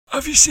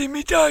Have you seen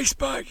me dice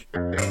bag?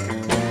 The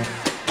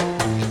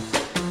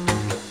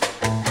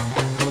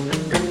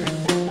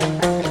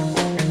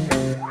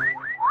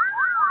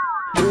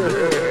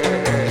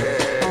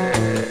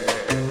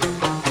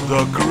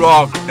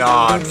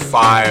Grognard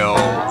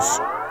Files.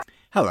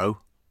 Hello,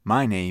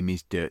 my name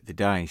is Dirk the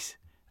Dice,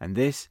 and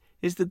this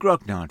is the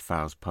Grognard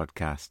Files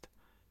podcast,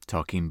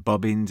 talking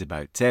bobbins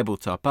about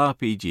tabletop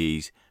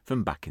RPGs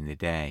from back in the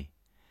day.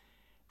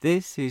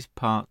 This is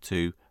part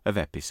 2 of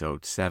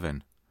episode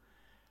 7,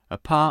 a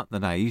part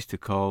that I used to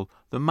call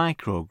the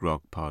Micro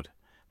Grog Pod,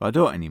 but I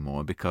don't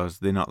anymore because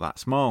they're not that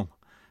small.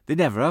 They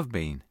never have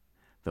been.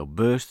 They'll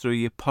burst through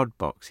your pod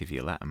box if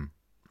you let them.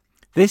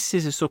 This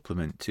is a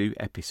supplement to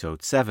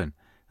episode 7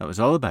 that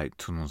was all about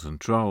tunnels and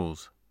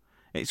trolls.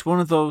 It's one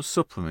of those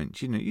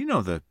supplements, you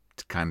know the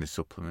kind of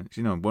supplements,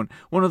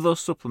 one of those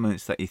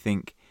supplements that you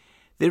think,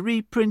 they're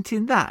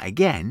reprinting that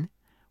again?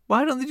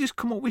 Why don't they just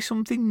come up with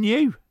something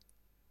new?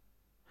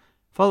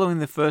 Following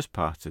the first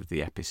part of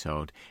the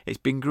episode, it's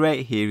been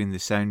great hearing the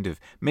sound of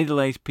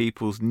middle-aged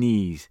people's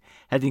knees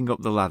heading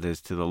up the ladders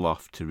to the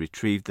loft to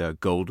retrieve their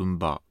golden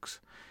box.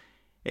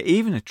 It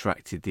even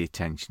attracted the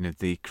attention of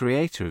the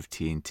creator of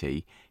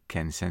TNT,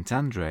 Ken St.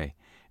 Andre,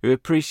 who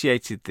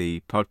appreciated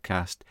the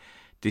podcast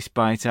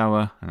despite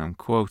our, and I'm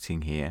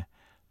quoting here,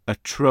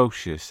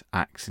 atrocious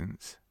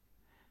accents.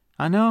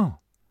 I know,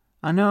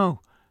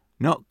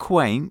 not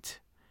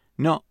quaint,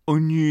 not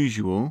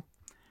unusual,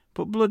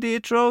 but bloody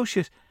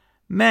atrocious.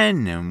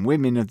 Men and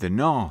women of the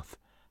North,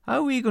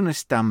 are we going to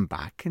stand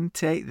back and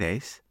take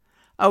this,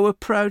 our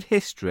proud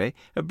history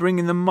of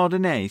bringing the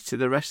modern age to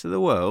the rest of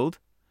the world?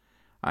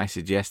 I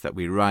suggest that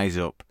we rise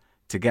up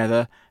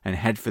together and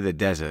head for the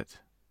desert.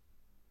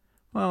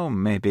 Well,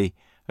 maybe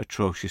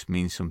atrocious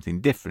means something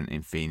different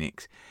in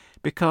Phoenix,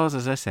 because,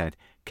 as I said,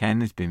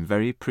 Ken has been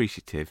very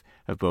appreciative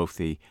of both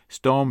the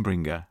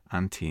Stormbringer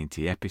and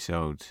TNT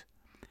episodes.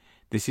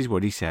 This is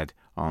what he said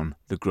on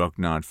the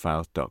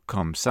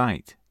grognardfiles.com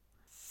site.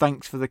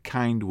 Thanks for the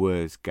kind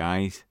words,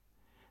 guys.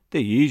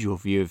 The usual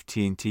view of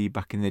TNT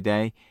back in the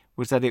day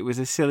was that it was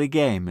a silly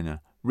game and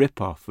a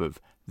rip-off of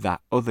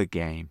that other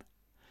game.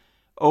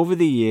 Over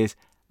the years,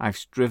 I've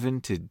striven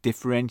to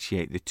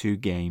differentiate the two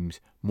games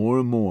more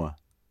and more.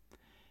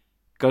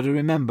 Got to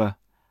remember,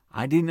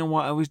 I didn't know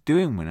what I was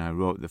doing when I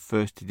wrote the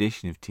first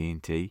edition of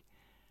TNT.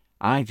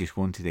 I just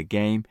wanted a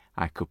game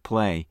I could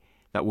play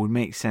that would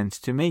make sense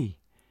to me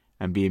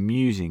and be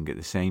amusing at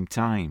the same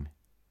time.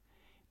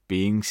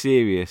 Being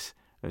serious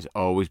has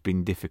always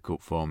been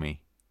difficult for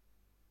me.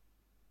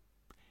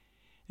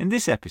 In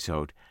this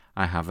episode,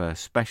 I have a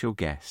special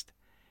guest,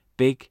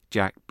 Big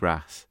Jack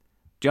Brass,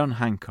 John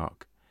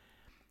Hancock.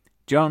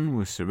 John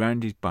was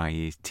surrounded by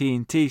his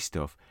TNT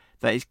stuff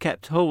that he's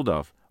kept hold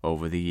of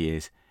over the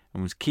years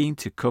and was keen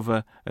to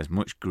cover as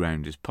much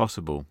ground as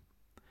possible.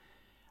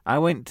 I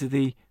went to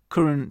the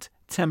current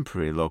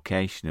temporary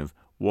location of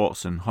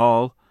Watson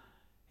Hall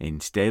in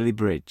Staley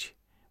Bridge,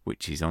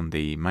 which is on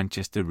the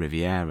Manchester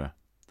Riviera.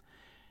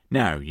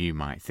 Now, you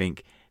might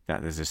think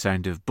that there's a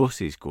sound of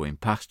buses going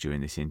past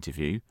during this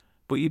interview,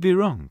 but you'd be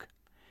wrong.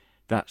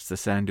 That's the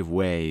sound of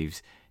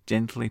waves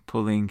gently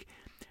pulling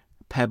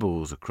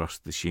pebbles across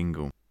the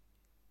shingle.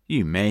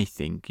 You may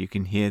think you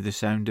can hear the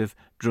sound of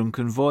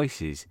drunken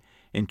voices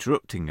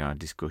interrupting our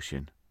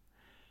discussion.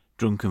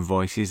 Drunken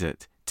voices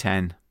at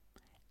 10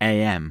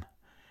 a.m.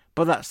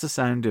 But that's the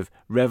sound of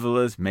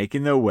revellers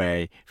making their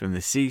way from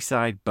the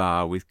seaside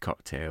bar with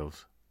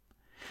cocktails.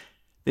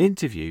 The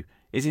interview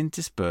is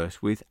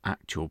interspersed with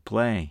actual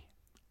play.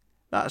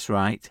 That's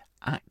right,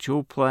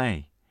 actual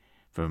play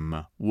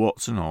from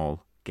Watson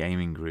Hall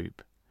Gaming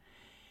Group.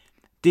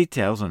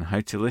 Details on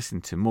how to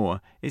listen to more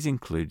is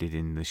included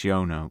in the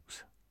show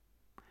notes.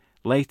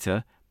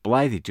 Later,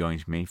 Blythe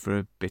joins me for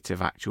a bit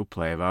of actual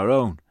play of our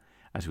own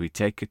as we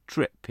take a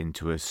trip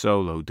into a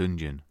solo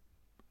dungeon.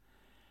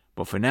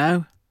 But for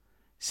now,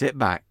 sit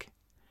back,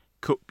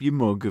 cup your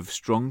mug of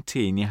strong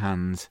tea in your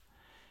hands,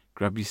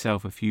 grab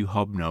yourself a few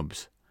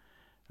hobnobs,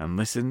 and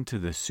listen to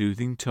the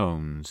soothing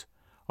tones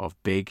of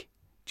Big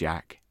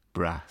Jack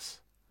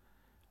Brass.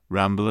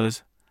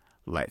 Ramblers,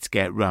 let's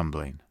get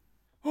rambling.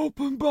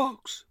 Open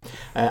box.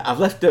 I've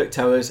left Dirk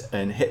Towers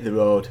and hit the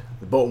road.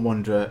 The Bolton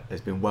Wanderer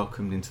has been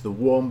welcomed into the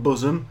warm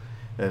bosom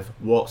of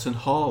Watson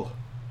Hall,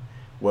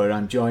 where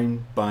I'm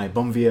joined by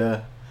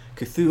Bonvier,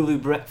 Cthulhu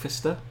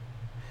Breakfaster,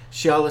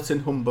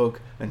 charlatan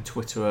humbug and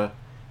Twitterer,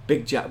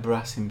 Big Jack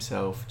Brass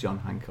himself, John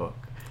Hancock.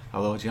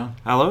 Hello, John.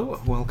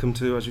 Hello, welcome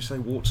to, as you say,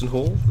 Watson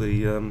Hall,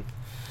 the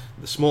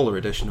smaller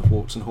edition of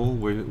Watson Hall.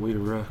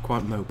 We're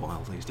quite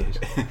mobile these days.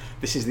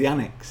 This is the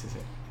annex, is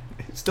it?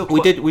 Still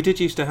we did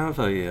used to have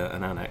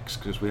an annex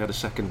because we had a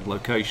second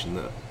location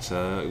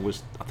that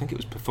was, I think it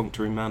was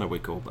Perfunctory Manor we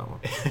called that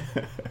one.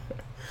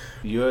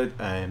 You're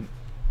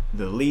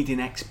the leading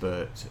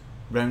expert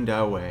round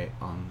our way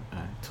on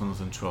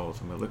tunnels and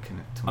trolls, and we're looking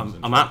at tunnels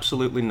and trolls. I'm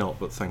absolutely not,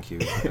 but thank you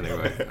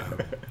anyway.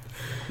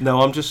 No,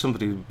 I'm just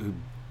somebody who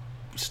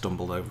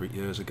stumbled over it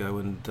years ago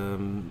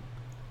and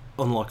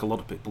unlike a lot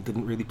of people,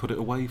 didn't really put it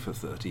away for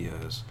 30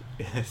 years.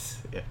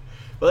 Yes, yeah.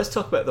 Well, let's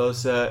talk about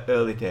those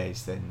early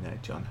days then,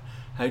 John.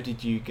 How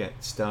did you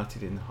get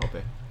started in the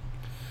hobby?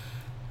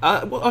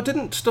 Well, I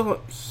didn't start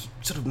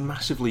sort of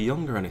massively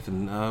young or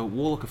anything.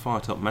 Warlock of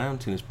Firetop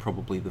Mountain is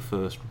probably the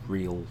first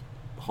real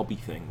hobby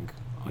thing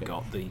I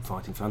got, the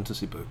Fighting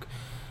Fantasy book.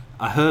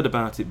 I heard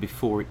about it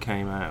before it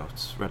came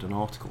out, read an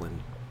article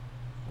in,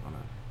 I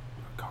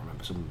can't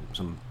remember,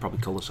 some probably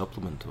colour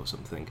supplement or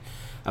something,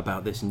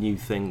 about this new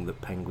thing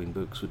that Penguin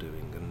Books were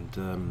doing,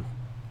 and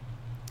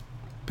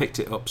picked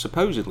it up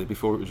supposedly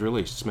before it was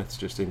released. Smiths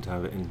just seemed to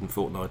have it in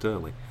fortnight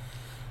early,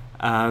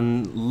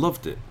 and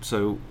loved it.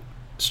 So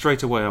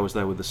straight away I was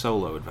there with the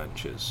solo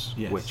adventures,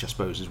 which I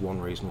suppose is one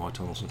reason why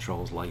Tunnels and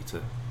Trolls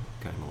later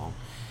came along.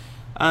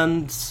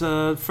 And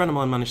a friend of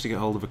mine managed to get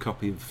hold of a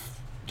copy of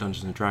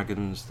Dungeons and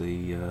Dragons,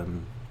 the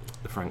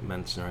Frank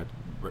Mentzer had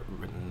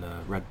written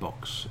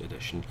Redbox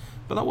edition,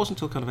 but that wasn't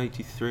until kind of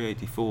 83,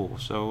 84,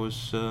 so I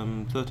was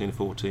 13 or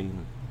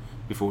 14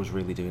 before I was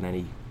really doing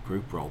any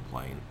group role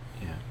playing.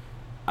 Yeah.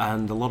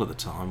 And a lot of the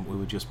time we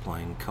were just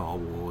playing Car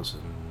Wars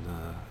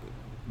and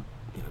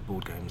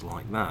board games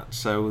like that.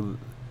 So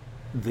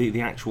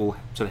the actual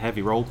sort of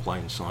heavy role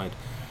playing side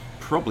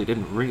probably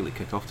didn't really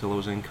kick off till I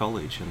was in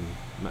college and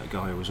met a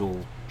guy who was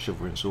all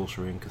chivalry and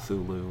sorcery and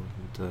Cthulhu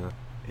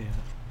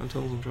and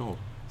Tunnels and Trolls.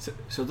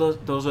 So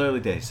those early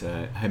days,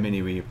 how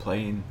many were you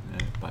playing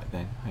back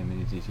then? How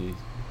many did you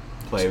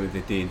play with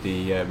the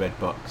D&D Red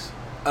Box?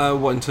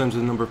 What, in terms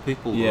of the number of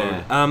people?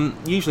 Yeah.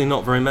 Usually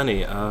not very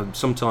many.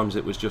 Sometimes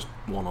it was just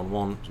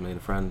one-on-one, it was me and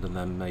a friend, and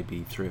then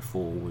maybe 3 or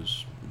 4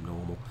 was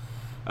normal.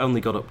 I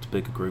only got up to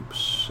bigger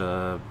groups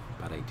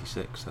about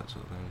 86, that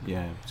sort of thing.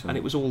 Yeah. So and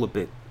it was all a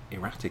bit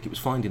erratic. It was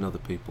finding other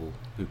people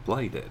who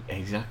played it.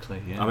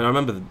 Exactly, yeah. I mean, I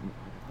remember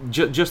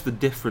just the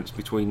difference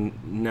between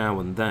now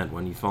and then,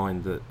 when you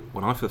find that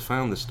when I first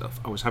found this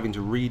stuff, I was having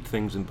to read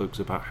things in books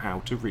about how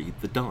to read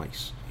the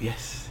dice.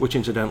 Yes. Which,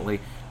 incidentally,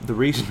 the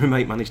reason my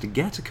mate managed to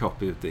get a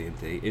copy of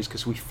D&D is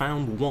because we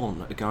found one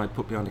that a guy had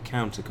put behind a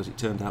counter because it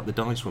turned out the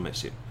dice were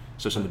missing.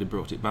 So somebody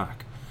brought it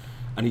back.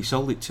 And he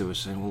sold it to us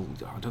saying, well,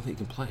 I don't think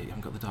you can play it, you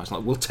haven't got the dice.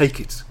 Like, we'll take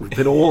it. We've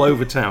been all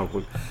over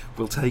town.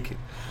 We'll take it.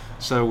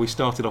 So we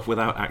started off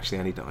without actually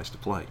any dice to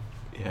play.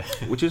 Yeah.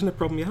 Which isn't a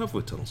problem you have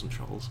with Tunnels and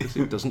Trolls, because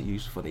it doesn't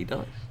use funny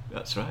dice.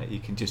 That's right, you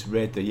can just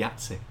read the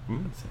Yahtzee.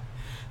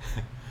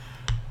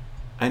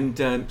 And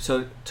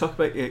so talk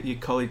about your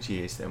college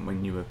years then,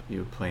 when you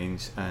were playing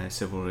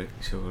Chivalry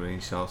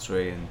and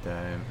Sorcery and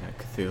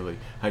Cthulhu.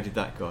 How did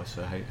that go?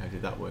 So how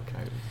did that work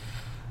out?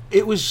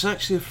 It was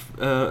actually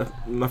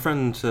my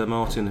friend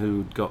Martin,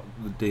 who got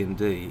the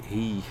D&D.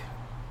 He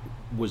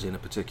was in a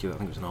particular, I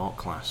think it was an art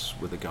class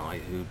with a guy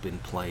who'd been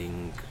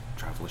playing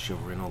Traveller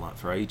Chivalry and all that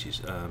for ages.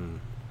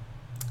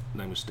 His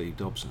name was Steve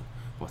Dobson,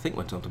 who I think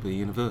went on to be a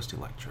university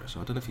lecturer,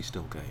 so I don't know if he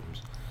still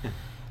games.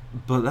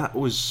 But that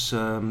was,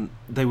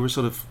 they were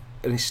sort of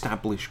an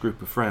established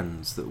group of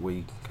friends that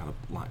we kind of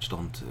latched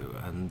onto,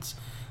 and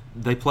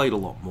they played a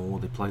lot more.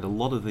 They played a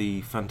lot of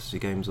the Fantasy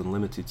Games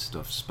Unlimited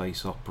stuff,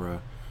 Space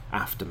Opera,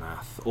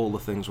 Aftermath, all the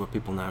things where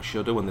people now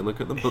shudder when they look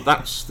at them. But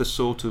that's the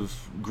sort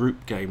of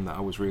group game that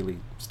I was really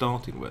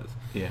starting with.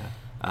 Yeah.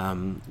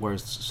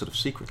 Whereas sort of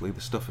secretly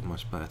the stuff in my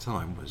spare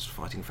time was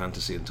Fighting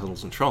Fantasy and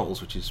Tunnels and Trolls,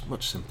 which is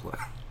much simpler.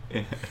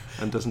 Yeah.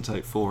 And doesn't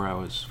take 4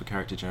 hours for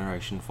character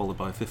generation, followed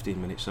by a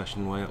 15-minute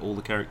session where all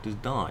the characters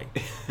die.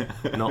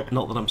 Not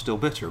that I'm still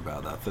bitter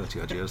about that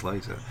 30 odd years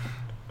later.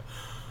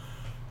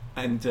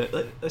 And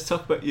let's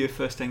talk about your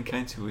first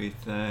encounter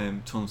with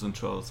Tunnels and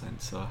Trolls then.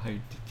 So how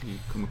did you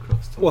come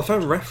across Tunnels? Well, I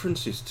found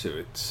references to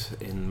it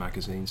in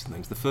magazines and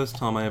things. The first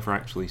time I ever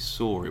actually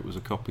saw it was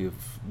a copy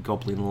of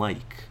Goblin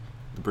Lake,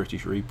 the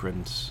British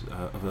reprint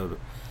of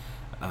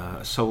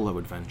a solo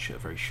adventure, a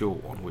very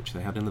short one, which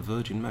they had in the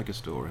Virgin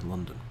Megastore in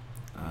London.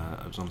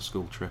 I was on a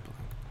school trip, I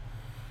think.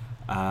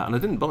 And I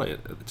didn't buy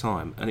it at the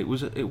time, and it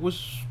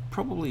was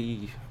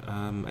probably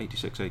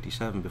 86,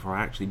 87 before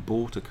I actually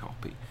bought a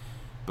copy.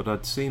 But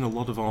I'd seen a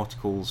lot of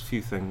articles,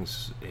 few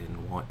things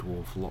in White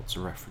Dwarf, lots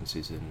of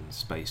references in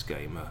Space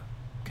Gamer,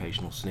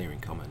 occasional sneering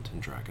comment in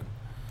Dragon.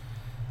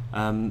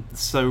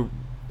 So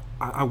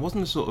I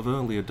wasn't a sort of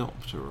early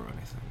adopter or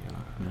anything, you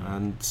know. No.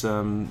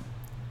 And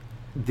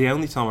the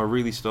only time I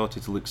really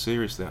started to look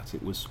seriously at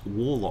it was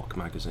Warlock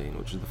magazine,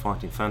 which was the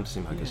Fighting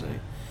Fantasy magazine.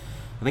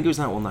 Yeah. I think it was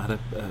that one that had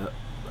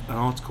an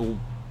article,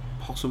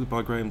 possibly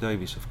by Graham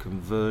Davies, of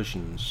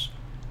conversions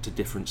to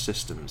different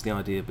systems. The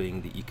idea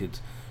being that you could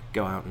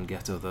go out and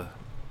get other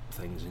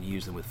things and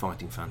use them with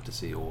Fighting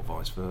Fantasy or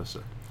vice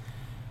versa.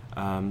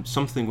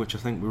 Something which I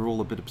think we were all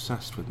a bit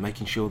obsessed with,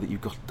 making sure that you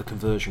got the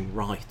conversion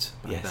right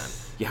back then.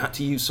 You had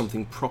to use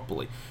something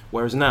properly.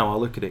 Whereas now I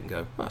look at it and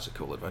go, oh, that's a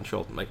cool adventure,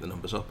 I'll make the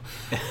numbers up.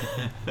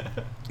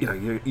 You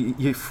know,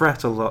 you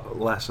fret a lot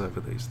less over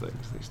these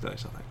things these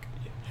days, I think.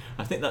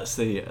 I think that's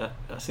the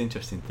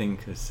interesting thing,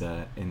 because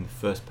in the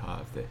first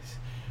part of this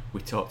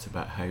we talked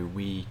about how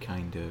we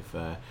kind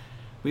of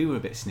we were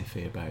a bit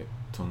sniffy about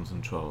Tunnels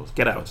and Trolls.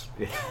 Get out.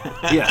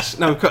 Yes,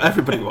 no,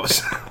 everybody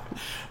was.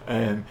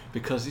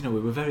 Because, you know, we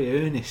were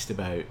very earnest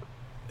about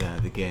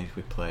the games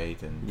we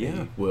played and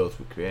the worlds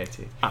we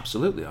created.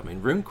 Absolutely. I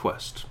mean,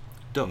 RuneQuest,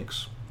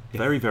 Ducks, Yeah.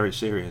 very, very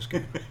serious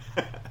game.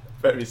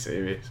 Very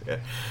serious, yeah.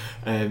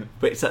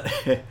 But it's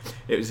it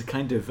was the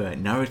kind of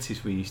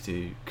narratives we used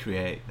to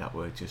create that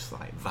were just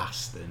like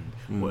vast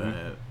and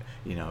were,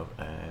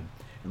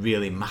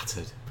 really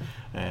mattered.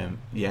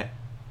 Yet,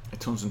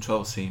 Tunnels and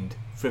Trolls seemed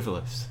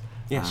frivolous.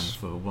 Yes. And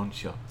for one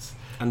shots.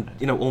 And,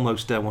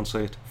 almost dare one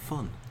say it,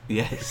 fun.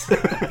 Yes.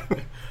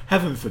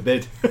 Heaven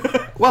forbid.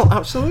 Well,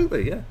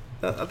 absolutely, yeah.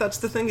 That's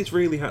the thing it's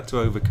really had to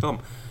overcome.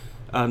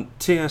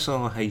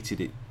 TSR hated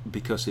it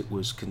because it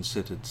was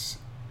considered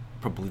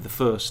probably the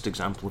first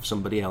example of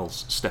somebody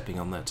else stepping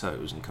on their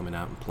toes and coming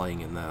out and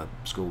playing in their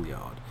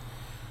schoolyard.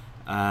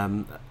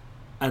 And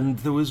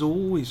there was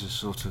always a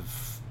sort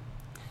of...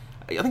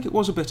 I think it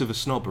was a bit of a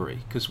snobbery,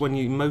 because when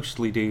you're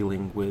mostly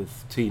dealing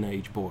with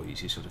teenage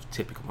boys, you're sort of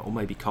typical, or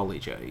maybe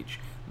college age,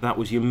 that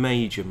was your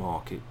major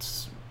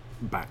markets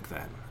back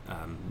then.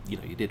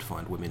 You did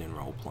find women in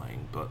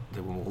role-playing, but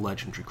they were more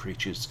legendary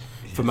creatures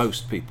for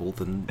most people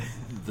than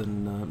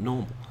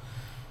normal.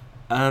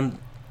 And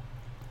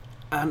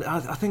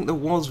I think there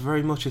was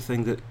very much a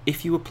thing that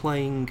if you were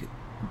playing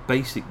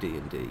basic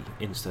D&D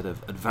instead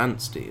of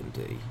advanced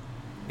D&D,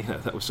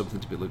 that was something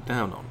to be looked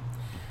down on.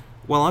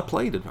 Well, I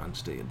played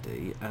advanced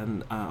D&D,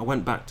 and I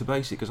went back to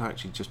basic because I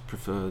actually just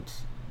preferred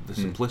the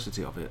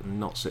simplicity of it and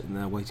not sitting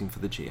there waiting for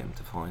the GM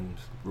to find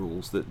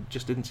rules that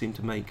just didn't seem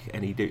to make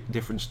any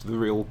difference to the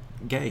real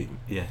game.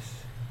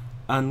 Yes.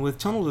 And with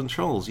Tunnels and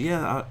Trolls,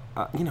 I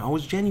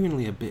was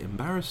genuinely a bit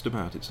embarrassed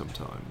about it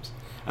sometimes.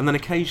 And then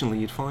occasionally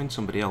you'd find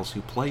somebody else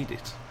who played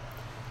it,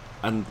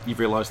 and you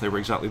realise they were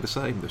exactly the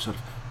same. They're sort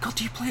of, God,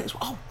 do you play it as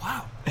well? Oh,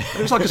 wow. And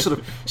it was like a sort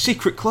of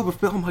secret club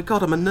of, oh my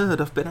God, I'm a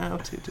nerd, I've been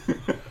outed.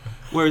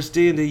 Whereas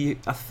D&D,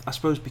 I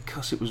suppose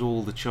because it was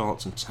all the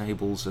charts and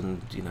tables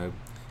and,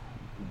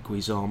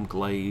 Guisarme,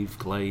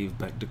 Glaive,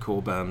 Bec de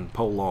Corban,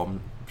 Polon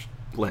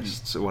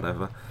lists or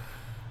whatever,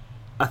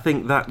 I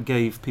think that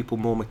gave people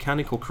more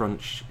mechanical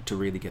crunch to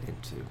really get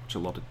into, which a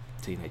lot of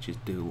teenagers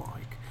do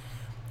like.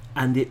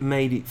 And it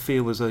made it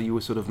feel as though you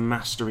were sort of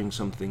mastering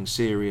something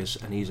serious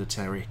and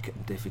esoteric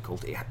and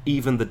difficult.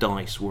 Even the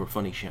dice were a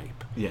funny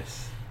shape.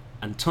 Yes.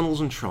 And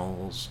Tunnels and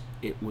Trolls,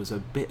 it was a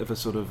bit of a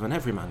sort of an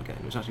everyman game.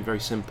 It was actually very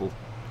simple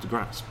to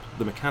grasp.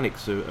 The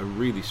mechanics are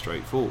really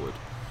straightforward.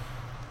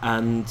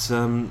 And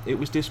it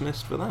was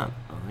dismissed for that,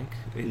 I think.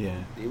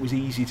 It was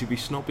easy to be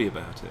snobby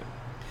about it.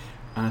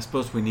 And I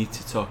suppose we need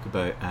to talk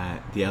about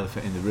the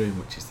elephant in the room,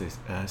 which is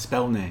the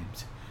spell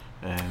names.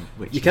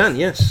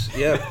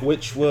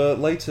 Which were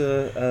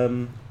later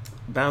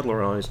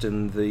bowdlerised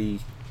in the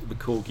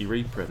Corgi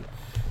reprint.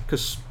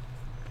 Because,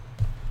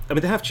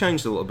 they have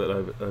changed a little bit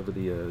over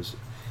the years.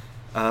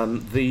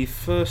 The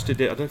first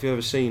edition, I don't know if you've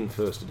ever seen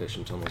first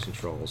edition Tunnels and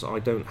Trolls. I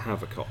don't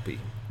have a copy,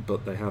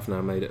 but they have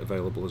now made it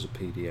available as a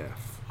PDF.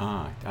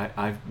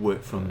 I've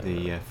worked from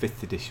the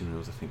 5th edition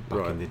rules, I think,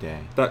 back in the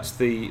day. That's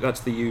the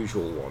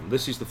usual one.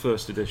 This is the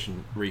first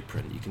edition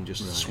reprint. You can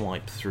just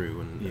swipe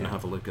through and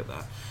have a look at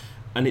that.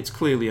 And it's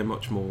clearly a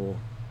much more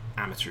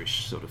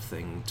amateurish sort of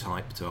thing,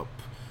 typed up,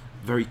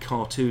 very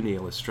cartoony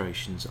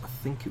illustrations. I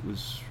think it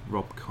was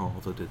Rob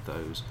Carver did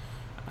those.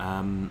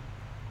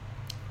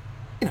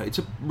 It's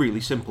a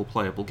really simple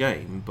playable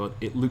game, but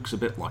it looks a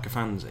bit like a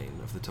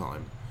fanzine of the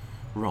time,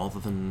 rather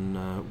than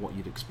what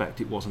you'd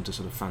expect. It wasn't a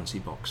sort of fancy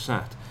box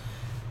set.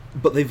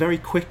 But they very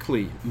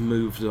quickly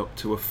moved up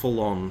to a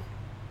full-on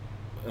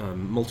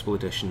multiple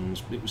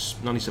editions. It was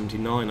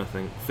 1979, I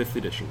think, 5th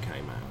edition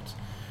came out.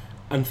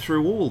 And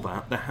through all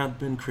that, there had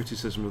been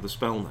criticism of the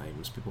spell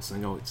names. People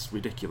saying, oh, it's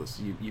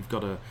ridiculous. You've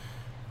got a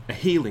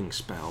healing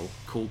spell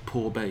called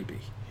Poor Baby.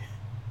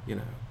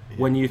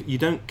 When you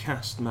don't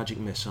cast Magic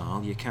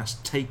Missile, you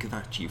cast Take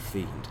That, You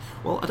Fiend.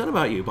 Well, I don't know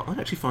about you, but I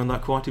actually find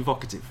that quite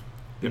evocative.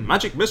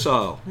 Magic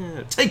Missile!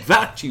 Yeah, take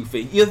that, you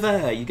fiend! You're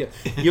there! You get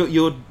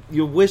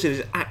your wizard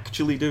is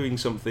actually doing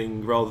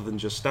something rather than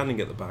just standing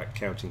at the back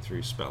counting through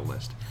his spell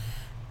list.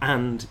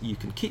 And you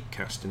can keep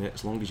casting it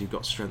as long as you've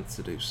got strength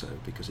to do so,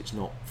 because it's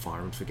not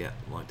fire and forget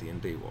like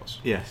D&D was.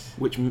 Yes.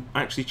 Which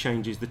actually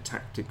changes the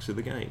tactics of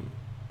the game.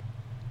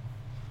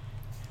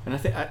 And I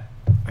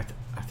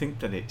think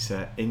that it's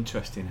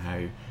interesting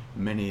how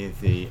many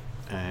of the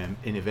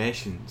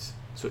innovations,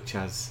 such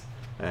as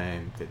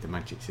the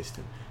magic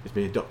system, has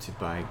been adopted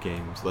by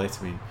games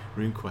later.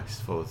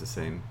 RuneQuest follows the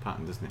same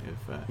pattern, doesn't it,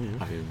 of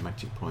having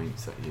magic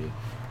points that you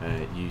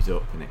use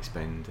up and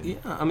expend.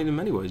 In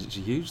many ways it's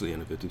a hugely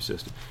innovative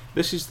system.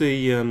 This is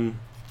the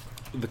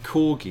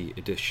Corgi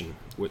edition,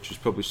 which was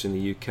published in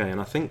the UK,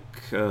 and I think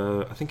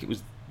it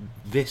was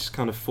this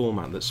kind of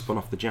format that spun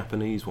off the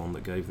Japanese one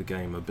that gave the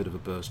game a bit of a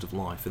burst of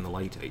life in the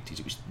late 80s.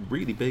 It was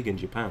really big in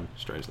Japan,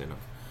 strangely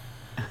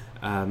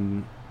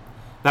enough.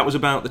 That was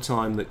about the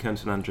time that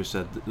Kenton Andrews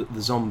said that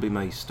the zombie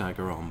may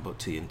stagger on, but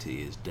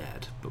TNT is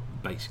dead. But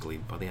basically,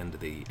 by the end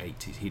of the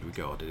 80s, he'd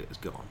regarded it as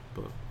gone,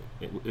 but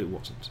it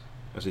wasn't.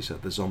 as he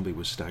said, the zombie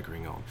was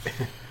staggering on.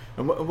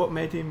 And what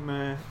made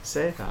him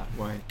say that?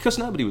 Why? Because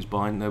nobody was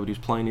buying, nobody was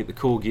playing it. The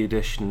Corgi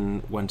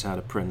edition went out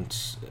of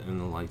print in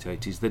the late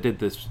 80s. They did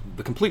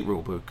the complete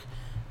rulebook,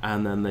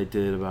 and then they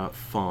did about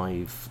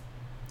 5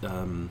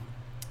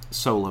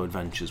 solo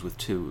adventures with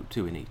two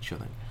in each, I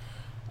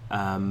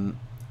think.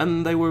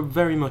 And they were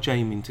very much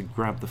aiming to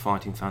grab the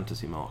fighting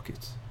fantasy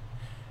market.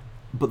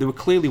 But they were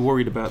clearly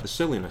worried about the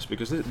silliness,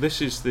 because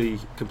this is the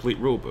complete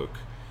rulebook.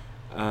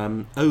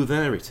 Oh,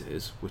 there it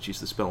is, which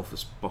is the spell for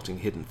spotting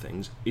hidden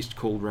things, is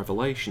called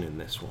Revelation in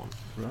this one.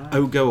 Right.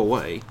 Oh, go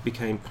away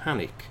became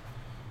Panic.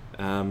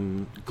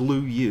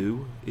 Glue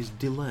you is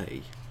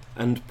Delay.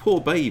 And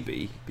Poor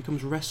Baby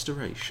becomes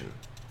Restoration.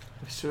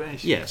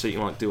 Restoration? Yeah, so you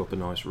can do up a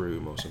nice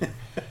room or something.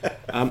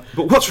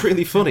 But what's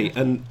really funny,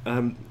 and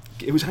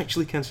it was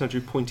actually Ken Sandrew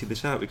who pointed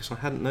this out, because I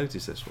hadn't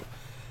noticed this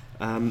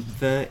one.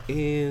 There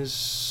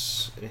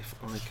is, if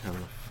I can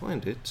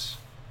find it...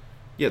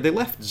 Yeah, they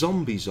left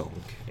Zombie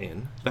Zong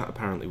in. That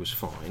apparently was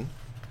fine.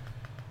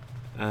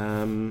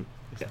 Yeah,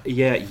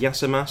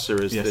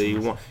 Yasamasa is the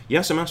one.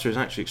 Yasamasa is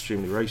actually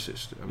extremely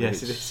racist. I mean,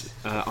 yes, it is.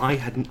 I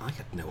had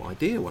no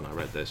idea when I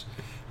read this,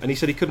 and he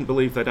said he couldn't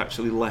believe they'd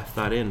actually left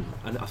that in,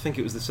 and I think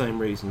it was the same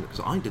reason, because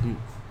I didn't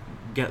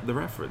get the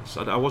reference.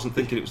 I wasn't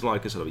thinking it was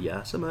like a sort of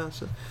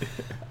Yasamasa,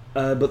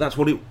 but that's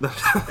what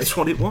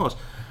it was.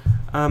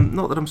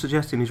 Not that I'm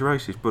suggesting he's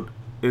racist, but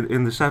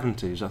in the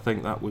 70s, I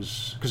think that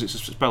was because it's a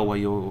spell where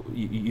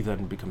you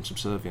then become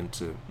subservient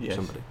to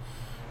somebody.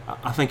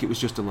 I think it was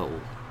just a little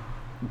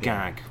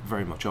gag,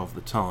 very much of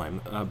the time.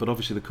 But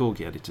obviously, the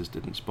Corgi editors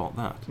didn't spot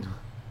that.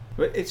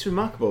 But it's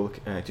remarkable,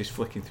 just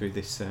flicking through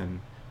this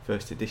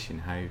first edition,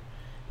 how it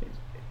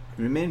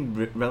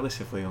remained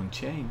relatively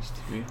unchanged.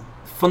 Really.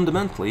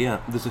 Fundamentally, yeah.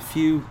 There's a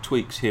few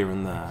tweaks here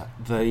and there.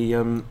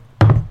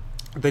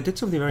 They did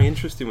something very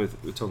interesting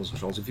with Tunnels and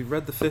Trolls. If you've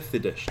read the 5th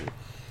edition,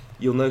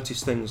 you'll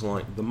notice things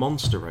like the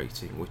monster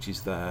rating, which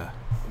is their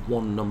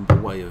one number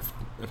way of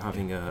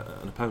having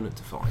an opponent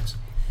to fight.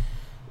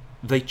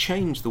 They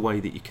changed the way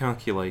that you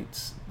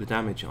calculate the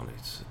damage on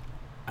it.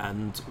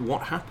 And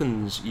what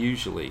happens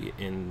usually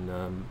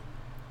in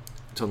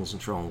Tunnels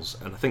and Trolls,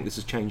 and I think this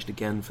has changed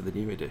again for the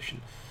new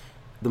edition,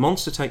 the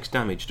monster takes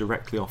damage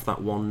directly off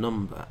that one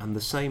number, and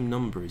the same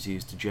number is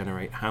used to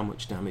generate how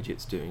much damage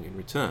it's doing in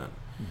return.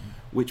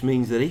 Which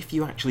means that if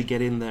you actually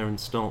get in there and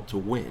start to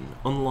win,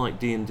 unlike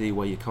D&D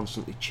where you're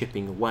constantly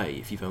chipping away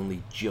if you've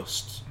only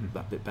just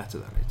that bit better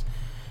than it,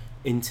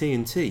 in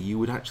TNT you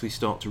would actually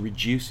start to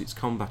reduce its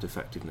combat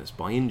effectiveness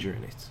by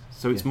injuring it.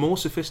 So it's more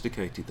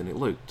sophisticated than it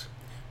looked.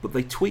 But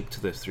they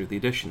tweaked this through the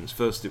editions.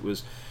 First it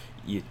was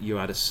you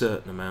had a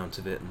certain amount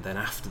of it, and then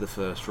after the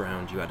first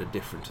round you had a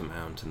different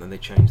amount, and then they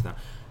changed that.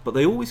 But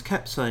they always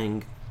kept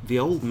saying the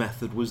old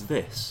method was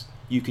this.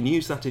 You can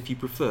use that if you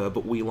prefer,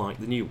 but we like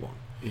the new one.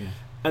 Yeah.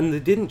 And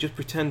they didn't just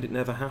pretend it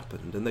never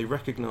happened, and they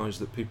recognised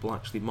that people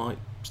actually might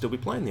still be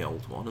playing the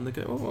old one, and they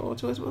go, oh,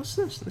 what's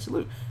this? And they say,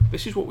 look,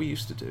 this is what we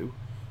used to do,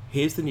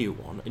 here's the new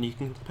one, and you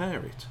can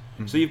compare it.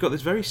 So you've got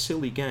this very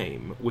silly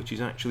game, which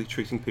is actually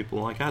treating people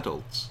like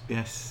adults.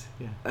 Yes,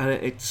 yeah. And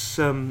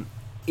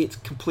it's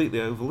completely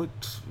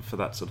overlooked for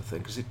that sort of thing,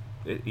 because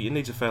it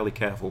needs a fairly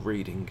careful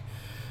reading,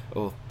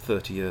 or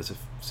 30 years of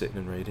sitting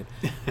and reading,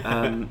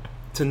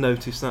 to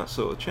notice that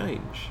sort of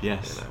change.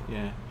 Yes,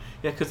 yeah.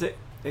 Yeah, because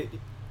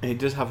it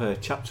does have a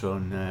chapter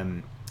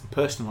on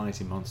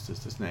personalising monsters,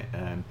 doesn't it?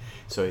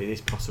 So it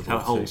is possible. A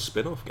whole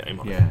spin-off game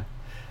on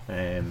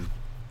it.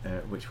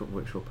 Which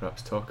we'll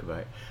perhaps talk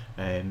about.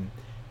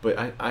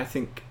 But I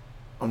think,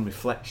 on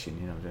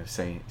reflection, I was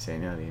saying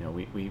earlier,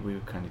 we were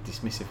kind of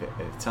dismissive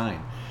at the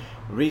time.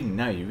 Reading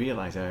now, you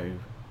realise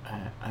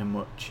how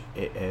much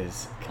it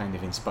has kind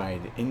of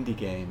inspired indie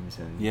games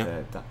and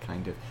that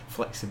kind of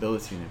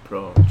flexibility and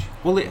approach.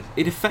 Well, it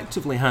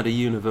effectively had a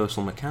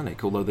universal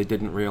mechanic, although they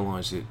didn't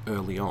realise it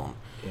early on.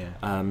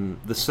 Yeah.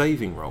 The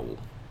saving roll,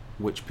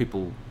 which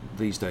people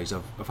these days,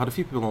 I've had a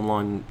few people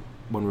online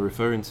when we're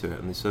referring to it,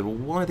 and they said, well,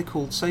 why are they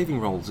called saving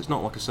rolls? It's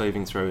not like a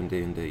saving throw in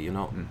D&D, you're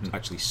not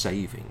actually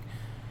saving.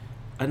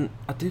 And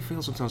I do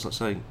feel sometimes like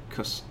saying,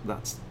 because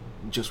that's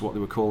just what they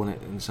were calling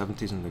it in the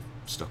 70s and they've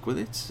stuck with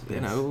it.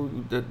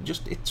 Yes.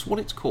 Just it's what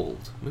it's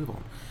called. Move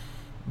on.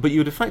 But you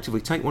would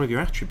effectively take one of your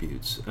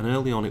attributes, and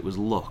early on it was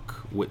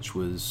luck, which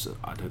was,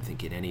 I don't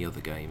think, in any other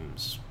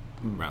games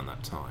around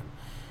that time.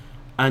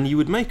 And you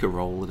would make a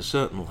roll at a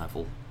certain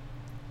level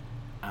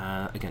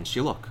against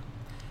your luck.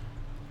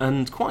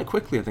 And quite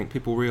quickly, I think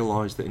people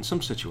realised that in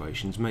some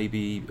situations,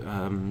 maybe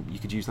you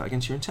could use that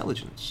against your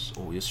intelligence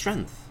or your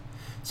strength.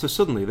 So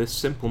suddenly, this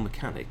simple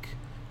mechanic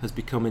has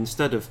become,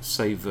 instead of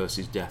save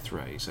versus death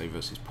ray, save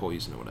versus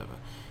poison or whatever,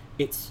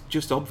 it's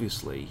just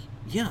obviously,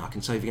 I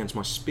can save against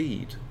my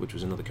speed, which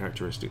was another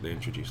characteristic they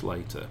introduced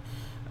later,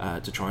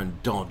 to try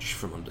and dodge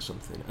from under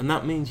something. And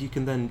that means you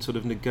can then sort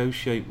of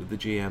negotiate with the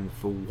GM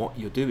for what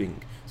you're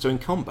doing. So in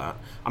combat,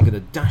 I'm going to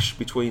dash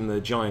between the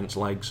giant's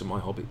legs and my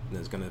hobbit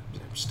is going to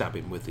stab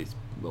him with his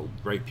little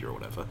rapier or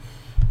whatever.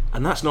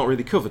 And that's not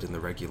really covered in the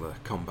regular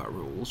combat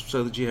rules,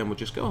 so the GM would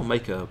just go,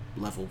 make a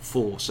level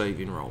 4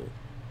 saving roll.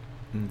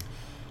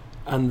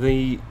 And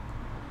the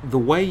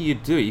way you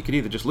do it, you could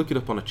either just look it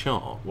up on a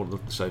chart, what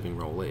the saving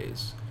roll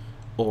is,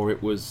 or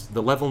it was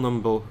the level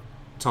number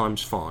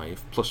times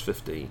 5 plus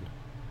 15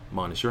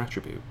 minus your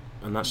attribute.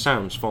 And that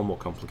sounds far more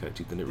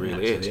complicated than it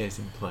really is. It is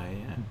in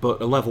play, yeah.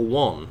 But a level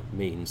 1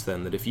 means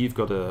then that if you've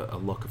got a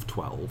luck of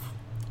 12,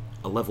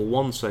 a level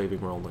 1 saving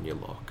roll on your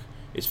luck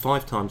is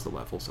 5 times the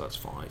level, so that's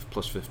 5,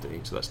 plus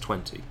 15, so that's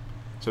 20.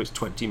 So it's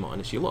 20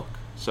 minus your luck.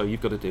 So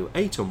you've got to do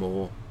 8 or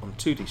more on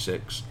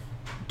 2d6,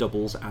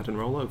 doubles, add and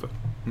roll over.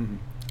 Mm-hmm.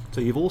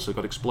 So you've also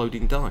got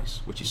exploding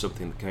dice, which is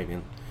something that came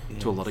in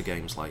to a lot of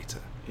games later.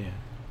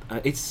 Yeah.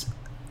 It's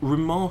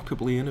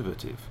remarkably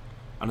innovative.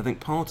 And I think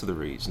part of the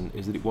reason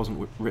is that it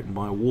wasn't written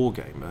by a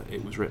wargamer,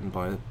 it was written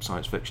by a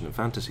science fiction and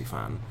fantasy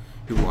fan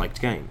who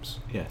liked games.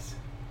 Yes.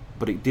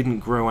 But it didn't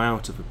grow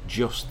out of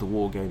just the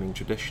wargaming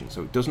tradition,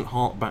 so it doesn't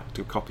hark back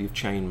to a copy of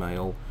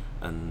Chainmail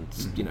and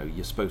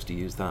you're supposed to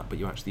use that, but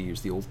you actually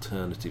use the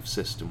alternative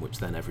system, which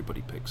then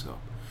everybody picks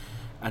up.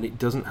 And it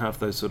doesn't have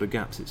those sort of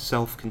gaps. It's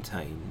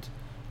self-contained,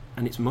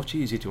 and it's much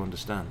easier to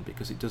understand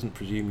because it doesn't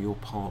presume you're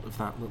part of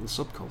that little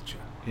subculture.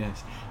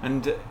 Yes,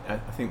 and I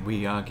think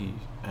we argue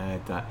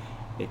that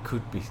it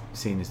could be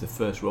seen as the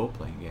first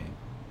role-playing game.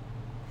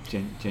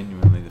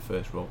 Genuinely the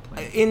first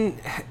role-playing game.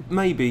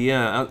 Maybe,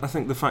 yeah. I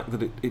think the fact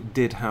that it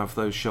did have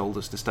those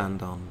shoulders to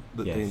stand on,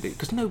 that Yes. D&D,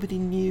 because nobody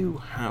knew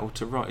how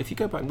to write. If you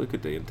go back and look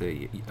at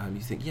D&D,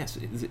 you think, yes,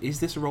 is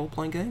this a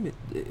role-playing game?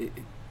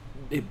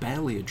 It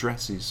barely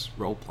addresses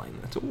role-playing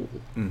at all.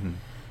 Mm-hmm.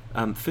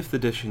 5th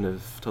edition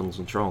of Tunnels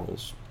and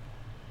Trolls,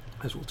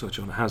 as we'll touch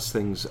on, has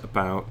things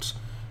about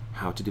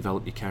how to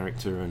develop your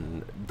character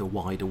and the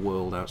wider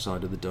world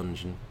outside of the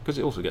dungeon, because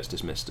it also gets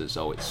dismissed as,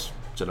 it's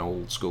an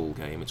old school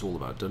game, it's all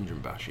about dungeon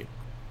bashing.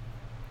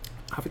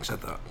 Having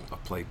said that, I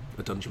played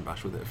a dungeon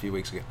bash with it a few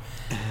weeks ago.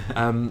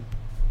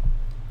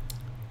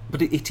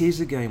 But it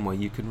is a game where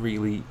you can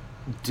really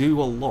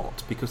do a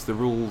lot because the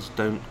rules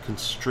don't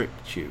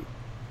constrict you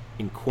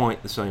in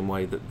quite the same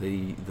way that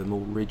the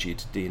more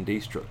rigid D&D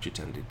structure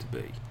tended to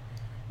be.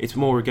 It's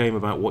more a game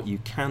about what you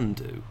can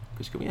do,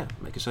 because you go,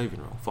 make a saving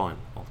roll, fine,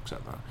 I'll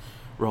accept that,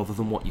 rather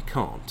than what you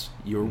can't.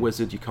 You're a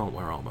wizard, you can't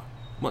wear armour.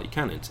 Well, you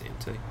can in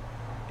TNT.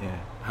 Yeah.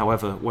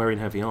 However, wearing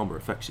heavy armour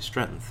affects your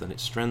strength, and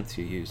it's strength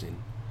you're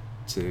using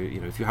to,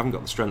 if you haven't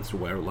got the strength to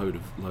wear a load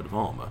of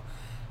armour,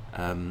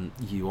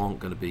 you aren't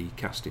going to be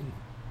casting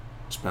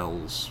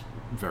spells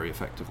very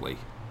effectively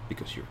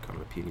because you're kind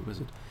of a puny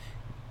wizard.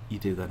 You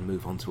do then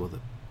move on to other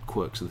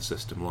quirks of the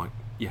system, like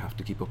you have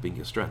to keep upping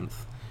your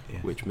strength,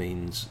 Yes. which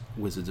means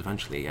wizards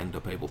eventually end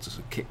up able to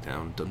sort of kick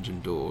down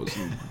dungeon doors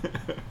and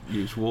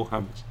use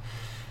warhammers.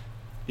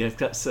 Yes,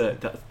 that's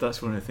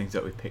one of the things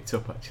that we picked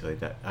up, actually,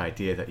 that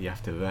idea that you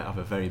have to have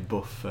a very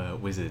buff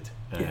wizard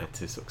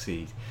to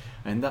succeed.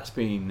 And that's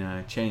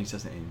been changed,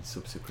 hasn't it, in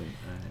subsequent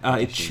It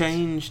editions?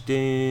 changed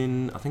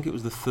in, I think it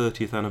was the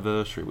 30th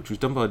anniversary, which was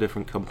done by a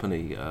different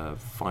company,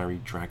 Fiery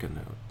Dragon.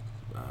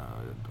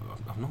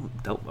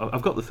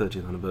 I've got the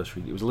 30th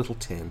anniversary. It was a little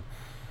tin,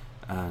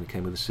 and it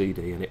came with a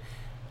CD, and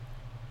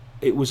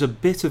it was a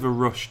bit of a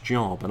rush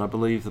job, and I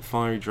believe that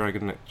Fiery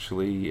Dragon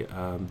actually,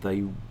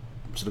 they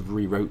sort of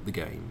rewrote the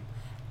game,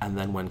 and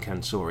then when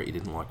Ken saw it, he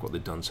didn't like what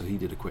they'd done, so he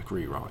did a quick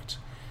rewrite.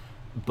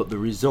 But the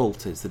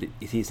result is that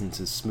it isn't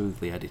as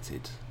smoothly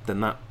edited. Then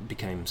that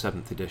became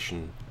 7th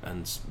edition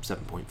and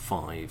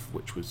 7.5,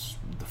 which was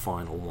the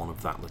final one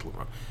of that little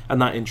run.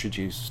 And that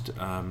introduced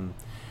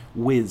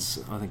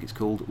Wiz, I think it's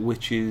called,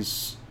 which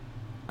is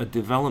a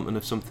development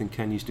of something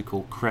Ken used to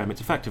call Creme.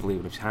 It's effectively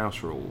one of his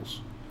house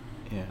rules.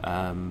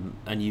 Yeah.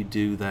 And you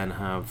do then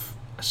have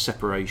a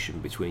separation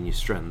between your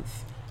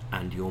strength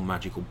and your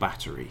magical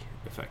battery,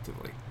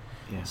 effectively.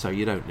 Yeah. So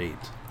you don't need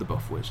the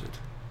buff wizard.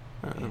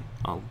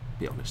 I'll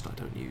be honest, I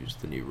don't use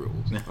the new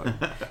rules.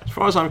 But as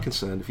far as I'm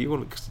concerned, if you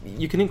want to,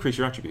 you can increase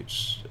your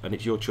attributes, and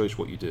it's your choice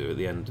what you do at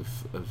the end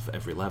of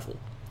every level.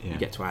 Yeah. You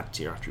get to add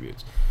to your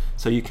attributes.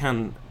 So you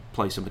can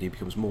play somebody who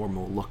becomes more and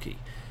more lucky.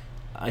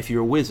 If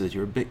you're a wizard,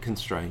 you're a bit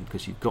constrained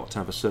because you've got to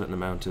have a certain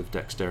amount of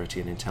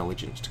dexterity and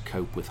intelligence to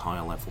cope with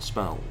higher level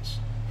spells.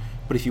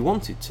 But if you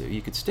wanted to,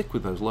 you could stick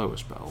with those lower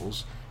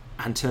spells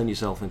and turn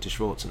yourself into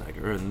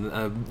Schwarzenegger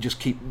and just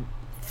keep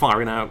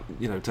firing out,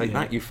 take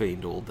that, you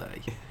fiend, all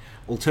day.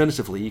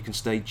 Alternatively, you can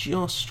stay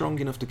just strong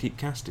enough to keep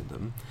casting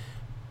them,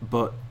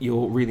 but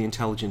you're really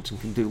intelligent and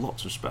can do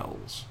lots of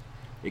spells,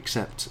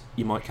 except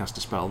you might cast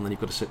a spell and then you've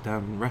got to sit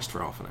down and rest for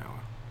half an hour.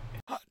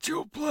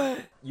 Actual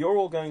play. You're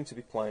all going to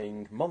be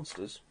playing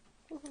monsters,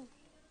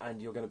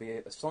 and you're going to be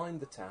assigned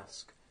the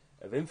task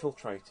of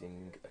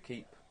infiltrating a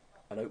keep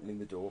and opening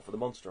the door for the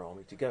monster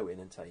army to go in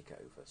and take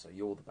over. So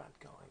you're the bad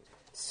guy.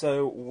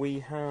 So we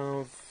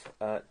have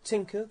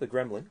Tinker, the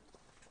gremlin.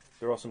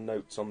 There are some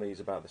notes on these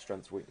about the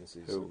strengths,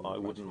 weaknesses. Who I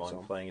and wouldn't magic and so mind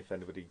on. playing if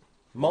anybody...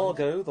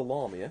 Margot, the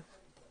Lamia.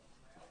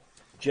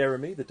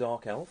 Jeremy, the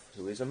Dark Elf,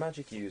 who is a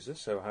magic user,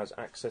 so has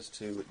access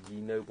to the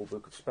Noble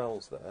Book of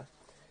Spells there.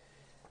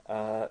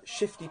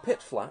 Shifty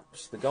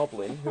Pitflaps, the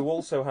goblin, who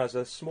also has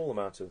a small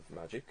amount of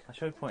magic. I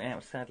should point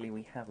out, sadly,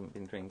 we haven't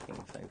been drinking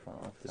so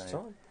far. This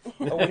So.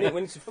 time. Oh,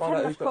 we need to find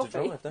out who's got to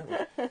drive, don't we?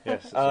 Yes,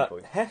 that's the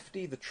point.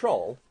 Hefty the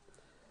troll,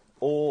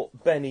 or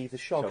Benny the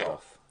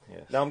Shoggoth.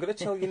 Yes. Now, I'm going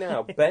to tell you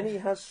now, Benny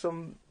has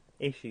some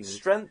Issues.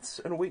 strengths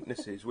and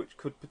weaknesses which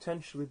could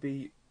potentially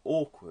be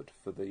awkward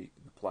for the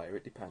player.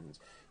 It depends.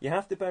 You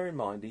have to bear in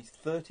mind he's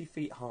 30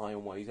 feet high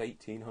and weighs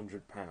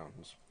 1,800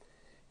 pounds.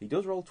 He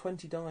does roll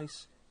 20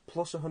 dice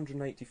plus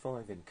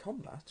 185 in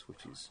combat,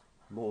 which is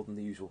more than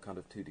the usual kind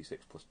of 2d6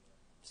 plus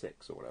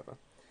 6 or whatever.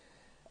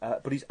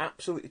 But he's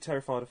absolutely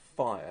terrified of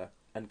fire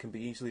and can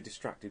be easily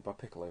distracted by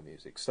piccolo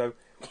music. So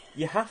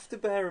you have to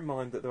bear in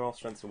mind that there are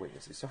strengths and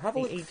weaknesses. So have a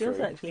look He through. does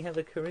actually have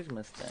a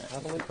charisma stat.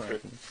 Have a look through.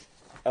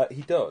 Surprising.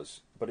 He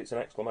does, but it's an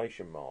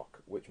exclamation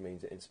mark, which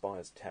means it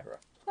inspires terror.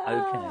 Okay.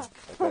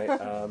 Okay.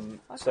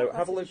 So quite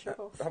have a fancy look. the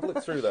Shoggoth. Have a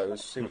look through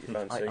those. See what you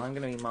fancy. I'm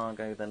going to be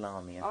Margot the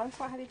Lamia. I'm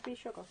quite happy to be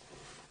Shoggoth.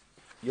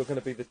 You're going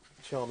to be the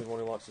charming one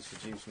who likes to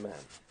seduce men.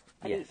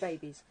 I Yes. eat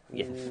babies.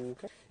 Yes.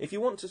 Okay. If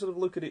you want to sort of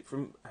look at it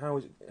from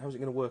how's it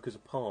going to work as a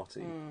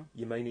party,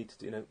 you may need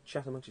to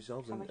chat amongst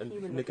yourselves I'm and, a and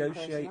human-looking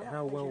negotiate person. I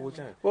how like well we're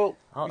visual. going. Well,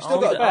 You've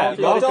still got I'll you've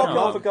got a do dark that.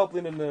 half a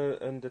goblin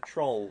and a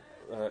troll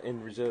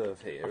in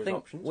reserve here I as think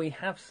options. we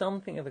have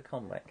something of a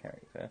combat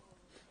character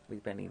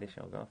with Benny the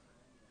Shoggoth.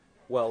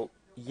 Well,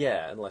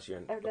 yeah, unless you're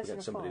up Unless against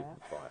you're somebody fire.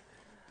 with fire.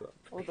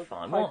 Or the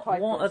Fine. Pied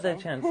Piper What are the song.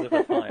 chances of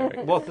a fire?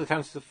 what's the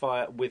chances of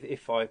fire with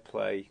if I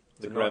play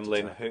the It's a night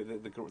gremlin,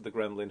 attack. the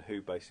gremlin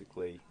who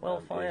basically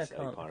Well, fire is a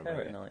can't occur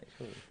pyromaniac? at night,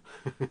 surely.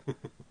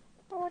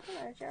 Oh, I don't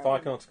know, Jeremy. Fire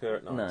can't occur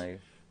at night. No.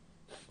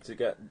 To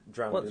get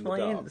drowned What's in the my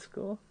dark. int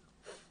score?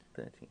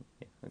 13.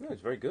 Yeah, No, okay.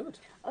 it's very good.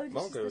 Oh, this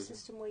Margot is is- the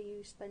system where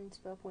you spend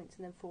spell points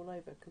and then fall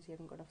over because you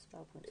haven't got enough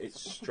spell points.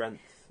 It's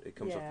strength. It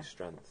comes off Yeah. your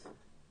strength.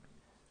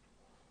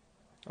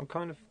 I'm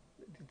kind of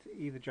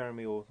either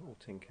Jeremy or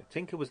Tinker.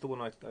 Tinker was the one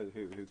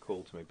who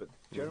called to me, but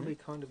Jeremy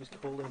kind of is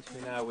calling to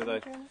me now with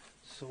a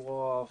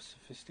suave,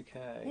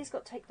 sophisticated. He's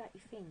got Take That, You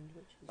Fiend,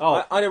 which is...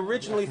 Oh, I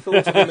originally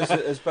thought of him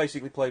as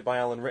basically played by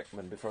Alan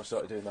Rickman before I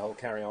started doing the whole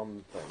Carry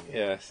On thing.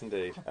 yes,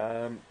 indeed.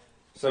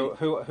 So,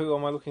 who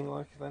am I looking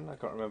like then? I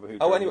can't remember who.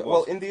 oh, Jeremy anyway, was.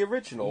 well, in the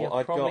original, You're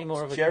I probably got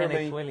more of a Jeremy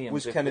Kenneth Williams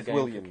was if Kenneth we're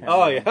going for Williams.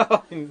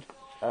 Kenneth. Oh yeah.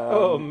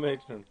 Oh,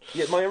 matron.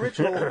 Yeah, my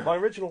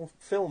original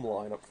film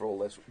lineup for all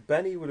this: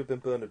 Benny would have been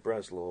Bernard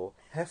Bresslaw,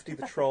 Hefty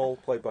the Troll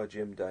played by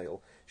Jim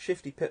Dale,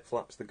 Shifty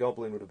Pitflaps the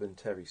Goblin would have been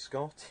Terry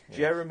Scott, Yes.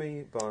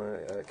 Jeremy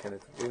by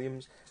Kenneth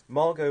Williams,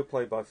 Margot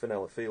played by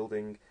Fenella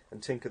Fielding,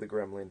 and Tinker the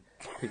Gremlin,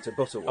 Peter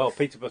Butterworth. Oh,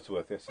 Peter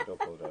Butterworth. Yes, I do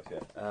apologise.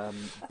 Yeah.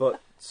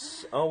 But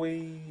are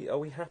we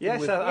happy Yes,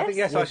 with? I think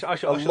yes. I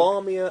should. A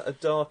Lamia, a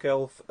Dark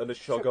Elf, and a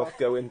Shoggoth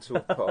go into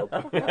a pub.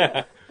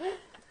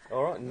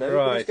 All right, nobody's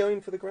Right.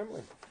 going for the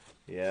Gremlin.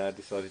 Yeah, I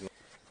decided. Not.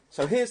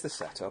 So here's the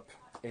setup.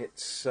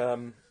 It's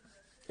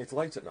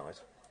late at night.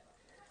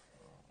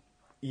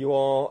 You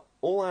are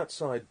all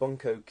outside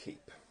Bunko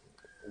Keep,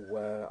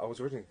 where I was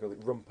originally going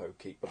to call it Rumpo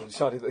Keep, but I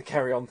decided that the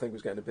Carry On thing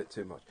was getting a bit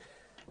too much.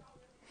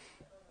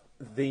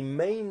 The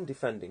main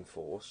defending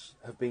force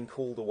have been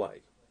called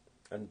away,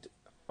 and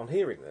on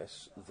hearing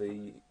this,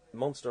 the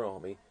monster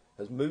army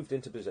has moved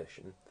into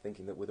position,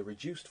 thinking that with a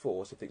reduced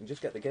force, if they can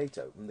just get the gate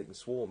open, they can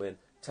swarm in,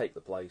 take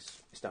the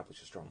place,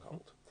 establish a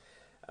stronghold.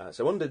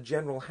 So under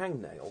General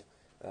Hangnail,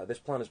 this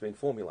plan has been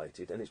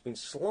formulated, and it's been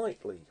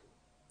slightly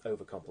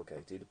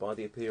overcomplicated by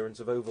the appearance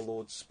of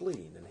Overlord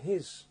Spleen and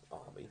his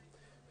army,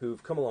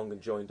 who've come along and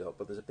joined up,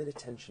 but there's a bit of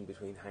tension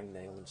between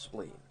Hangnail and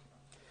Spleen.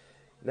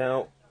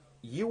 Now,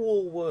 you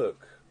all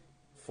work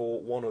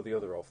for one or the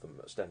other of them,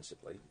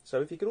 ostensibly,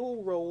 so if you could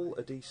all roll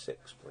a d6,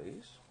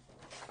 please.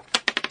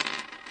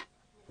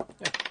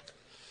 Yeah.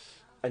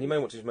 And you may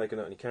want to just make a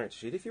note on your character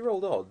sheet. If you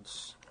rolled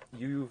odds,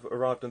 you've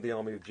arrived on the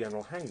army of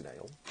General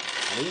Hangnail,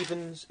 and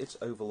evens, it's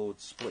Overlord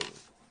Spleen.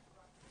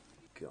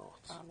 God.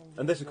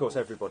 And this, of course,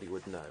 everybody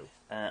would know.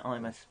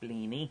 I'm a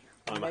spleeny.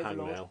 I'm a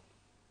Overlord. hangnail.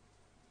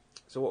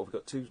 So what, we've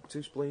got two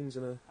spleens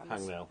and a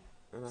Hangnail.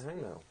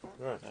 hangnail.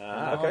 Right.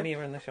 The Okay.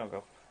 Lamia and the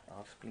Shoggoth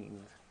are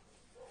spleens.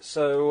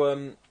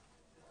 So,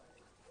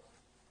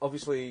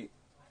 obviously,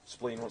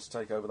 Spleen wants to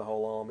take over the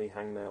whole army.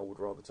 Hangnail would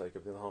rather take over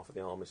the other half of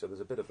the army, so there's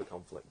a bit of a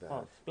conflict there.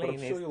 Well, But I'm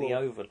spleen sure is you'll the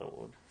all-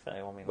 Overlord, so I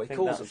mean, Well, he I think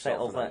calls that himself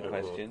settles an that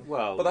Overlord. question.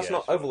 Well, But that's yes,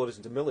 not, well. Overlord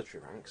isn't a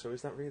military rank, so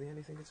is that really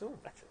anything at all?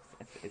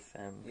 It's,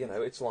 You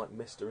know, it's like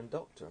Mr. and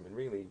Doctor. I mean,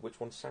 really, which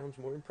one sounds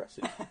more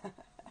impressive?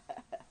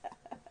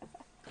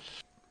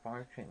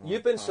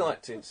 You've been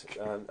selected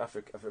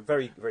after a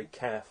very, very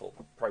careful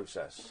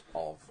process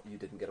of you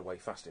didn't get away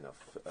fast enough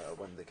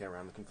when they came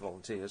around looking for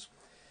volunteers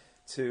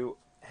to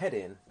head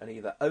in and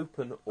either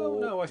open or Oh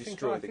no, I think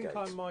destroy the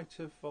I gate. might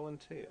have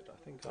volunteered.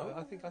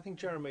 Oh. I think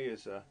Jeremy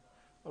is a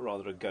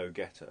rather a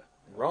go-getter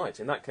Right.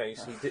 In that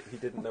case, he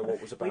didn't know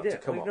what was about to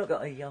come We've up. not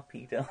got a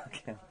yuppie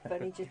dark elf.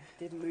 Benny just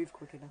didn't move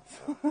quick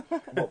enough.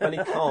 Well, Benny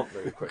can't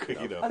move quick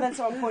enough. And then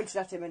someone pointed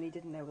at him and he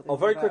didn't know what they I'll were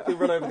very about. quickly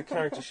run over the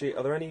character sheet.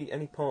 Are there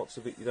any parts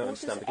of it you don't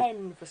What understand? does Because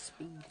N for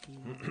speed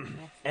mean?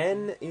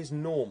 N is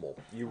normal.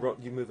 You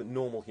move at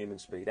normal human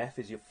speed. F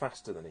is you're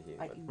faster than a I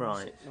human. use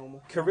Right. it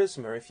normal.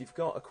 Charisma, if you've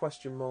got a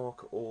question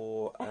mark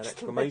or an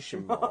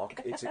exclamation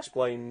mark, it's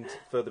explained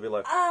further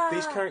below.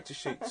 These character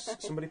sheets,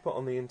 somebody put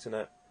on the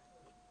internet,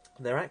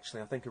 they're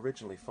actually, I think,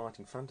 originally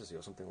Fighting Fantasy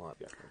or something like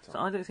that. So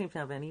I don't seem to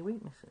have any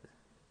weaknesses,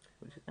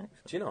 which is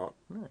excellent. Do you not?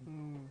 No.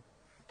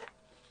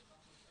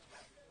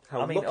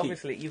 How I mean, lucky,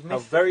 obviously, you've how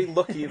missed. very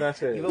lucky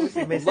that is. You've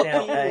obviously missed lucky,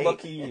 out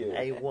lucky you.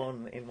 a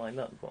 1 in my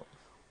luck box.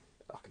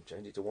 I can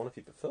change it to 1 if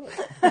you prefer.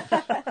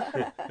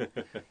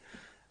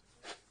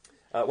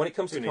 When it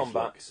comes to Who needs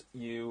combat,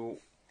 you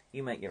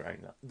You make your own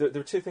luck. there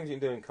are 2 things you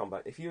can do in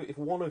combat. If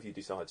one of you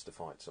decides to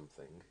fight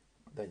something,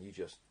 then you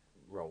just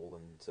roll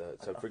and so.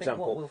 I For think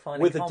example, what we'll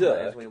find with in a combat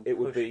dirk, is we'll it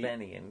would push be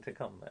Benny into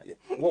combat.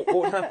 what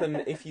would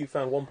happen if you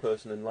found one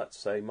person and let's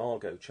say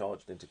Margot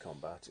charged into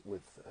combat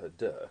with her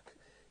dirk.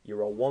 You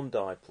roll 1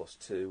 die plus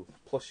 2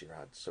 plus your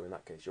adds. So in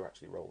that case, you're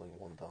actually rolling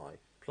 1 die.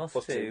 Plus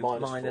Plus 2, two,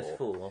 minus minus 4.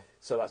 4.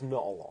 So that's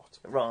not a lot.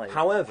 Right.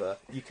 However,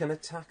 you can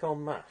attack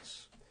en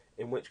masse,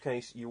 in which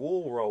case you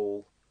all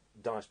roll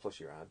dice plus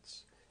your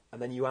adds,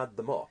 and then you add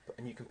them up,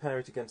 and you compare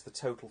it against the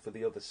total for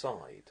the other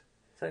side.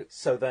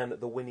 So then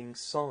the winning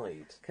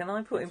side... Can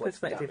I put in inflicts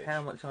perspective damage.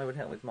 how much I would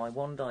help with my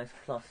 1 dice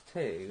plus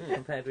 2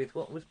 compared with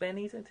what was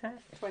Benny's attack?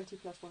 20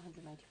 plus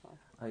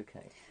 185.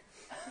 Okay.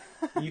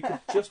 You could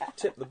just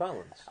tip the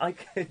balance. I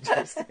could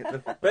just hit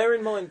the... Bear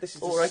in mind, this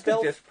is Or a I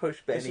stealth... could just push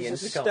This Benny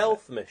is into a combat.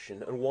 stealth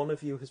mission, and one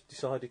of you has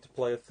decided to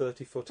play a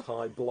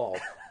 30-foot-high blob.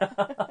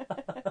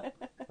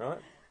 Right?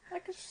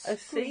 Like A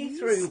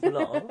see-through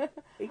blob.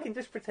 He can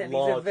just pretend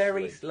he's a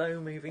very Largely.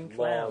 slow-moving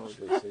cloud.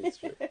 Largely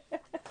see-through.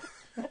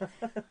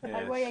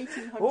 I weigh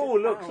 1,800 Oh,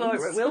 looks like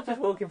pounds. we'll just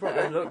walk in front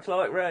of it. Looks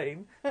like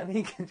rain, and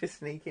he can just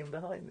sneak in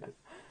behind us.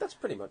 That's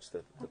pretty much the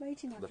I'm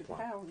 1,800 plan.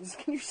 pounds.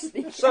 Can you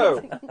speak?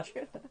 So-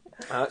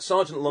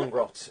 Sergeant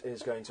Longrot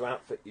is going to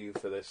outfit you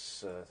for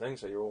this thing,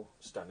 so you're all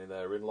standing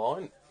there in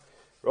line.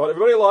 Right,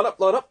 everybody, line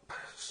up.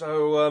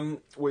 So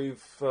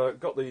we've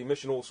got the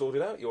mission all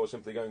sorted out. You're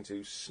simply going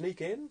to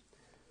sneak in,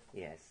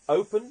 Yes.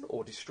 open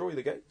or destroy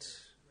the gate,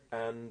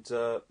 and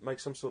make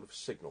some sort of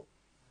signal.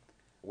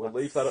 We'll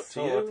leave that up to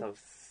Sort you. of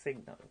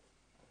signal.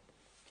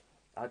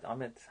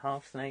 I'm a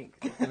half snake.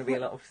 There's going to be a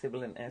lot of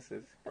sibilant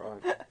S's.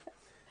 Right,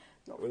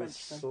 Not with a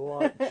French then.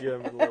 slight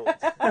German lilt.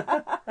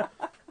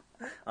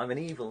 I'm an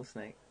evil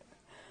snake.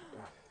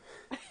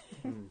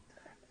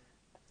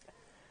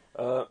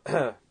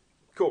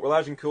 Corporal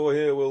Agincourt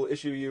here will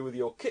issue you with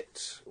your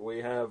kit. We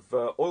have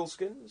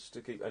oilskins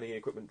to keep any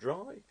equipment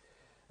dry,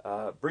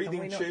 Can breathing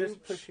we not tubes.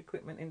 just push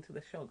equipment into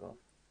the shoggoth?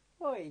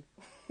 Oi.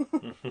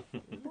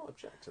 Not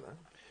object to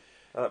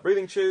that.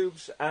 Breathing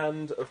tubes,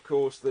 and of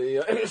course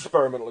the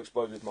experimental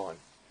explosive mine.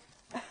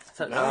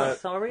 So, Uh,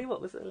 sorry,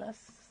 what was the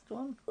last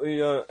one?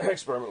 The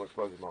experimental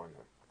explosive mine,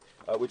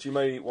 which you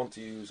may want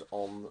to use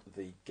on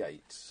the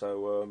gate.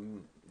 So,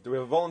 do we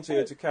have a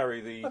volunteer to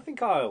carry the I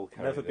think I'll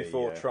carry never the,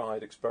 before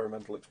tried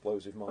experimental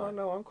explosive mine? Oh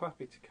no, I'm quite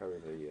happy to carry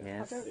the. I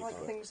Yes. don't like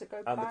things that go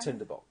And bang. the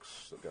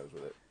tinderbox that goes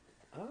with it.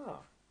 Ah,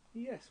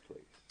 yes, please.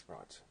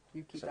 Right.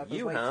 You keep So that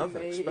you away have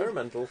from me.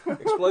 experimental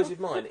explosive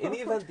mine. In the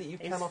event that you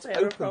Is cannot there a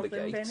open the problem,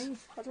 gate, Benny?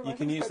 I don't you like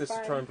can things use go this to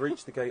bang. try and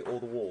breach the gate or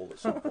the wall at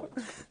some point.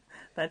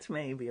 That's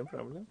maybe a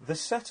problem. The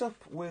setup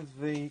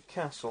with the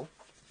castle,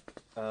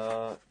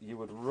 you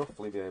would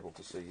roughly be able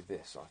to see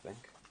this, I think.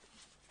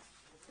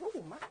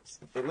 Oh, maps.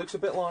 It looks a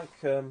bit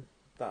like that.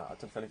 I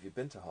don't know if any of you've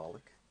been to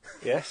Harlech.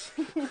 Yes.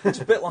 It's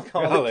a bit like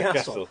Harlech Harlech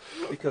Castle,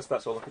 because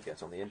that's all I could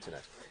get on the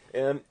internet.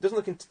 Doesn't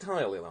look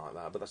entirely like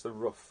that, but that's the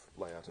rough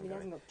layout I I'm mean,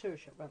 going. hasn't got tour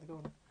shop round the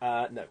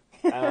corner.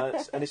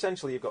 No. And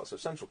essentially you've got a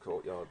central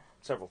courtyard,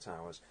 several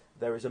towers.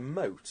 There is a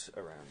moat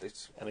around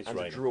it, And it's a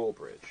raining.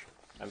 drawbridge.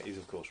 And it is,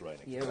 of course,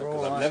 raining. You're Because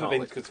all I've right. never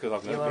been. Harlech. Because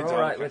I've You never are been to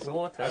all right Harlech with Castle.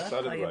 water, Outside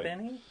of are the you, rain.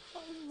 Benny?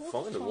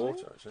 Fine with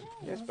water, actually.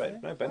 Yes, Ben.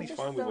 No, Benny's I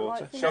fine just with don't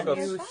water. like things Shoggoths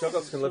that go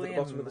bang. can live at the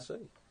bottom Swim. of the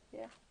sea.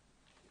 Yeah.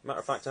 Matter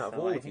of fact, out of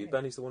So all I of you, hear.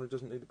 Benny's the one who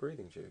doesn't need the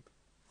breathing tube.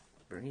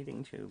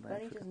 Breathing tube.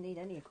 Benny doesn't need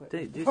any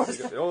equipment. You've got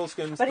the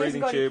oilskins, But he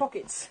hasn't breathing got any tube.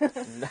 pockets.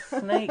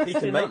 Snakes He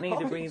can do make not need a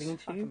pockets. breathing I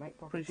can tube, make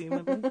pockets.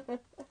 presumably.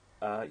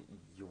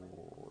 You're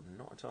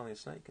not entirely a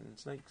snake, and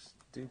snakes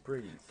do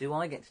breathe. Do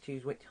I get to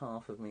choose which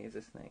half of me is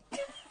a snake?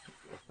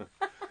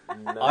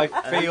 No. I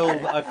feel,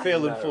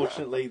 No.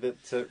 unfortunately,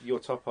 that your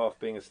top half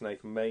being a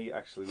snake may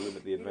actually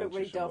limit the You look adventure.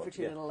 really dull for somewhat.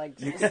 two little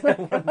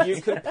legs.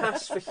 You can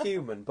pass for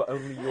human, but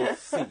only your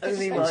feet.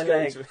 Only is my going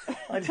leg. to-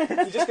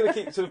 You're just going to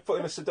keep sort of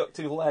putting a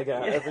seductive leg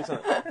out every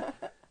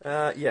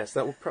time. Yes,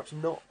 that will perhaps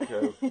not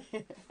go.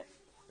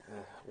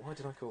 Why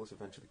did I call this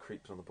adventure The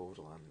Creeps on the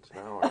Borderland?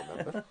 Now I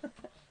remember.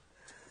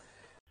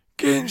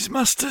 Games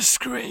Master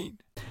Screen.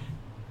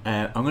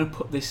 I'm going to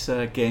put this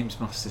Games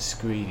Master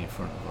screen in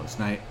front of us.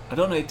 Now, I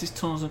don't know, does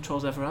Tunnels and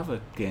Trolls ever have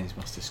a Games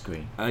Master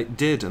screen? It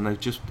did, and they've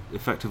just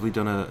effectively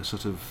done a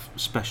sort of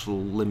special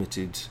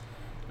limited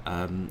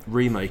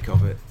remake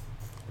of it.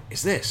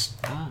 Is this?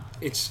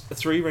 It's a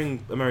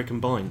 3-ring American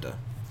binder.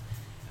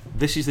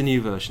 This is the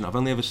new version. I've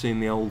only ever seen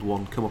the old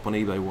one come up on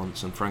eBay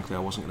once, and frankly I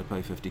wasn't going to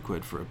pay 50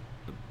 quid for a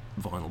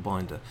vinyl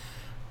binder.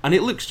 And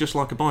it looks just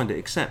like a binder,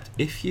 except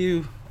if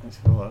you... Let's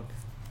have a look.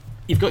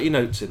 You've got your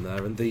notes in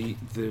there, and the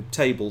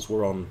tables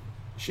were on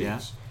sheets. Yeah.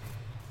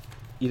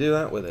 You do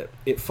that with it.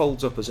 It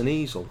folds up as an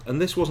easel,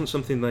 and this wasn't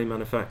something they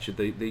manufactured.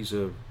 These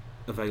are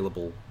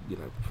available,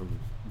 from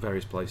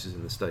various places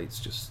in the States.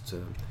 Just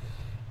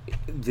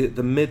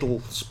the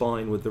middle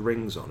spine with the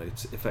rings on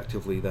it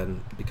effectively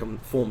then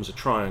forms a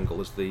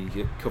triangle as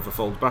the cover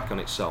folds back on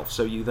itself.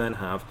 So you then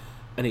have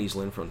an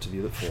easel in front of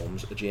you that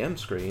forms a GM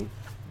screen.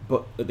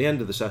 But at the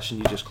end of the session,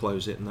 you just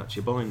close it, and that's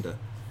your binder.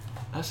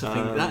 That's a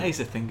thing. That is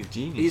a thing of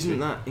genius. Isn't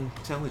that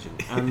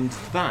intelligent? And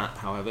that,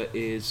 however,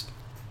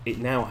 it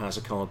now has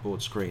a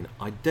cardboard screen.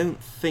 I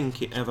don't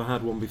think it ever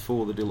had one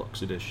before the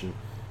deluxe edition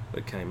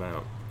that came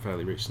out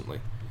fairly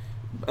recently.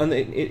 And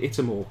it's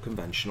a more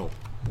conventional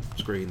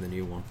screen, the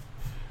new one.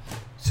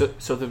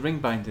 So the ring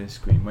binder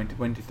screen,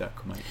 when did that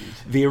come out?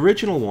 The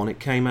original one, it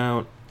came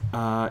out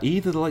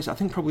either the late, I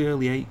think probably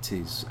early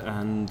 80s,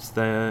 and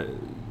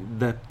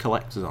they're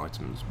collector's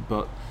items,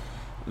 but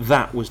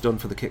that was done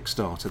for the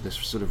Kickstarter, this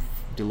sort of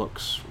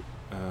deluxe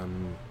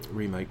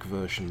remake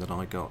version that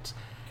I got.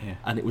 Yeah.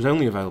 And it was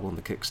only available on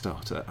the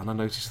Kickstarter, and I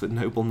noticed that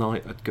Noble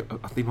Knight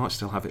they might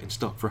still have it in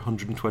stock for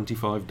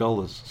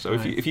 $125. So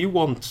right. if you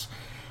want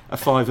a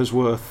 $5's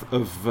worth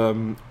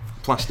of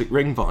plastic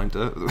ring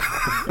binder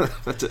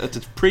at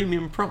a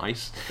premium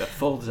price that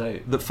folds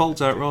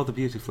out rather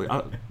beautifully.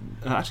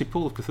 Actually,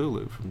 Paul of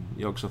Cthulhu from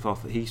Yogg-Sothoth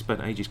Author, he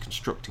spent ages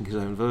constructing his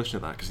own version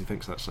of that because he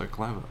thinks that's so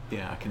clever.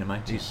 Yeah, I can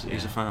imagine.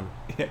 He's a fan.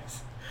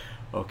 Yes.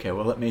 Okay,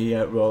 well, let me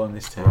roll on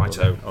this table.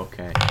 Righto.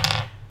 Okay.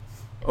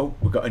 Oh,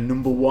 we've got a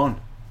number 1.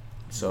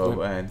 So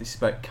this is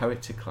about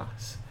character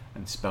class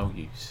and spell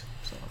use.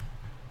 So,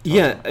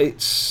 yeah,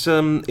 it's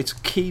a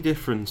key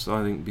difference,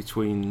 I think,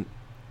 between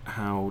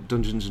how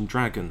Dungeons and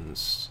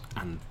Dragons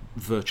and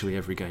virtually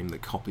every game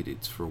that copied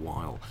it for a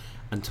while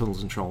and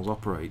Tunnels and Trolls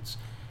operates.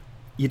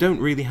 You don't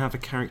really have a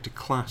character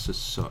class as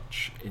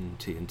such in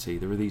TNT.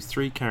 There are these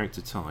 3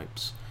 character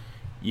types.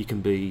 You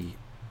can be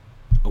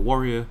a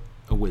warrior,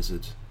 a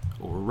wizard,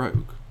 or a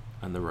rogue.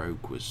 And the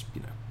rogue was,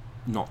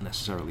 not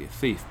necessarily a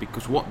thief,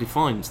 because what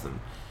defines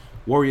them,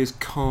 warriors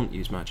can't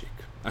use magic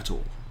at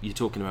all. You're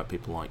talking about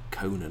people like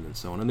Conan and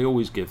so on, and they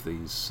always give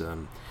these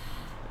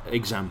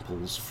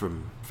examples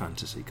from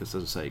fantasy, because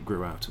as I say, it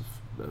grew out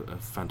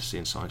of fantasy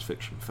and science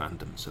fiction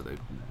fandom, so they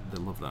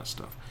love that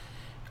stuff.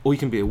 Or you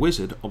can be a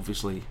wizard.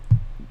 Obviously,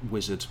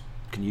 wizard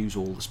can use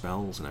all the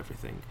spells and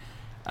everything.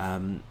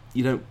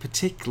 You don't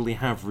particularly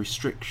have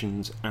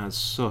restrictions as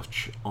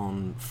such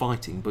on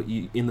fighting, but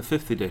in the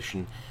 5th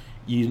edition,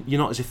 you're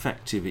not as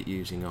effective at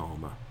using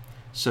armour.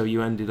 So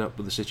you ended up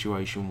with a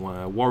situation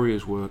where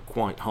warriors were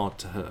quite hard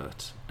to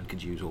hurt and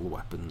could use all the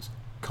weapons,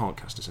 can't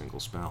cast a single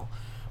spell.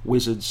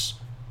 Wizards,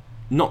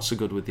 not so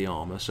good with the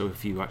armour, so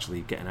if you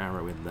actually get an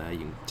arrow in there, you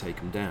can take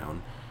them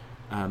down.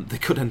 They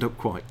could end up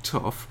quite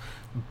tough,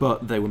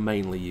 but they were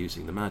mainly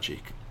using the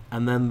magic.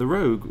 And then the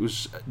rogue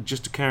was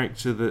just a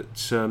character that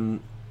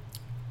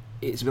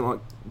it's a bit like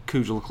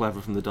Kujal the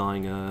Clever from the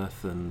Dying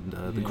Earth and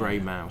the Grey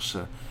Mouse.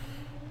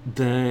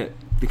 They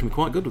can be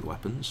quite good with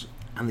weapons,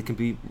 and they can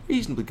be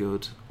reasonably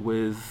good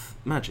with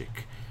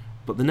magic,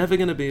 but they're never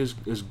going to be as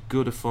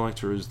good a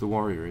fighter as the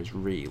warrior is,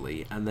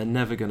 really, and they're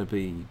never going to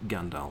be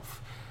Gandalf,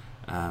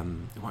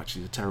 who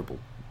actually is a terrible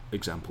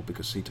example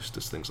because he just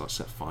does things like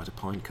set fire to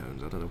pine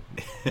cones. I don't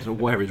know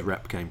where his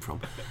rep came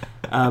from.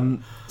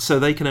 So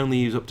they can only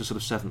use up to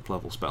sort of 7th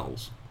level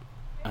spells,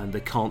 and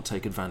they can't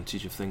take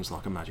advantage of things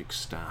like a magic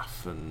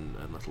staff and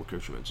little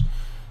accoutrements.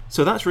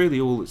 So that's really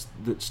all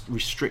that's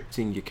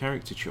restricting your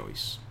character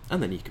choice.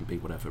 And then you can be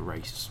whatever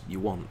race you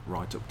want,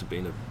 right up to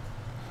being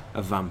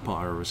a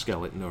vampire or a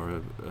skeleton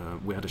or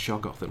we had a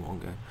Shoggoth in one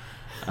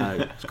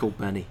game. It's called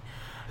Benny.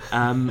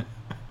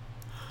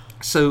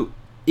 So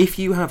if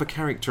you have a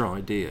character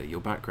idea,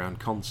 your background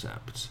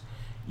concept,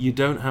 you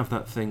don't have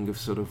that thing of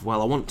sort of,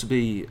 well, I want to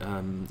be,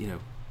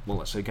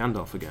 let's say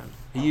Gandalf again.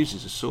 He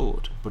uses a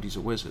sword, but he's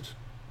a wizard.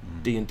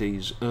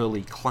 D&D's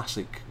early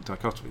classic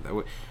dichotomy,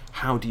 though,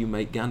 how do you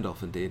make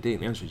Gandalf in D&D?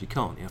 And the answer is you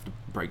can't. You have to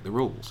break the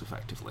rules,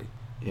 effectively.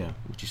 Yeah,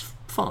 which is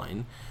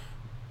fine,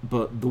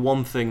 but the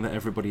one thing that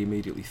everybody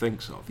immediately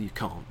thinks of, you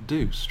can't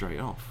do straight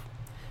off.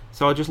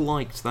 So I just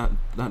liked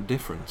that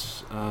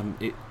difference.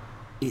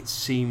 It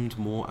seemed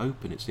more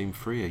open, it seemed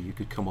freer. You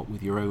could come up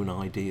with your own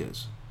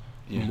ideas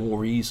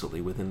more easily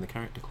within the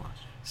character class.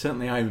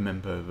 Certainly I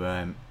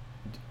remember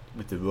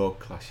with the rogue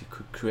class, you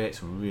could create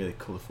some really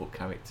colourful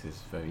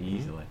characters very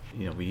easily.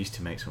 You know, we used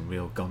to make some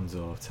real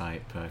Gonzo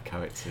type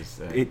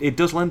characters. It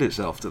does lend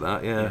itself to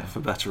that, yeah,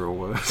 for better or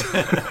worse.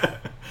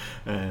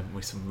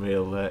 With some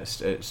real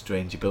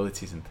strange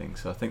abilities and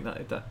things. So I think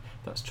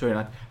that's true.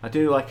 And I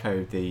do like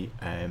how the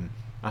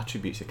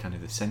attributes are kind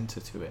of the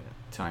centre to it.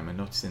 I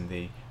noticed in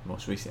the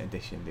most recent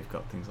edition they've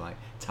got things like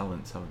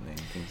talents, haven't they,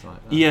 and things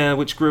like that. Yeah,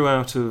 which grew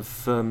out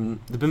of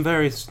there've been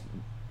various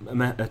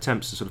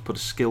attempts to sort of put a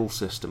skill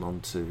system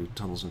onto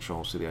Tunnels and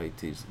Trolls through the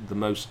 80s. The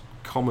most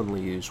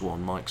commonly used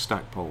one Mike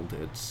Stackpole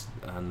did,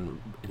 and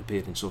it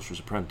appeared in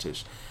Sorcerer's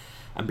Apprentice,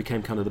 and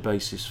became kind of the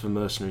basis for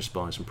Mercenary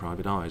Spies and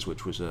Private Eyes,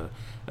 which was a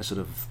sort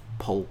of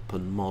pulp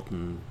and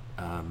modern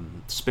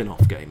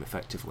spin-off game,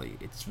 effectively.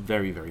 It's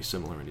very, very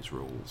similar in its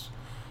rules,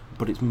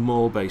 but it's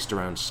more based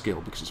around skill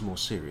because it's a more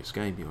serious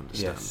game, you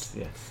understand.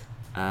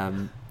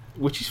 Yes.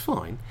 Which is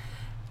fine.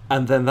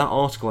 And then that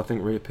article, I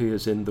think,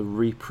 reappears in the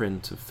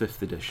reprint of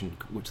 5th edition,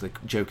 which they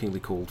jokingly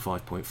called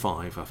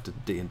 5.5 after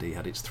D&D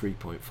had its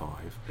 3.5.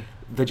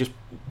 They just,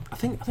 I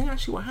think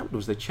actually what happened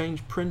was they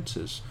changed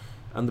printers,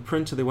 and the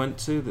printer they went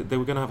to, they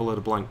were going to have a load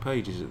of blank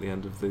pages at the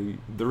end of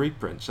the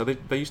reprint. So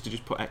they used to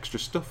just put extra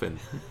stuff in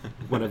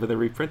whenever they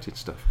reprinted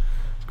stuff.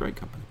 It's a great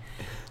company.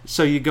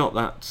 So you got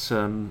that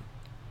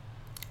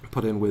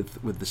put in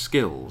with the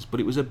skills,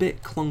 but it was a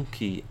bit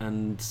clunky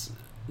and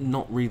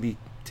not really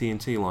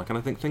TNT-like. And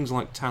I think things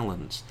like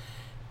talents,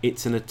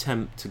 it's an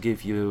attempt to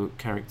give you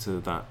a character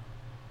that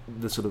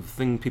the sort of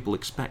thing people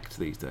expect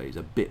these days,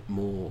 a bit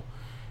more,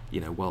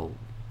 well,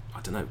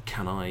 I don't know,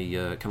 can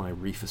I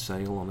reef a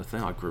sail on a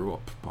thing? I grew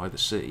up by the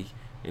sea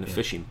in a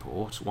fishing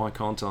port. Why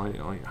can't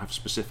I have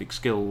specific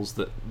skills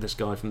that this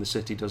guy from the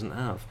city doesn't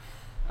have?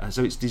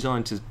 So it's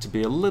designed to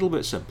be a little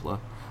bit simpler,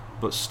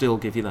 but still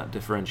give you that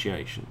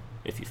differentiation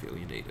if you feel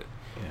you need it.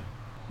 Yeah.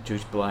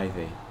 Judge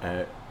Blythe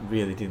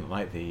really didn't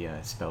like the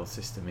spell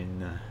system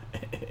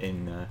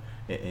in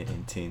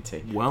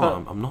TNT.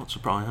 Well, I'm not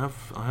surprised.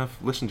 I have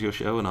listened to your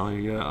show, and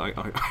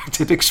I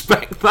did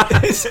expect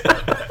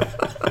that.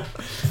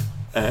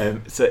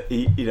 So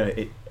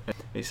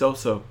it's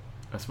also,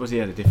 I suppose, he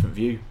had a different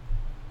view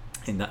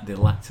in that they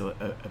lacked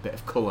a bit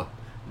of colour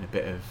and a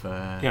bit of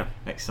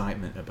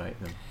excitement about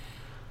them.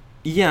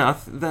 Yeah,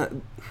 that.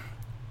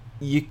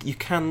 You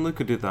can look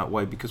at it that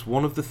way, because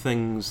one of the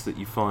things that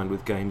you find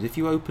with games, if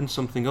you open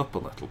something up a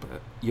little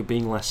bit, you're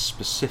being less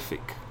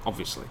specific,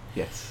 obviously.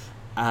 Yes.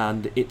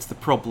 And it's the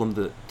problem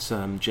that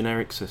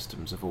generic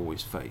systems have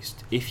always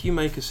faced. If you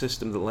make a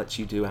system that lets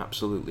you do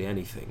absolutely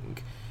anything,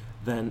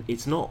 then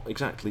it's not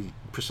exactly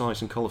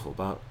precise and colourful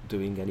about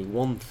doing any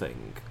one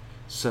thing.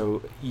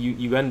 So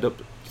you end up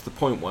to the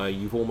point where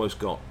you've almost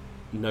got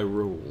no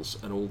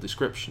rules and all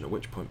description, at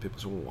which point people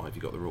say, well, why have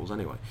you got the rules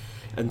anyway?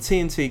 And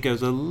TNT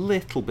goes a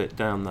little bit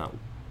down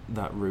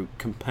that route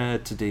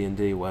compared to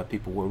D&D, where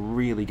people were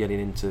really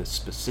getting into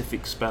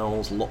specific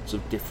spells, lots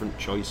of different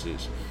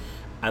choices,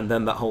 and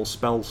then that whole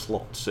spell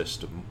slot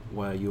system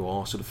where you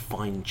are sort of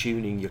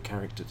fine-tuning your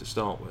character to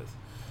start with.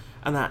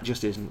 And that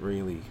just isn't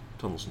really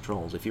Tunnels and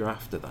Trolls. If you're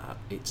after that,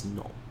 it's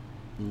not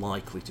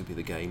likely to be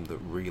the game that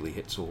really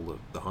hits all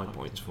the high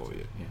points for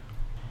you. Yeah.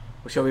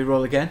 Well, shall we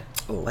roll again?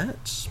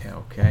 Let's. Yeah,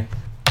 okay.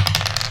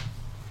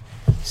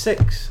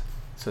 6.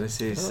 So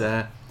this is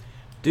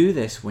do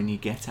this when you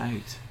get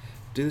out.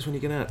 Do this when you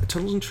get out.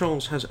 Tunnels and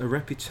Trolls has a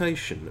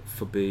reputation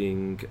for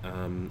being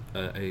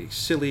a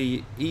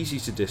silly, easy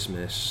to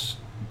dismiss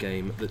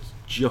game that's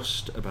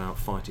just about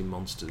fighting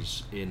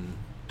monsters in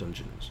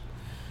dungeons.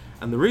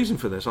 And the reason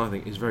for this, I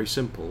think, is very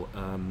simple.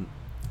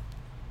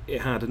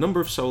 It had a number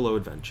of solo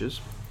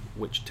adventures,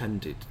 which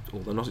tended,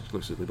 although not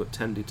exclusively, but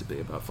tended to be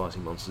about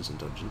fighting monsters in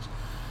dungeons.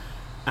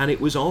 And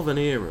it was of an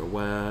era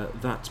where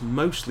that's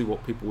mostly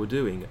what people were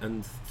doing,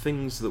 and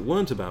things that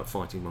weren't about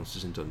fighting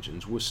monsters in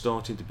dungeons were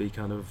starting to be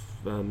kind of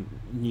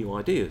new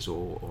ideas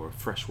or a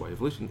fresh way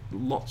of living.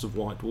 Lots of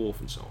White Dwarf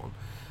and so on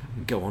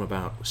go on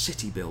about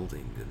city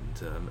building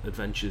and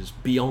adventures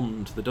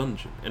beyond the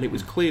dungeon. And it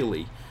was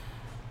clearly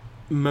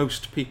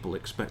most people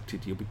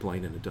expected you'll be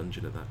playing in a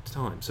dungeon at that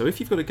time. So if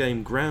you've got a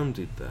game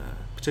grounded there,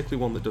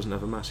 particularly one that doesn't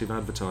have a massive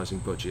advertising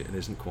budget and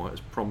isn't quite as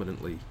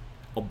prominently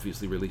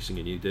obviously releasing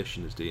a new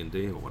edition as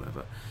D&D or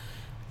whatever,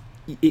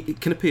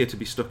 it can appear to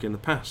be stuck in the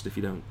past if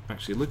you don't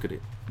actually look at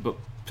it. But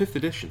 5th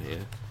edition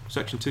here,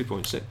 section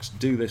 2.6,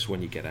 do this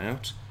when you get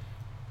out,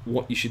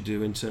 what you should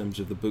do in terms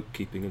of the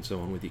bookkeeping and so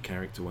on with your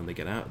character when they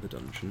get out of the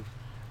dungeon,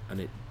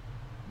 and it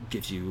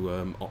gives you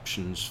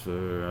options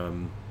for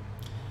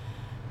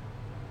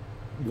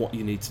what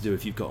you need to do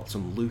if you've got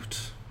some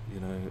loot.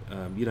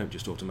 You don't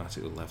just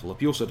automatically level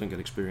up. You also don't get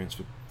experience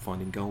for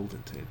finding gold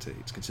in TNT.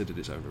 It's considered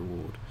its own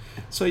reward.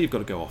 So you've got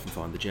to go off and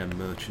find the gem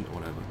merchant or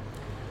whatever.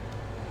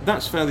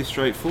 That's fairly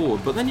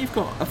straightforward, but then you've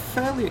got a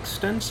fairly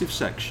extensive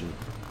section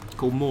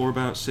called More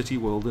About City,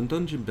 World and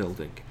Dungeon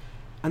Building.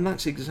 And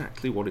that's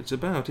exactly what it's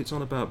about. It's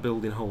on about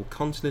building whole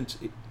continents.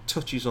 It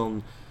touches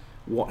on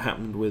what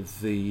happened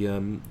with the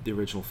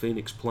original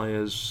Phoenix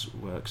players,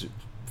 because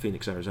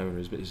Phoenix, Arizona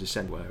is the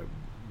center where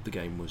the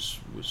game was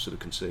sort of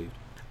conceived.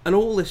 And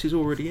all this is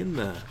already in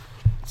there.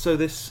 So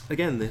this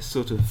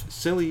sort of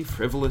silly,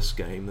 frivolous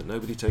game that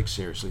nobody takes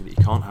seriously, that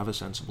you can't have a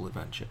sensible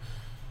adventure.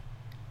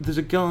 There's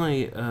a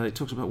guy, it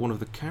talks about one of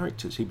the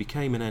characters who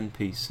became an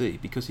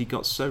NPC because he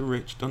got so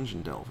rich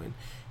dungeon delving,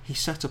 he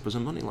set up as a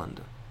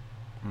moneylender.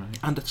 Right.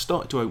 And had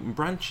started to open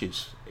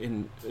branches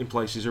in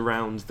places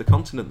around the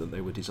continent that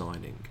they were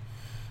designing.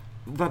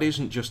 That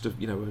isn't just a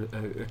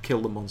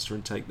kill the monster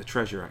and take the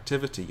treasure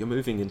activity. You're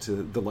moving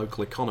into the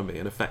local economy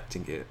and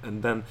affecting it,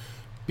 and then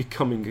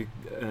becoming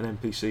an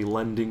NPC,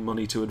 lending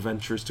money to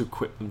adventurers to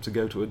equip them to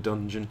go to a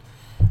dungeon.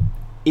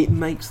 It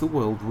makes the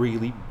world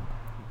really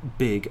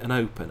big and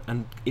open,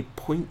 and it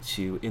points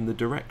you in the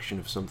direction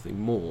of something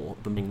more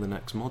than being the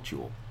next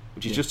module,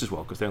 which is just as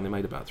well because they only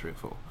made about 3 or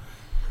 4.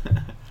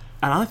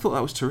 And I thought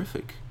that was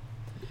terrific.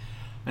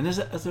 And has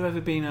there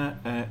ever been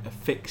a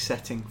fixed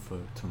setting for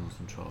Tunnels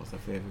and Trolls?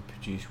 Have they ever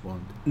produced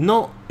one?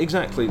 Not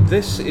exactly.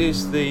 This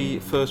is the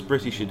first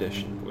British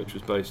edition, which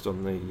was based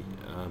on the...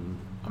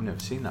 I've never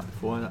seen that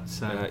before.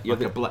 That's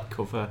a black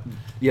cover.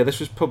 Yeah, this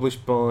was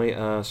published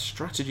by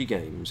Strategy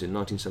Games in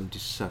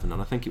 1977,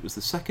 and I think it was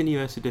the second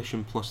US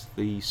edition plus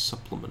the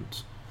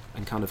supplement,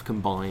 and kind of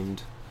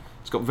combined.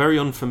 It's got very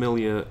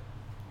unfamiliar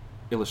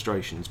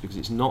illustrations because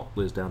it's not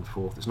Liz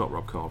Danforth, it's not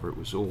Rob Carver, it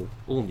was all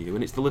new,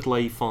 and it's the little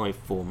A5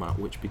 format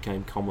which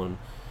became common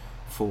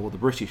for the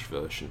British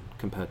version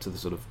compared to the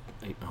sort of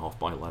 8.5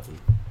 by 11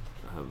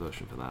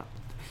 version for that.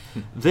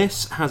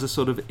 This has a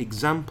sort of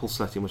example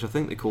setting which I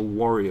think they call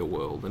Warrior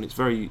World, and it's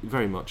very,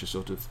 very much a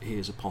sort of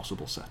here's a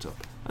possible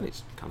setup, and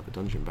it's kind of a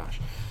dungeon bash.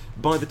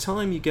 By the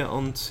time you get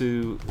on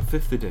to the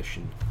 5th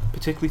edition,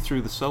 particularly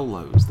through the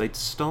solos, they'd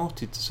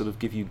started to sort of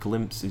give you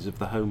glimpses of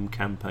the home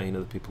campaign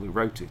of the people who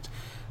wrote it.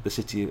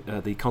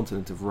 The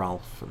continent of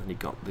Ralph, and then you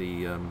got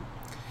the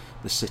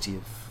city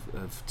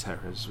of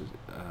Terras,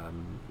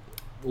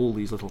 all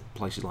these little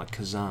places like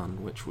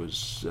Kazan, which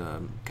was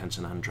Ken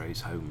San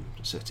Andre's home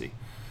city,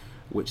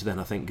 which then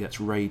I think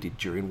gets raided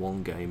during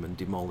one game and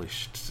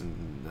demolished,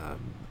 and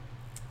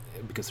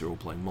because they're all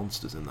playing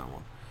monsters in that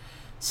one.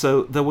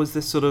 So there was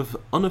this sort of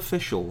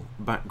unofficial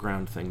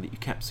background thing that you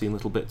kept seeing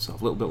little bits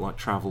of, a little bit like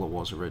Traveller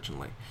was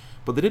originally.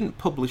 But they didn't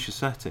publish a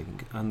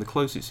setting, and the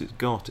closest it's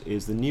got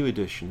is the new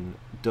edition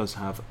does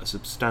have a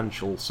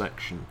substantial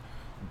section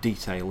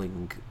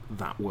detailing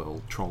that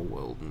world, Troll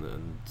World,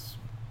 and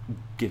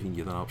giving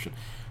you that option.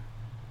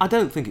 I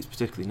don't think it's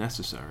particularly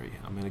necessary.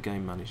 I mean, a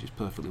game manages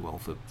perfectly well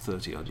for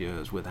 30-odd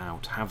years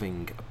without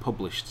having a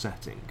published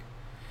setting.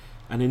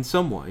 And in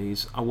some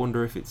ways, I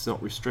wonder if it's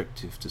not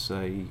restrictive to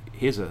say,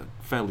 here's a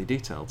fairly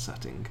detailed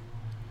setting,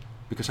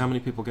 because how many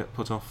people get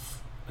put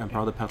off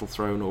Empire of the Petal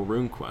Throne or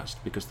RuneQuest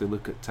because they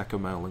look at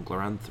Tecomel and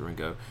Glorantha and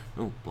go,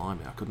 oh,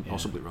 blimey, I couldn't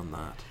possibly run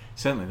that.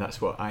 Certainly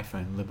that's what I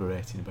found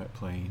liberating about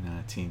playing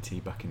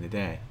TNT back in the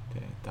day,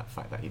 that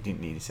fact that you didn't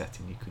need a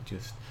setting, you could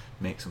just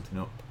make something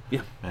up.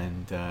 Yeah.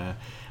 And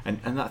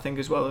that thing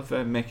as well of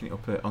making it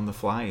up on the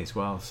fly as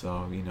well,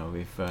 so,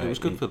 if... it was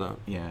good for that.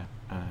 Yeah.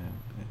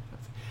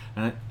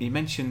 And you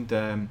mentioned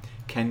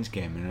Ken's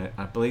game, and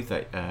I believe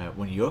that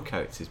one of your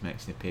characters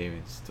makes an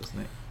appearance, doesn't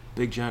it?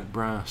 Big Jack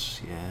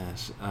Brass,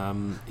 yes.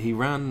 He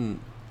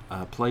ran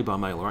play by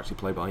mail, or actually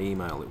play by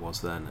email it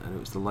was then, and it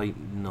was the late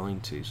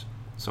 90s.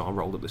 So I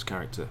rolled up this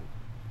character,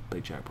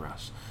 Big Jack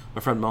Brass.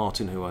 My friend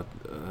Martin, who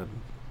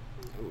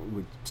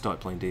we started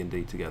playing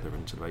D&D together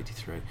in sort of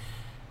 83,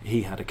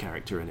 he had a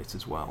character in it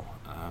as well.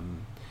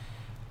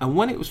 And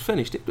when it was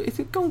finished, it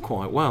had gone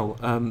quite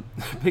well.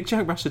 Big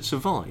Jack Brass had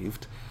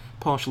survived,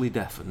 partially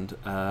deafened,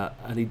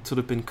 and he'd sort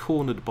of been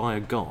cornered by a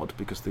god,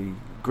 because the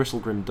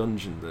Gristlegrim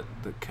dungeon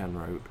that Ken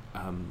wrote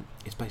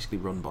is basically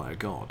run by a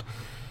god.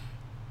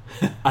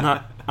 And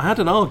I had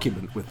an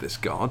argument with this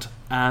god,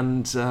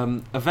 and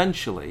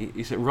eventually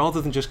he said,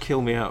 rather than just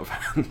kill me out of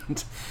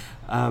hand,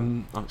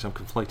 I'm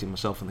conflating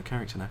myself and the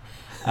character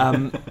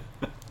now,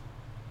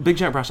 Big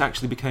Jack Brass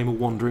actually became a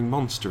wandering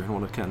monster in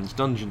one of Ken's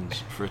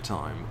dungeons for a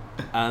time,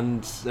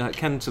 and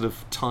Ken sort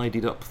of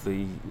tidied up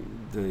the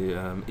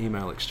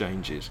email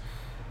exchanges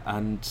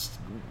and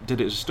did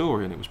it as a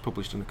story, and it was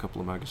published in a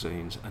couple of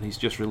magazines, and he's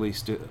just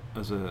released it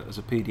as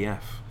a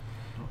PDF,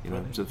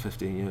 sort of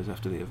 15 years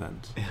after the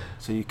event.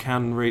 So you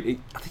can read it.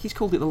 I think he's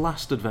called it The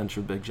Last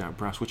Adventure of Big Jack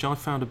Brass, which I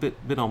found a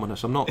bit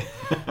ominous.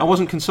 I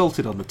wasn't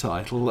consulted on the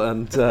title,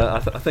 and I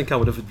think I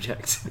would have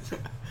objected.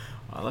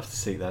 I'll have to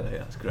see that.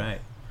 That's great.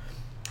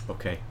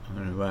 Okay, I'm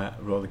going to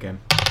roll again.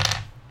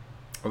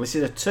 Well, this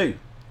is a 2,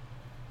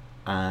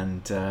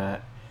 and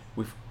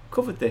we've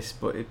covered this,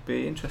 but it'd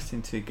be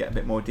interesting to get a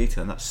bit more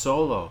detail on that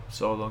solo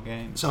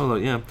game. Solo,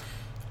 yeah.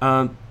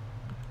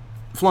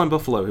 Flying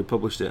Buffalo, who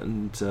published it,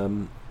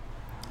 and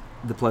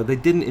they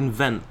didn't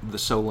invent the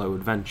solo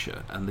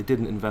adventure, and they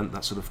didn't invent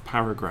that sort of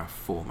paragraph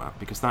format,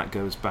 because that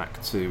goes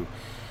back to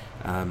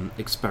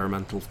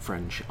experimental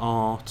French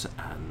art,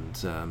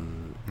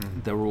 and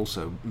there were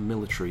also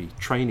military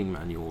training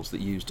manuals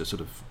that used to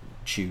sort of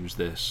choose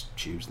this,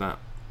 choose that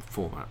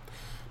format.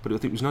 But I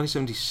think it was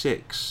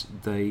 1976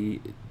 they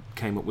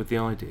came up with the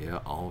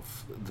idea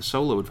of the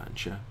solo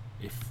adventure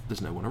if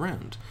there's no one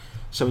around.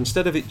 So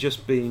instead of it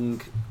just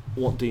being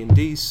what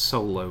D&D's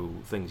solo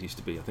things used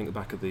to be. I think the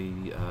back of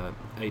the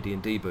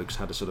AD&D books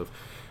had a sort of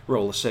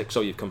roll a 6,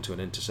 or you've come to an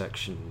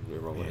intersection, you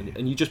roll it,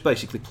 and you just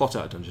basically plot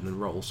out a dungeon and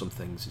roll some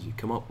things as you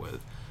come up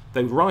with.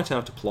 They would write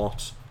out a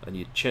plot, and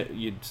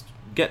you'd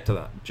get to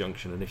that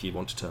junction, and if you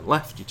want to turn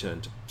left, you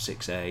turn to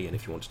 6A, and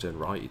if you want to turn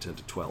right, you turn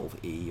to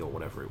 12E, or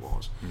whatever it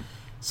was.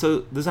 So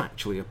there's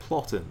actually a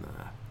plot in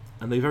there,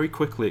 and they very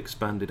quickly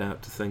expanded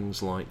out to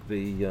things like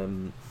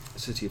the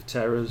City of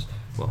Terrors.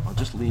 Well, I'll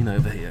just lean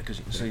over here because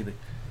you can see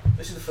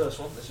this is the first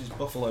one. This is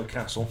Buffalo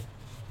Castle.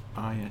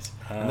 Ah, yes.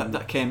 And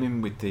that came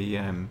in with the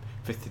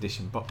 5th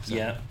edition box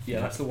set.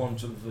 Yeah, that's the one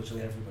sort of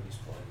virtually everybody's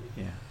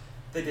playing. Yeah.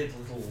 They did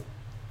little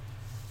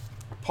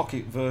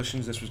pocket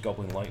versions. This was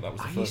Goblin Lake. That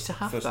was the first thing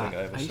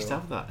I ever saw. I used to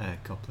have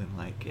that Goblin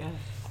Lake,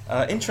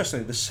 yeah.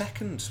 Interestingly, the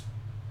second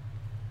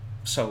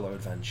solo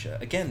adventure,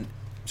 again,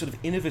 sort of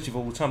innovative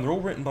all the time. They're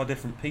all written by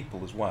different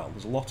people as well.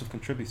 There's a lot of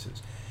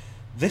contributors.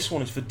 This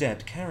one is for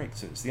dead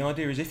characters. The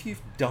idea is if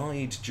you've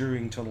died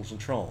during Tunnels and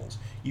Trolls,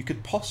 you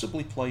could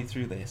possibly play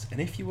through this,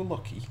 and if you were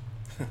lucky,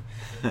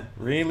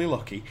 really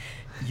lucky,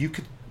 you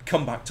could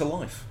come back to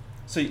life.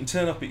 So you can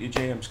turn up at your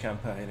GM's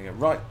campaign and go,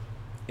 right,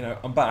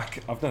 I'm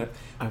back, I've done it.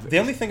 The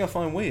only thing I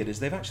find weird is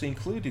they've actually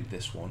included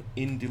this one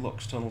in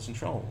Deluxe Tunnels and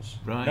Trolls.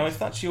 Right. Now, if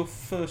that's your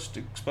first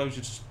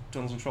exposure to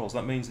Tunnels and Trolls,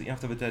 that means that you have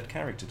to have a dead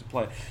character to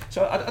play.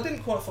 So I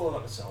didn't quite follow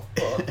that myself,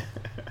 but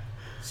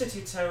City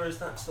of Terrors,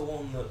 that's the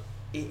one that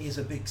it is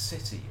a big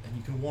city and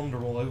you can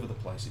wander all over the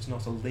place. It's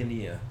not a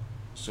linear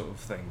sort of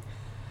thing.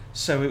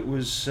 So it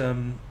was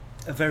a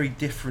very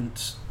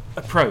different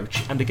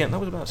approach. And again, that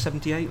was about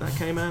 78 that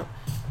came out.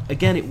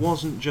 Again, it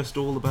wasn't just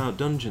all about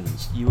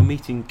dungeons. You were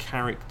meeting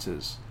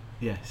characters.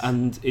 Yes.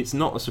 And it's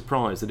not a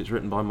surprise that it's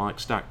written by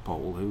Mike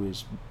Stackpole, who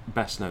is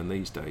best known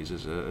these days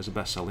as a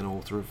best-selling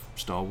author of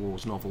Star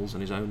Wars novels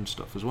and his own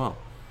stuff as well.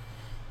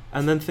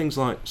 And then things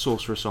like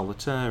Sorcerer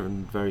Solitaire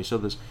and various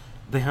others,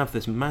 they have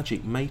this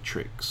magic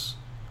matrix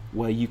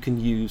where you can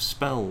use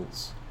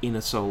spells in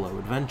a solo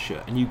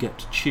adventure and you get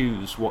to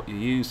choose what you're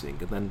using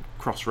and then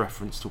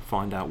cross-reference to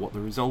find out what the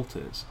result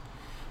is.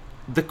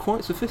 They're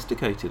quite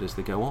sophisticated as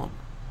they go on.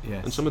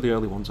 Yes. And some of the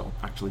early ones are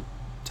actually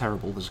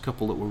terrible. There's a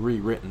couple that were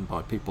rewritten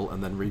by people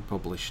and then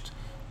republished.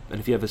 And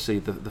if you ever see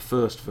the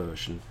first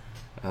version,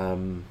 I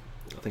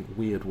think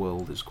Weird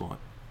World is quite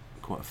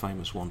a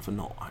famous one for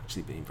not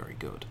actually being very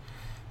good.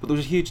 But there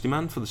was a huge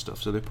demand for the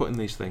stuff, so they're putting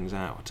these things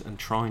out and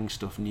trying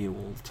stuff new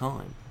all the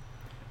time.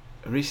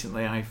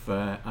 Recently,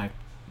 I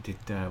did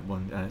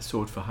one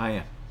Sword for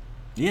Hire.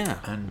 Yeah.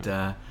 And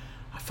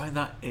I find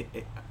that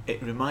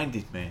it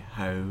reminded me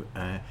how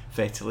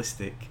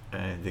fatalistic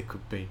they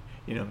could be.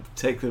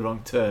 Take the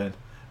wrong turn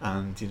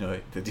and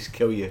they just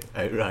kill you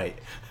outright.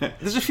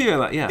 There's a few of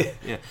that,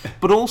 yeah.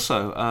 But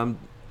also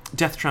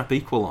Death Trap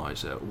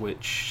Equalizer,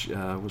 which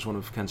was one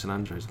of Kenton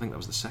Andrews. I think that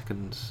was the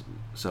second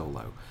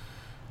solo.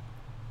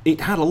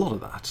 It had a lot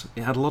of that.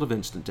 It had a lot of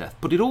instant death,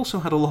 but it also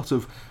had a lot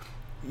of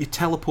you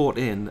teleport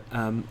in,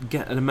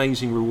 get an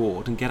amazing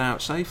reward, and get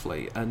out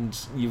safely. And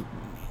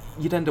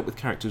you'd end up with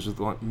characters with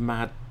like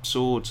mad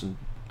swords and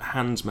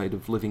hands made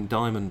of living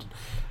diamond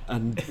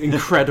and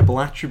incredible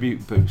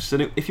attribute boosts.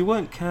 And if you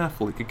weren't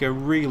careful, it could go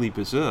really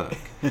berserk.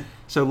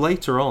 So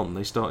later on,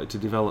 they started to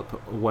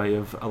develop a way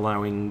of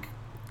allowing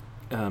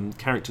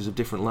characters of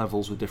different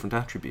levels with different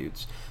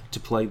attributes to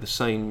play the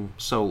same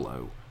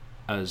solo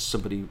as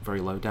somebody very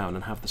low down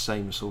and have the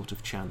same sort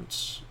of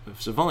chance of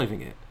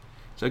surviving it.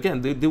 So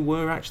again, they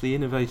were actually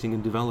innovating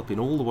and developing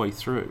all the way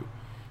through,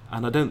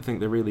 and I don't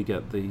think they really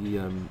get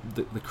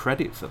the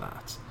credit for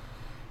that.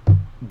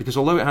 Because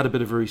although it had a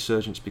bit of a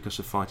resurgence because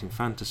of Fighting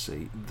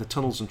Fantasy, the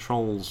Tunnels and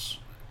Trolls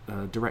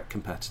direct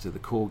competitor, the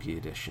Corgi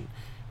edition,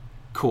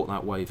 caught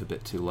that wave a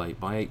bit too late.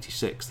 By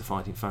 86, the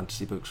Fighting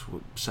Fantasy books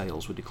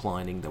sales were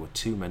declining. There were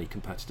too many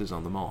competitors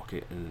on the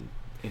market, and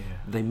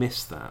they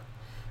missed that.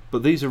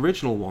 But these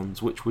original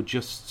ones, which were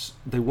just...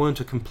 they weren't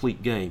a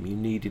complete game. You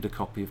needed a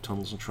copy of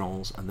Tunnels and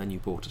Trolls, and then you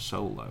bought a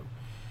solo.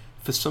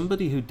 For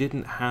somebody who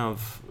didn't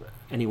have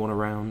anyone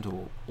around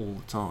all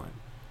the time,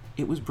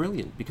 it was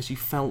brilliant, because you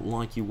felt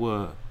like you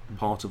were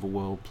part of a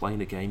world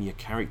playing a game, your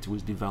character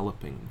was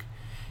developing.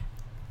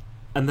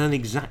 And then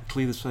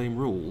exactly the same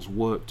rules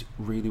worked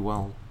really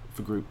well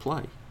for group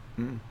play.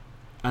 Mm.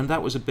 And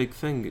that was a big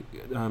thing.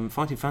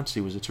 Fighting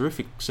Fantasy was a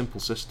terrific, simple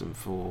system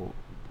for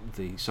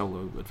the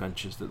solo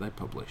adventures that they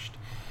published,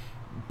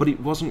 but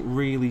it wasn't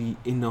really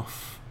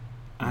enough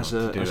as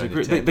a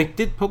group. They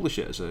did publish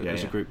it as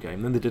a group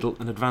game. Then they did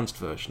an advanced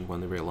version when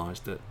they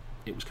realised that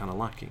it was kind of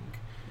lacking.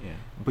 Yeah.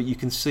 But you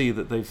can see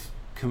that they've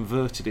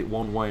converted it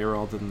one way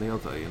rather than the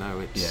other.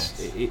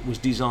 It was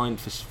designed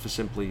for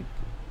simply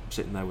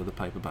sitting there with a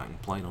paperback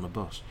and playing on a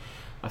bus.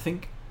 I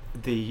think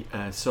the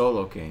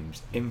solo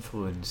games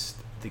influenced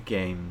the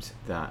games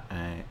that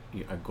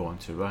you go on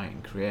to write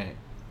and create.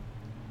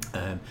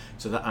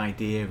 So that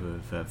idea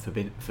of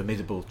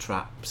formidable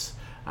traps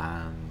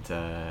and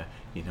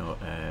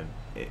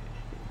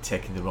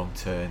taking the wrong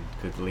turn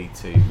could lead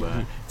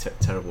to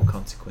terrible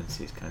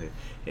consequences.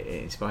 It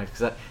inspired,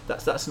 because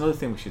that's another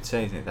thing we should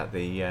say, isn't it? That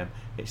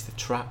it's the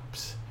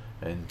traps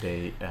and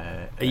they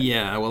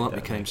Yeah, well, that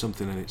that became made-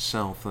 something in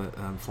itself.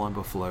 Flying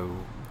Buffalo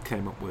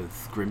came up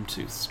with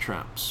Grimtooth's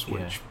traps,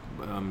 which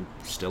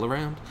still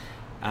around,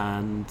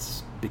 and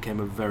became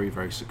a very,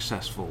 very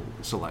successful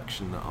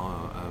selection. That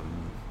are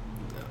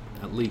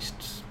at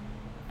least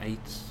 8.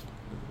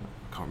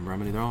 I can't remember how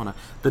many there are now.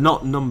 They're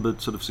not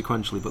numbered sort of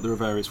sequentially, but there are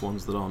various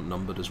ones that aren't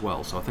numbered as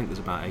well. So I think there's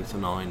about 8 or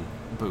 9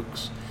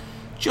 books,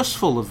 just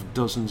full of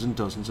dozens and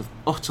dozens of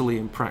utterly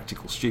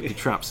impractical, stupid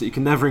traps that you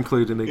can never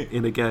include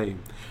in a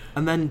game.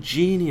 And then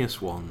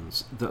genius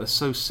ones that are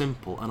so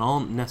simple and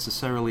aren't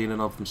necessarily in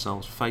and of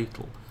themselves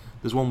fatal.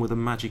 There's one with a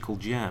magical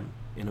gem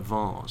in a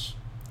vase,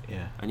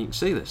 Yeah. and you can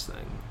see this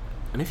thing,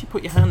 and if you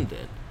put your hand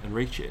in and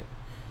reach it,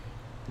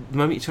 the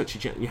moment you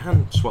touch your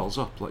hand swells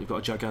up like you've got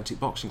a gigantic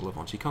boxing glove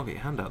on, so you can't get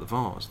your hand out of the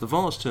vase. The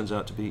vase turns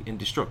out to be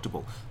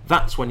indestructible.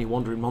 That's when your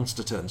wandering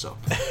monster turns up.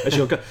 As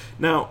you'll go.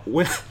 Now,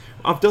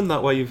 I've done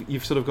that where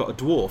you've sort of got a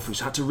dwarf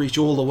who's had to reach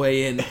all the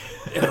way in,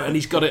 and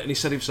he's got it, and he's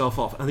set himself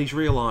off, and he's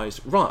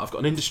realised, right, I've got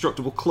an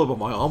indestructible club on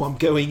my arm, I'm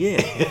going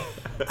in.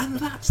 And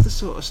that's the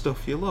sort of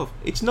stuff you love.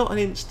 It's not an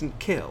instant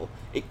kill.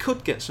 It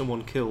could get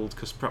someone killed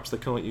because perhaps they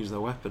can't use their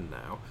weapon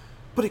now,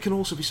 but it can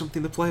also be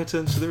something the player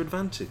turns to their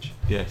advantage.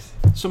 Yes.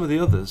 Some of the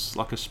others,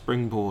 like a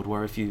springboard,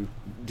 where if you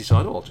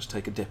decide, I'll just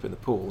take a dip in the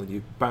pool, and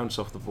you bounce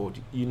off the board,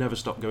 you never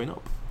stop going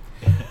up.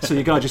 So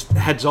your guy just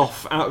heads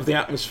off out of the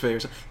atmosphere.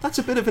 So that's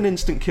a bit of an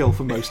instant kill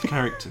for most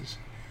characters.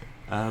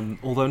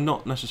 Although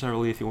not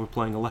necessarily if you were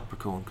playing a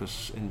leprechaun,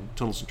 because in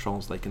Tunnels and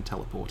Trolls they can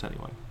teleport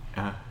anyway.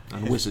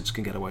 And wizards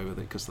can get away with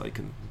it because they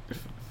can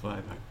fly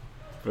back.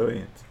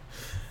 Brilliant.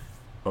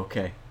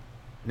 Okay,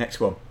 next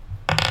one.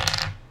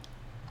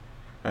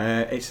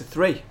 It's a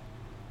 3,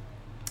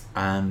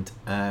 and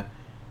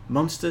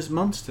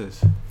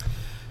monsters.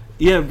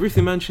 Yeah,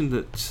 briefly mentioned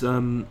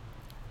that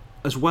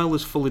as well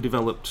as fully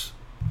developed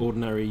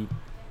ordinary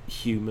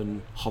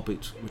human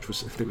hobbit, which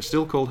was they were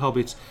still called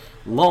hobbits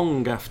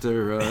long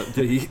after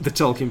the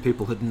Tolkien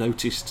people had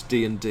noticed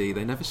D&D.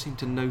 They never seemed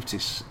to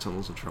notice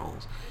Tunnels and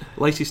Trolls.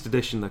 Latest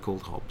edition they're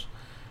called hobs,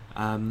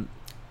 and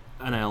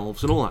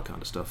elves and all that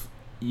kind of stuff.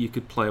 You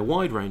could play a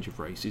wide range of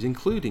races,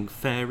 including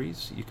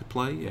fairies. You could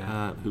play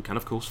who can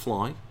of course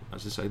fly.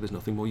 As I say, there's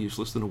nothing more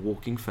useless than a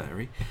walking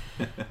fairy.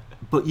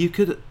 But you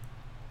could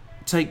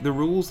take the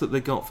rules that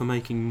they got for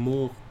making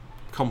more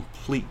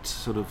complete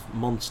sort of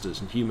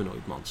monsters and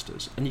humanoid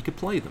monsters, and you could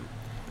play them.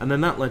 And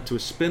then that led to a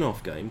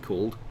spin-off game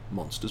called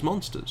Monsters,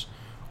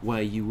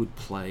 where you would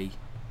play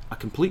a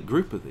complete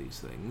group of these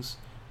things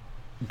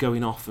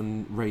going off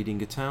and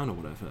raiding a town or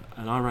whatever.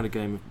 And I ran a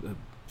game a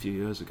few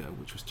years ago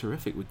which was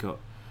terrific. We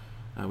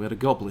had a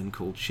goblin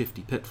called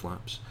Shifty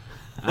Pitflaps.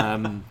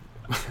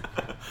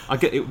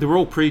 They were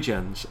all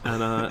pre-gens,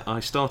 and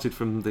I started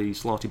from the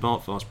Slarty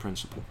Bartfast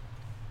principle.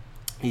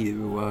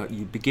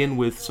 You begin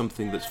with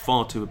something that's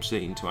far too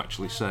obscene to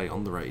actually say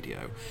on the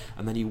radio,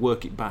 and then you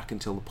work it back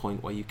until the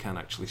point where you can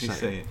actually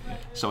say it. Yeah.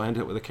 So I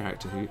ended up with a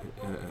character who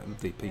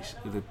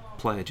the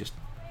player just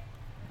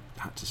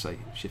had to say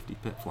Shifty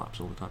Pitflaps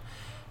all the time.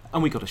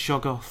 And we got a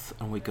Shoggoth,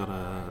 and we got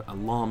a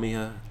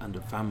Lamia, and a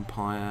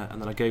vampire,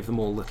 and then I gave them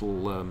all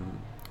little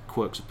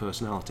quirks of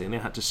personality, and they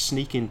had to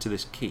sneak into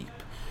this keep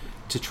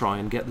to try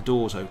and get the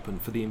doors open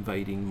for the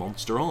invading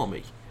monster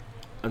army.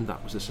 And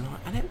that was the scenario,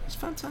 and it was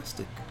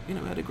fantastic. We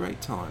had a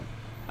great time.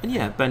 And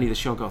yeah, Benny the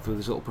Shoggoth with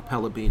his little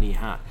propeller beanie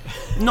hat.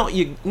 Not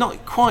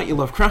quite your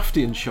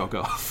Lovecraftian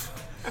Shoggoth,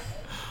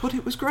 but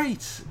it was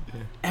great.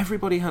 Yeah.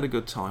 Everybody had a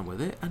good time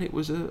with it, and it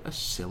was a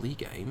silly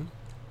game.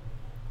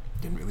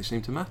 Didn't really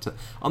seem to matter.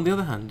 On the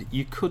other hand,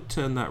 you could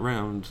turn that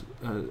round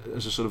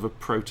as a sort of a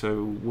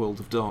proto World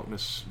of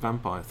Darkness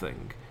vampire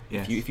thing.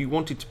 Yes. If you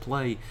wanted to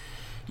play,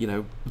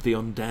 the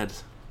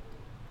undead,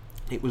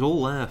 it was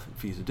all there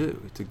for you to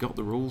do. It had got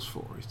the rules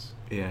for it.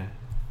 Yeah.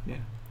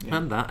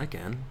 And that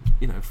again,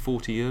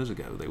 40 years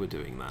ago they were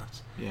doing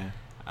that. Yeah.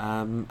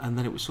 And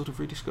then it was sort of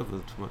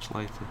rediscovered much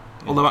later.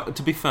 Yeah. Although,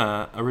 to be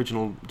fair,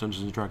 original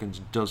Dungeons and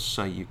Dragons does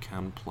say you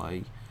can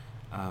play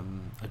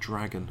a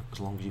dragon as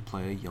long as you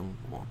play a young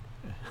one.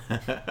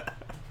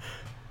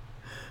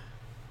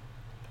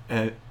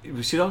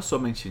 We should also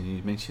mention,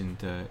 you mentioned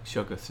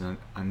Shoggoth, and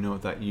I know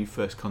that you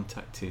first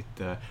contacted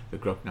the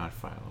Grognard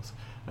Files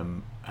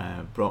and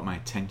brought my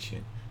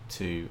attention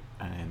to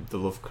the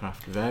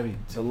Lovecraft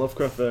variant. The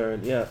Lovecraft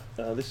variant, yeah.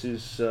 This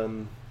is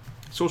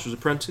Sorcerer's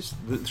Apprentice.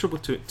 The trouble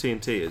with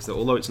TNT is that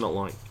although it's not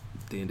like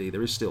D&D,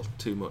 there is still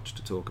too much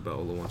to talk about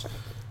all at once.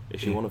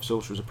 Issue 1 of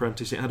Sorcerer's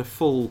Apprentice, it had a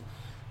full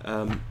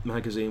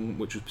magazine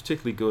which was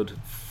particularly good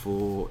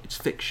for its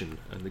fiction,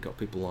 and they got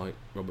people like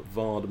Robert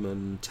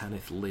Vardaman,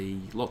 Tanith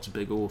Lee, lots of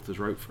big authors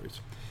wrote for it.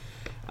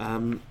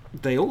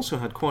 They also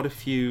had quite a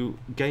few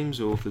games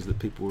authors that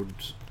people would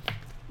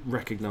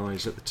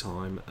recognise at the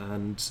time,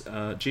 and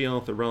G.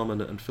 Arthur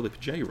Rahman and Philip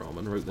J.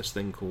 Rahman wrote this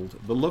thing called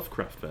the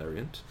Lovecraft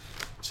variant.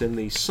 It's in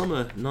the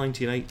summer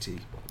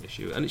 1980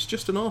 issue, and it's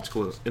just an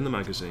article in the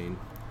magazine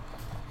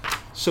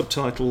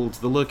subtitled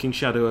 "The Lurking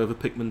Shadow over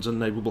Pickman's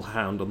Unnamable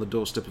Hound on the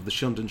Doorstep of the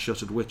Shunned and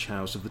Shuttered Witch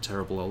House of the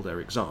Terrible Old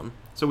Eric Zahn."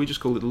 So we just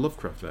call it the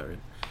Lovecraft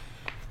variant.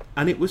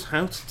 And it was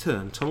how to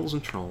turn Tunnels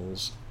and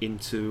Trolls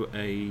into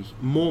a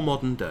more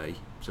modern day,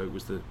 so it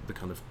was the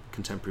kind of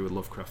contemporary with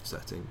Lovecraft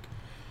setting.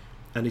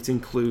 And it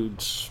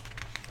includes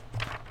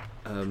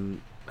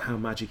how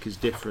magic is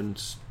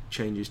different,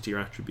 changes to your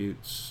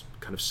attributes,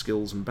 kind of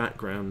skills and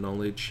background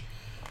knowledge,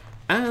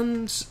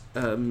 and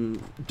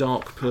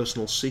dark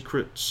personal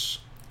secrets,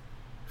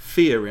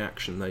 fear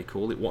reaction they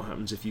call it, what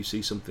happens if you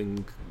see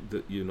something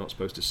that you're not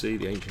supposed to see,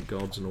 the ancient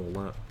gods and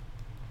all that.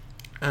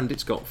 And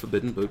it's got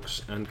forbidden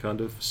books and kind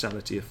of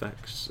sanity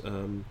effects,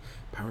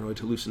 paranoid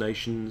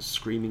hallucinations,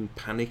 screaming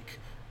panic,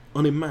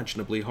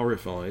 unimaginably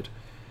horrified,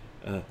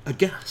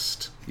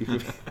 aghast,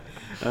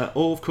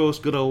 or of course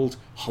good old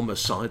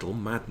homicidal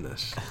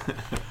madness.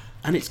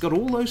 And it's got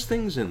all those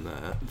things in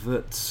there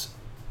that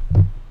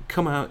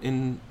come out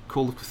in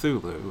Call of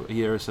Cthulhu a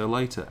year or so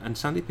later, and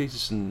Sandy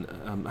Peterson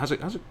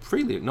has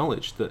freely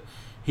acknowledged that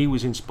he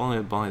was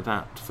inspired by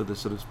that for the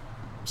sort of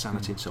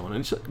sanity and so on.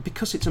 And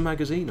because it's a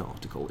magazine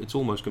article, it's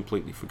almost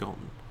completely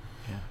forgotten.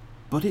 Yeah.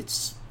 But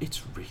it's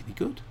really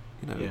good.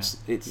 Yeah.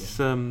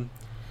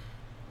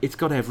 It's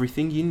got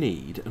everything you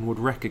need and would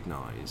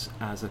recognise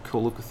as a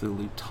Call of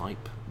Cthulhu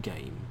type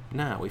game.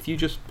 Now, if you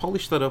just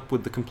polish that up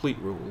with the complete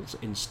rules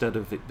instead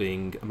of it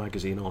being a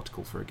magazine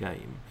article for a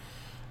game,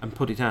 and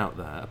put it out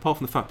there, apart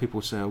from the fact people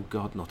would say, "Oh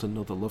God, not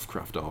another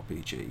Lovecraft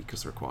RPG,"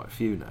 because there are quite a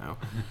few now.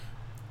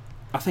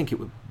 I think it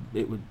would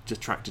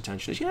attract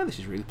attention. Yeah, this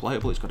is really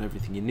playable. It's got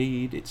everything you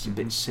need. It's a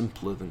bit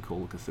simpler than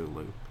Call of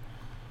Cthulhu.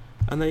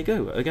 And there you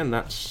go. Again,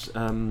 that's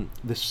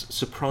this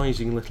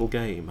surprising little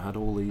game had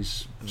all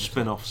these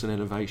spin-offs and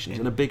innovations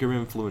and a bigger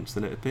influence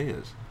than it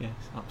appears. Yes,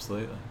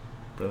 absolutely.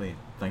 Brilliant.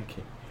 Thank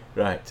you.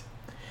 Right.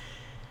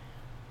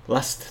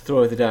 Last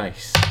throw of the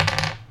dice.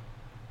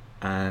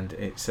 And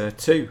it's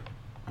 2.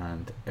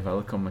 And if I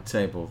look on my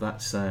table,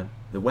 that's the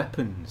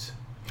weapons.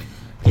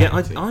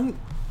 Yeah, I'm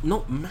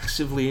not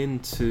massively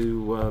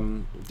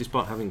into,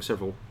 despite having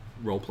several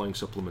role-playing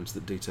supplements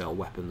that detail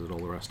weapons and all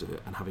the rest of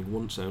it, and having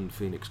once owned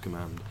Phoenix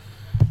Command,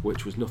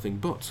 which was nothing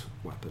but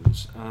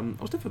weapons, I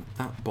was never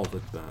that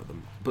bothered about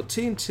them. But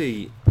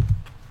TNT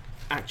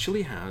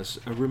actually has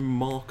a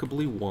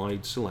remarkably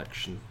wide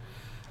selection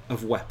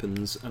of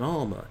weapons and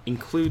armour,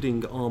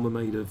 including armour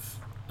made of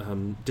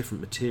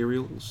different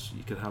materials.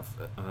 You could have,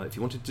 if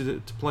you wanted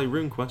to play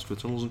RuneQuest with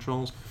Tunnels and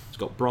Trolls, it's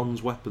got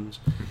bronze weapons.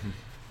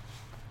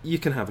 You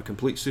can have a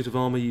complete suit of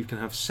armour, you can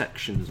have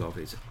sections of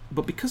it.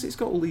 But because it's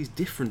got all these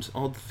different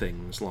odd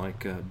things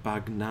like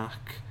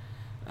Bagnak,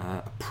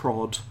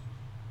 Prod,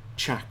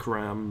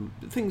 Chakram,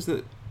 things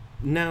that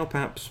now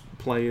perhaps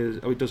players...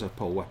 Oh, it does have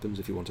pole weapons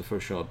if you want a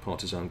Fauchard,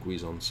 Partisan,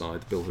 Guison,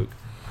 Scythe, Billhook.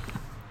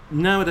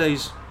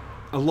 Nowadays,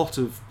 a lot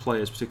of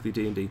players, particularly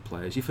D&D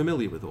players, you're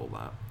familiar with all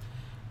that.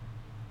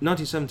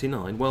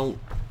 1979, well,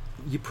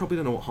 you probably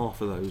don't know what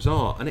half of those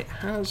are, and it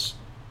has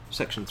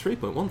section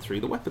 3.13,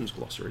 the weapons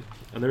glossary,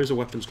 and there is a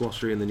weapons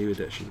glossary in the new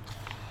edition,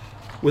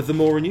 with the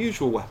more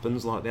unusual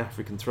weapons like the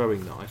African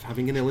throwing knife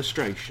having an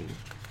illustration,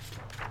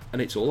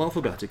 and it's all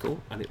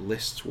alphabetical, and it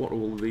lists what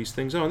all of these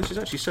things are, and this is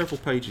actually several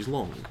pages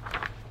long,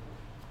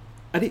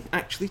 and it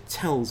actually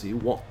tells you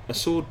what a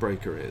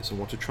swordbreaker is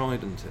and what a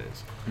trident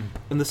is,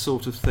 and the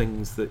sort of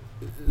things that,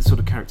 sort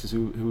of characters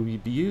who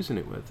you'd be using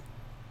it with.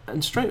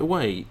 And straight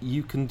away,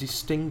 you can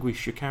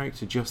distinguish your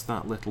character just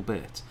that little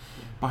bit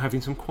by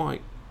having some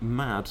quite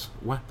mad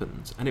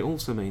weapons. And it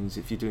also means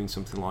if you're doing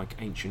something like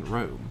Ancient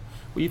Rome,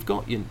 well, you've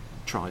got your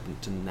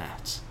trident and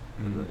net.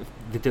 And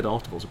they did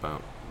articles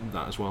about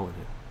that as well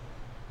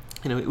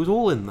in it. It was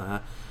all in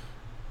there,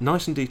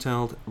 nice and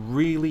detailed,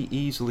 really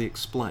easily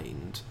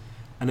explained.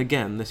 And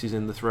again, this is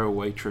in the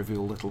throwaway,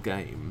 trivial little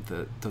game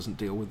that doesn't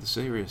deal with the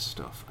serious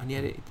stuff. And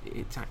yet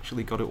it's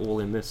actually got it all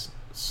in this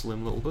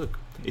slim little book.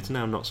 Yeah. It's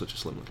now not such a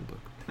slim little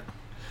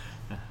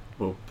book.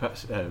 Well,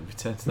 perhaps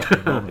return to that in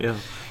a moment. Yeah.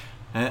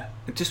 I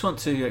just want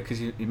to, because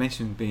you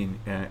mentioned being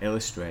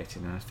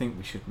illustrated, and I think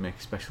we should make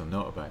a special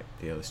note about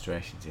the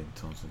illustrations in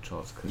Tunnels and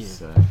Trolls,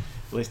 because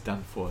Liz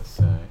Danforth's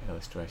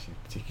illustration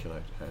in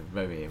particular are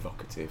very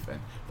evocative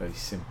and very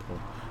simple,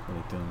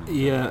 really done.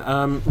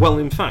 Yeah, well,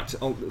 in fact,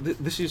 I'll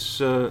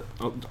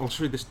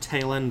show you this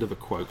tail end of a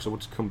quote, because I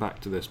want to come back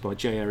to this, by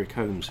J. Eric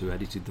Holmes, who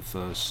edited the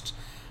first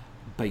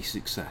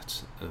basic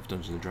set of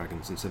Dungeons &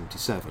 Dragons in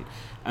 1977,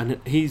 and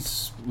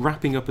he's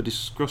wrapping up a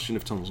discussion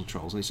of Tunnels and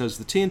Trolls, and he says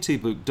the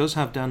TNT book does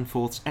have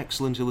Danforth's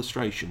excellent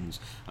illustrations,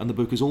 and the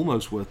book is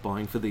almost worth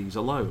buying for these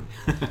alone.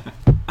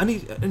 and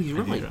he's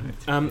right.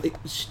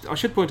 I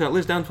should point out,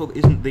 Liz Danforth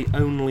isn't the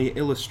only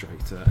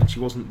illustrator, and she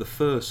wasn't the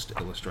first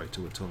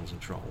illustrator with Tunnels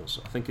and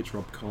Trolls. I think it's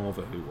Rob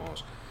Carver who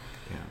was.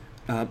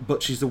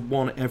 But she's the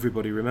one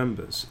everybody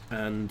remembers.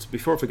 And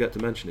before I forget to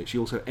mention it, she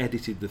also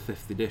edited the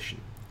 5th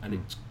edition. And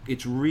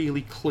it's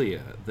really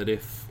clear that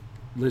if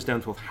Liz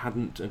Danforth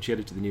hadn't, and she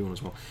edited the new one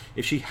as well,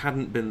 if she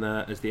hadn't been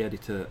there as the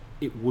editor,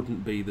 it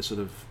wouldn't be the sort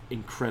of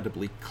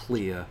incredibly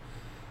clear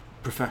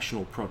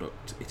professional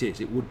product it is.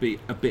 It would be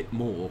a bit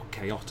more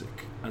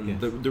chaotic.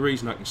 And yes. the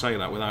reason I can say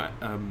that without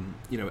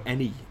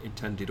any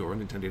intended or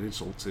unintended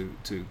insult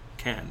to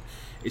Ken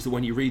is that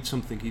when you read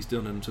something he's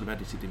done and sort of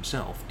edited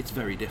himself, it's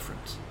very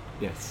different.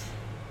 Yes.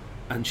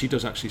 And she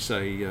does actually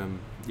say, you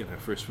know,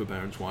 for his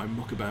forbearance, why I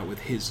muck about with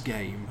his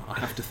game, I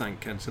have to thank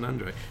Ken St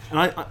Andre.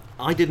 And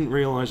I didn't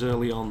realise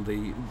early on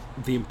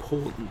the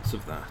importance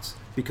of that,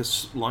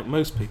 because like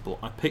most people,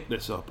 I picked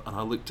this up and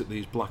I looked at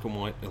these black and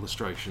white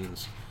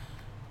illustrations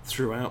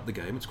throughout the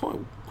game. It's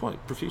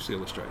quite profusely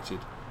illustrated,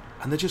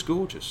 and they're just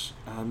gorgeous.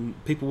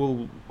 People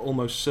will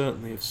almost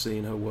certainly have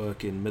seen her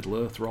work in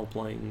Middle-earth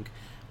role-playing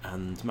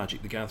and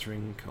Magic the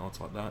Gathering,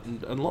 cards like that,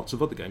 and lots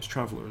of other games,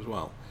 Traveller as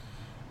well.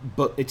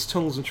 But it's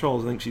Tunnels and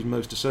Trolls I think she's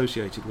most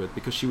associated with,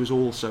 because she was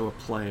also a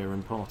player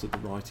and part of the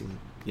writing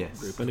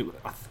group. And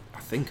I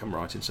think I'm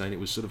right in saying it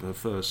was sort of her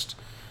first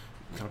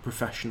kind of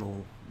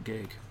professional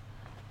gig.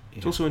 Yeah.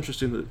 It's also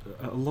interesting that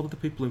a lot of the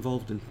people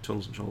involved in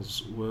Tunnels and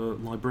Trolls were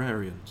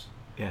librarians.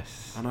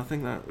 Yes. And I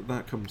think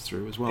that comes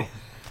through as well.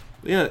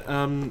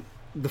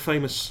 The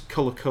famous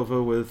colour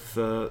cover with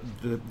the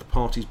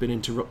party's been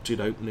interrupted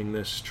opening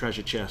this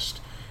treasure chest,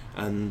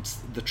 and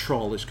the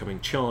troll is coming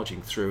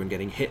charging through and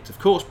getting hit, of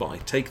course, by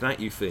Take That,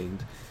 You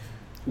Fiend,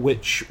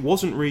 which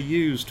wasn't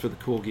reused for the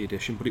Corgi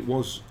edition, but it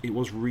was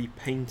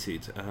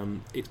repainted.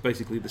 It's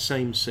basically the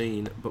same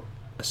scene, but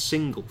a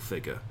single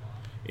figure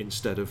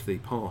instead of the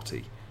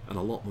party, and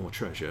a lot more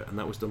treasure. And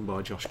that was done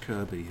by Josh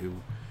Kirby, who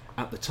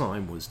at the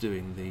time was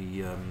doing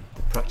the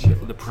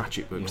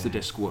Pratchett books, the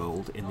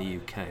Discworld in the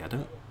UK. I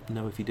don't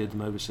know if he did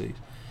them overseas.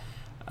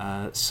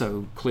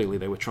 So clearly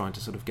they were trying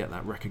to sort of get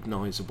that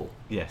recognisable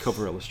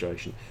cover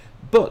illustration.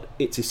 But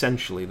it's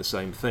essentially the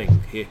same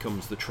thing. Here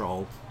comes the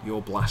troll,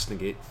 you're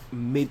blasting it,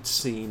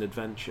 mid-scene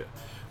adventure,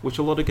 which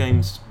a lot of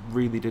games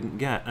really didn't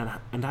get.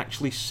 And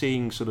actually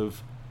seeing sort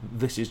of,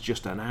 this is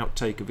just an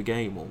outtake of a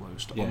game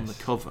almost on the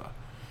cover,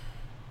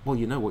 well,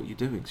 you know what you're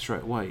doing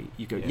straight away.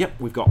 You go, yep,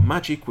 we've got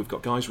magic, we've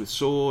got guys with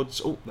swords,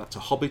 oh, that's a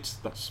hobbit,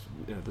 that's,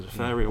 you know, there's a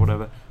fairy or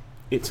whatever.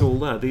 It's all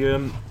there.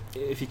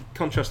 If you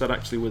contrast that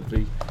actually with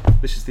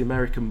this is the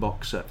American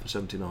box set from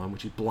 '79,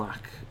 which is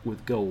black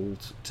with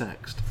gold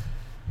text.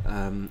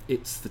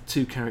 It's the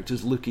two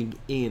characters looking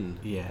in.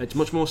 Yes. It's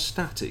much more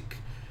static.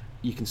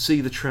 You can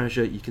see the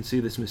treasure. You can see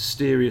this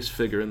mysterious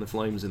figure in the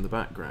flames in the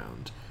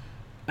background,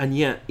 and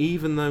yet,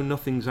 even though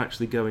nothing's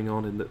actually going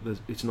on in that,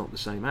 it's not the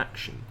same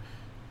action.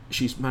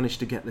 She's managed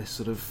to get this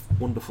sort of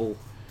wonderful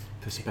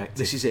perspective.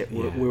 This is it.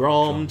 We're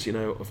armed. You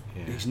know.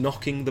 He's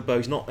knocking the bow.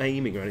 He's not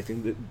aiming or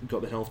anything. They've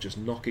got the health, just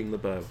knocking the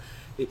bow.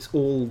 It's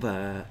all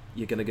there.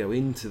 You're going to go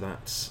into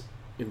that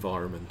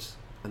environment,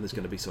 and there's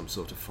going to be some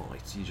sort of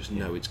fight. You just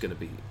know it's going to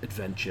be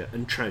adventure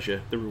and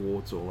treasure. The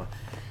rewards, all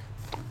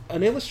that.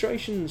 And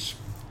illustrations,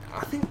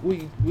 I think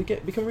we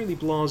become really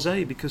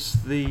blasé, because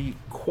the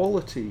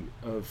quality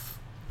of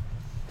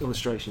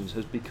illustrations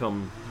has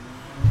become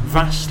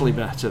vastly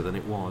better than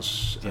it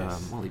was.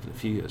 Well, even a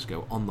few years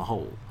ago. On the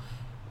whole.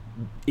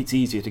 It's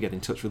easier to get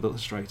in touch with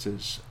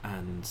illustrators,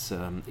 and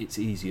it's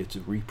easier to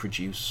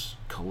reproduce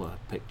colour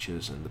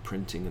pictures, and the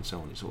printing and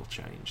so on is all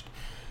changed.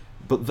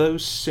 But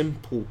those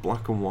simple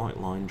black and white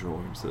line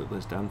drawings that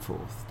Les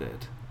Danforth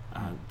did,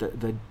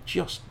 they're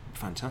just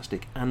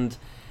fantastic. And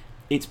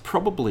it's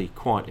probably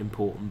quite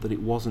important that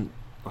it wasn't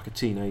like a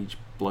teenage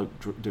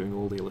bloke doing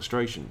all the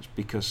illustrations,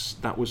 because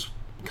that was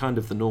kind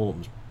of the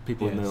norms.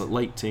 People in their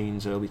late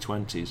teens, early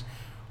 20s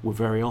were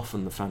very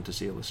often the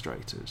fantasy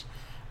illustrators.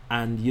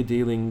 And you're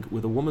dealing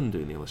with a woman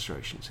doing the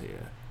illustrations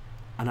here.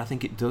 And I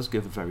think it does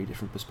give a very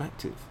different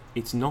perspective.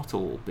 It's not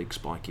all big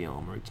spiky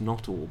armour, it's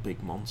not all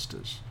big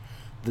monsters.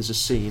 There's a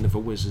scene of a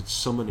wizard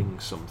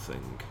summoning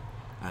something,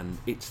 and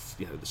it's,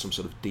 you know, there's some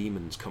sort of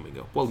demons coming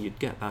up. Well, you'd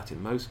get that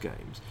in most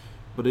games.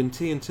 But in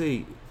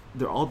TNT,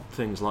 there are odd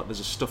things like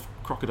there's a stuffed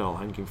crocodile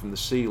hanging from the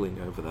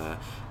ceiling over there,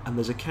 and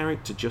there's a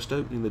character just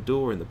opening the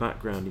door in the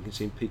background. You can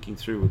see him peeking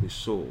through with his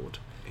sword.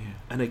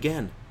 And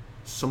again,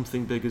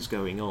 something big is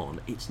going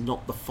on. It's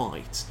not the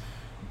fight,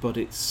 but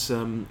it's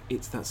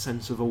that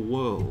sense of a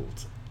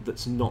world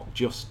that's not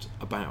just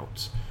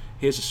about,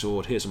 here's a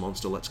sword, here's a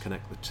monster, let's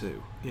connect the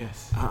two.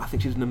 Yes. I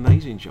think she did an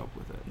amazing job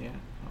with it. Yeah,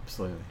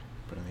 absolutely.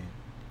 Brilliant.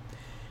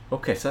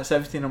 Okay, so that's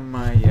everything on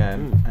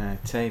my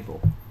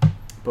table.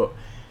 But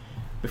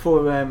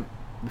before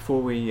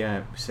we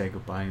say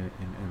goodbye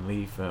and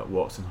leave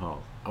Watson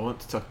Hall, I want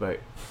to talk about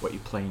what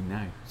you're playing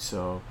now.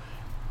 So,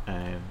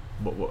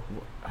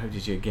 how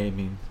did your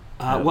gaming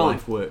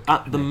life work?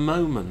 At the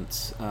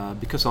moment,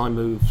 because I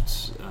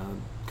moved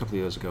a couple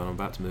of years ago and I'm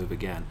about to move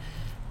again,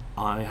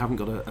 I haven't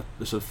got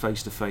a sort of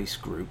face-to-face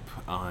group.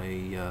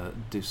 I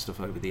do stuff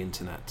over the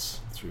internet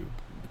through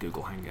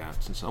Google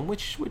Hangouts and so on,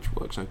 which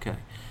works okay,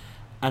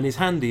 and is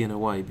handy in a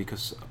way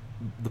because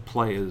the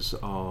players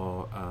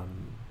are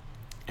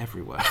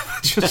everywhere,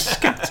 just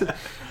scattered.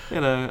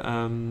 You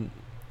know,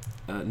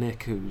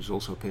 Nick, who's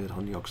also appeared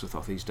on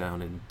Yogg-Sothoth, he's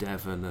down in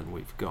Devon, and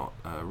we've got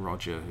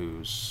Roger,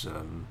 who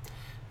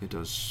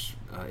does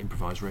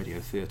improvised radio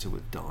theatre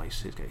with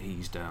Dice.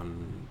 He's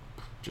down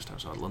just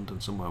outside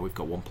London somewhere. We've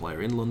got one player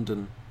in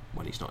London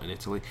when he's not in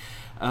Italy.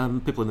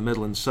 People in the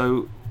Midlands.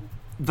 So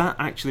that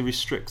actually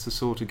restricts the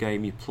sort of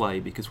game you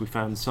play, because we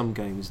found some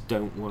games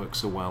don't work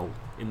so well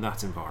in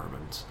that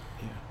environment.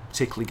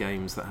 particularly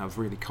games that have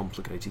really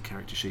complicated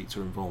character sheets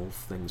or involve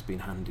things being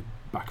handed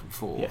back and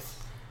forth. Yes.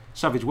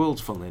 Savage Worlds,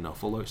 funnily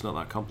enough, although it's not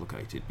that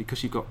complicated,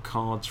 because you've got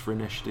cards for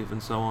initiative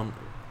and so on,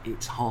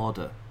 it's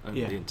harder over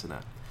the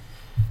internet.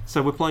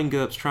 So we're playing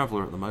GURPS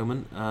Traveller at the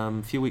moment.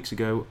 A few weeks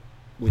ago,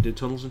 we did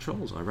Tunnels and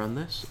Trolls. I ran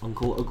this,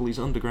 Uncle Ugly's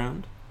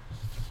Underground.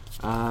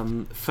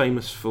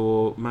 Famous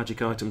for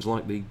magic items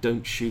like the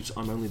 "Don't shoot,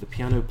 I'm only the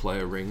piano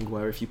player" ring,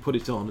 where if you put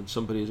it on and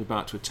somebody is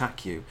about to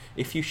attack you,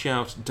 if you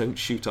shout "Don't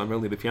shoot, I'm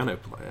only the piano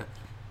player,"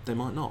 they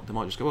might not. They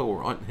might just go, "Oh, all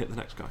right," and hit the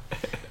next guy.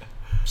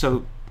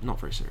 So, not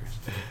very serious.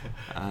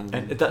 And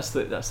that's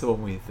the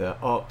one with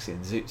orcs in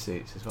zoot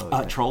suits as well,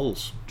 isn't it?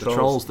 Trolls.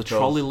 The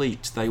Troll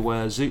Elite. They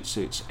wear zoot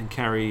suits and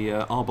carry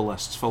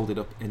arbalests folded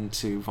up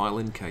into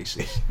violin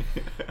cases.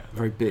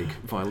 Very big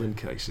violin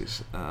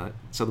cases.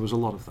 So there was a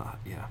lot of that,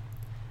 yeah.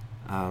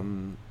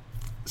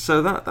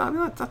 So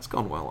that's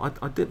gone well.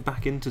 I dip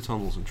back into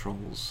Tunnels and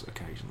Trolls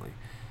occasionally.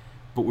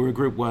 But we're a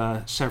group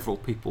where several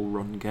people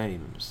run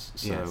games.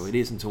 So it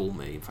isn't all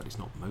me. In fact, it's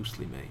not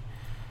mostly me.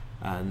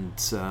 And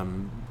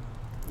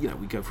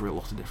we go through a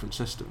lot of different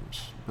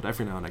systems, but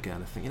every now and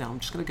again I think, I'm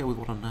just going to go with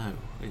what I know.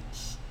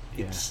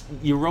 It's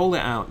you roll it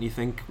out and you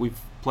think, we've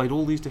played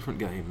all these different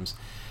games,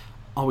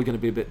 are we going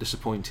to be a bit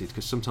disappointed?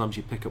 Because sometimes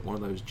you pick up one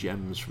of those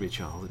gems from your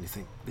child and you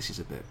think, this is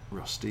a bit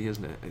rusty,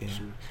 isn't it?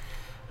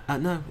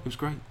 No, it was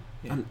great.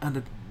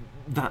 And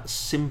that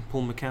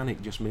simple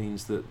mechanic just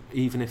means that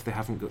even if they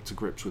haven't got to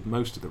grips with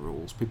most of the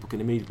rules, people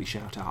can immediately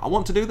shout out, I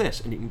want to do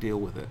this, and you can deal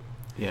with it.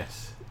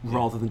 Yes.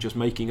 Rather than just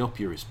making up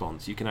your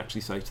response, you can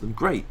actually say to them,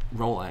 great,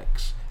 roll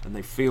X, and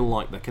they feel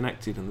like they're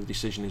connected and the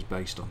decision is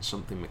based on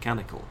something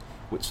mechanical,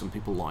 which some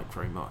people like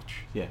very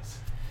much. Yes.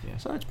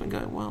 So it's been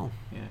going well.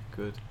 Yeah,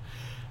 good.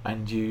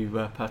 And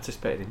you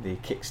participated in the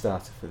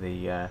Kickstarter for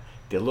the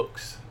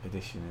deluxe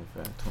edition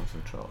of Tunnels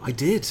and Trolls. I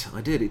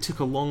did. It took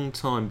a long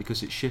time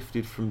because it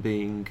shifted from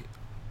being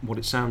what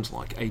it sounds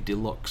like, a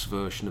deluxe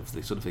version of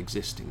the sort of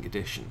existing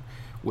edition,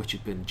 which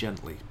had been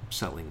gently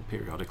selling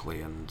periodically,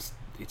 and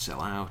it'd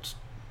sell out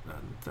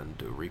and then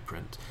do a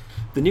reprint.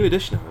 The new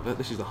edition, however,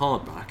 this is the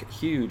hardback, a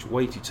huge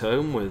weighty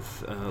tome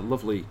with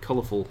lovely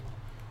colourful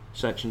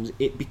sections.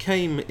 It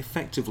became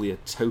effectively a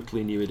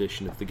totally new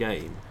edition of the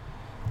game.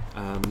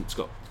 It's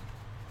got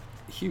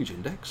a huge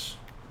index.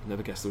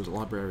 Never guessed there was a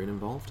librarian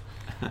involved.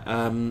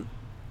 And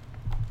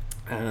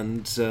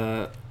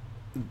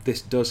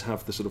this does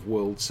have the sort of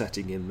world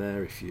setting in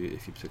there if you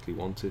particularly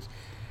want it.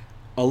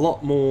 A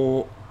lot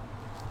more,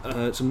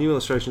 some new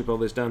illustrations by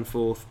this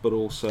Danforth, but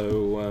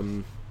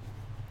also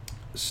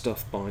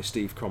stuff by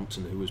Steve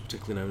Crompton, who was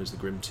particularly known as the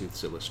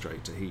Grimtooth's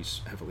illustrator.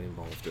 He's heavily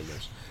involved in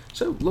this.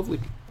 So,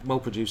 lovely,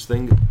 well-produced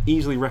thing,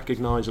 easily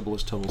recognisable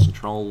as Tunnels and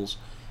Trolls.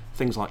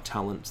 Things like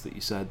talents that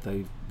you said,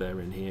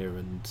 they're in here,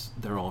 and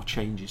there are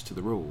changes to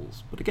the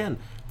rules. But again,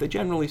 they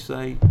generally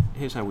say,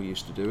 here's how we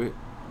used to do it,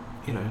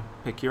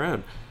 pick your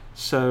own.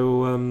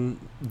 So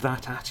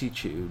that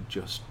attitude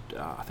just,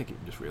 I think it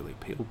just really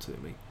appealed to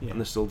me, and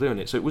they're still doing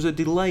it. So it was a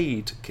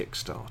delayed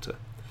Kickstarter.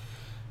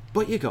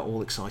 But you got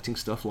all exciting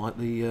stuff like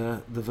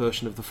the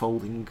version of the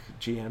folding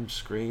GM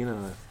screen,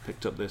 and I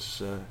picked up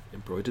this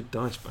embroidered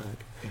dice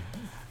bag,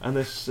 and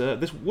this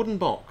wooden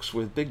box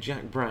with Big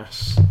Jack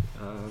Brass.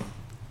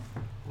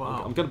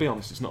 Wow. I'm going to be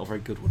honest, it's not a very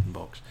good wooden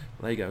box.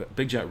 There you go,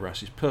 Big Jack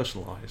Brass's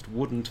personalised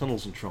wooden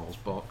Tunnels and Trolls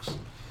box.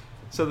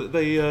 So that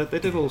they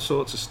did all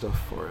sorts of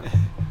stuff for it,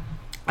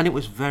 and it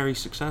was very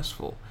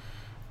successful.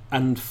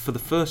 And for the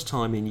first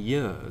time in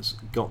years,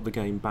 got the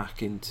game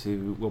back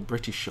into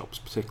British shops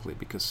particularly,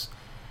 because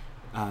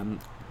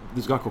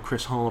there's a guy called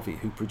Chris Harvey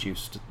who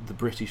produced the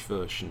British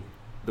version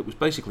that was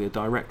basically a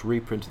direct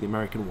reprint of the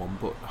American one,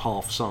 but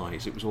half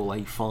size. It was all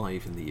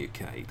A5 in the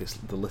UK,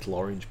 the little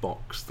orange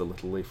box, the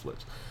little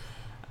leaflets.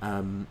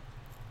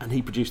 And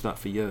he produced that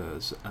for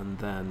years, and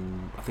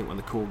then I think when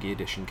the Corgi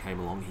edition came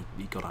along,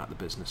 he got out of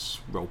the business.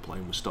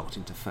 Role-playing was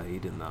starting to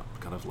fade in that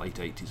kind of late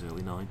 80s,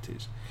 early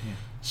 90s. Yeah.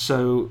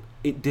 So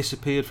it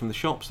disappeared from the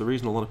shops. The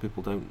reason a lot of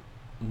people don't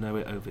know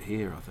it over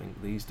here, I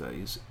think, these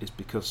days, is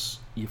because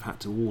you've had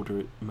to order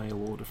it,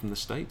 mail order from the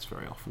States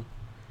very often.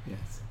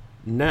 Yes.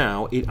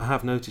 Now, I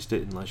have noticed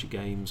it in Leisure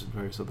Games and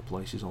various other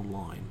places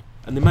online.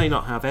 And they may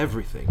not have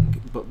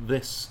everything, but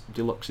this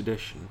deluxe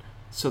edition,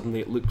 suddenly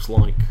it looks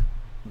like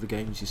the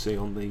games you see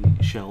on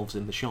the shelves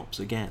in the shops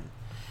again.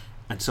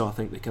 And so I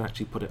think they can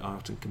actually put it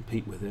out and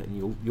compete with it,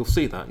 and you'll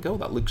see that and go, oh,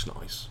 that looks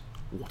nice.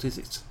 What is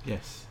it?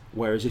 Yes.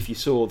 Whereas if you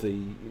saw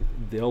the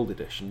old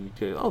edition,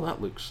 you'd go, oh,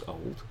 that looks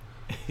old.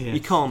 Yes. You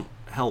can't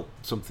help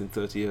something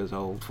 30 years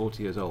old,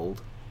 40 years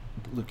old,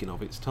 looking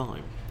of its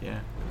time. Yeah.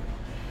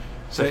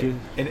 So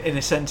in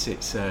a sense,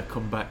 it's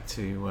come back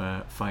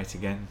to fight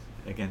again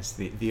against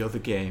the other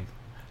game,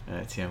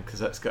 TM, because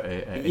that's got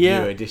a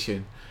new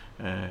edition,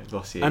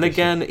 glossy edition. And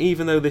again,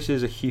 even though this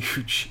is a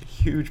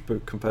huge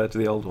book compared to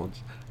the old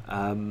ones,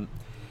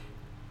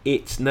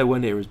 it's nowhere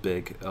near as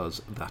big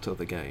as that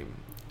other game.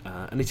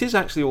 And it is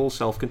actually all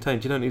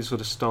self-contained. You don't need to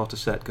sort of start a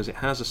set, because it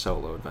has a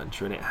solo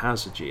adventure and it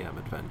has a GM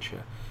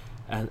adventure,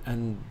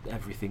 and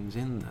everything's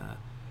in there.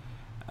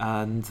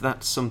 And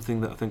that's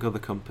something that I think other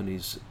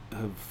companies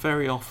have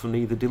very often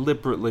either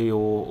deliberately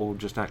or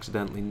just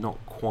accidentally not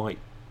quite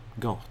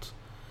got.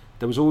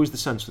 There was always the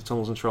sense with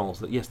Tunnels and Trolls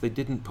that yes, they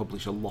didn't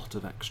publish a lot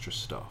of extra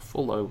stuff,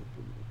 although,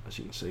 as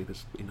you can see,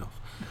 there's enough.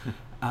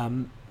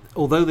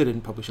 Although they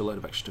didn't publish a load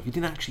of extra stuff, you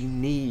didn't actually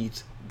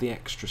need the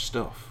extra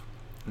stuff.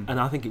 And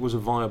I think it was a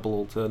viable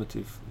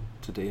alternative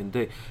to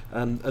D&D.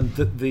 And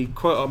the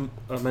quote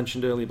I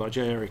mentioned earlier by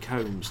J. Eric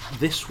Holmes,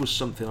 this was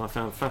something I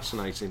found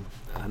fascinating,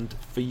 and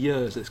for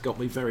years it's got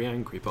me very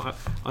angry, but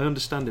I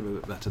understand him a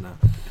bit better now.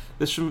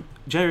 This from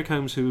J. Eric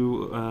Holmes,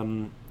 who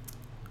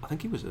I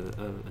think he was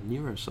a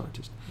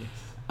neuroscientist, Yes.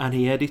 and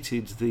he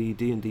edited the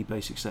D&D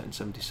basic set in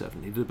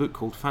 1977. He did a book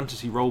called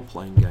Fantasy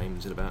Role-Playing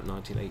Games in about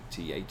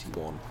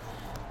 1980-81.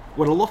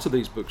 When a lot of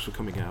these books were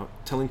coming out,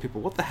 telling people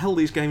what the hell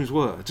these games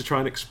were to try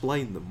and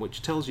explain them,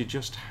 which tells you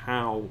just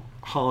how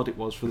hard it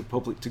was for the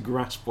public to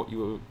grasp what you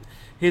were...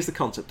 Here's the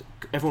concept.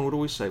 Everyone would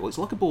always say, well, it's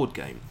like a board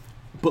game,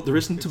 but there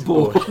isn't a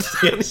board.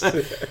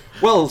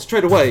 Well,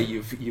 straight away,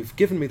 you've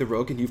given me the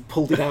rug and you've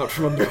pulled it out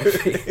from under my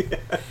feet.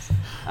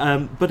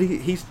 But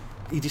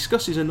he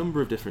discusses a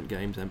number of different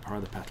games, Empire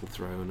of the Petal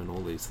Throne and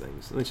all these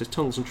things. And he says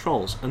Tunnels and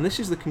Trolls. And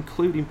this is the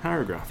concluding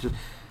paragraph. He says,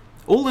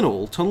 all in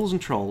all, Tunnels and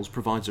Trolls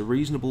provides a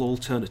reasonable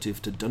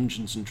alternative to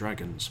Dungeons and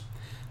Dragons.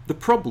 The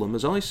problem,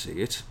 as I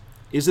see it,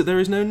 is that there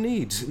is no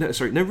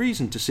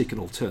reason to seek an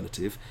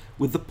alternative,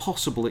 with the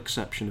possible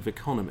exception of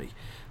economy.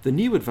 The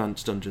new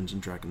Advanced Dungeons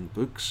and Dragons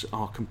books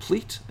are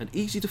complete and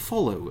easy to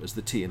follow as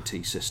the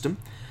T&T system,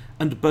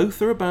 and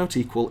both are about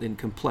equal in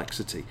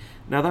complexity.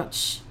 Now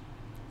that's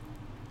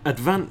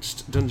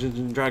Advanced Dungeons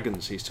and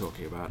Dragons he's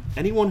talking about.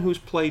 Anyone who's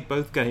played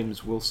both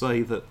games will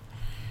say that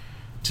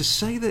to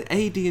say that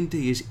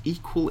AD&D is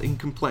equal in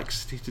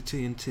complexity to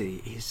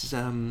T&T is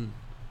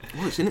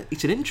it's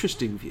an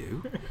interesting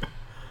view.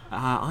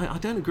 I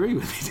don't agree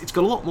with it. It's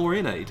got a lot more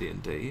in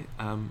AD&D,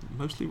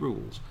 mostly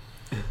rules.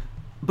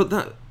 But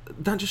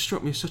that just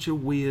struck me as such a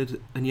weird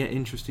and yet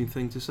interesting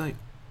thing to say.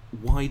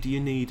 Why do you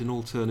need an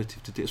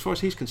alternative to D? As far as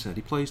he's concerned,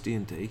 he plays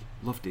D&D,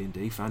 loved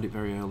D&D, found it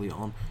very early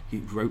on. He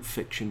wrote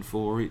fiction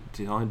for it,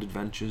 designed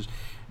adventures,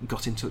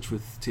 got in touch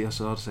with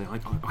TSR to say,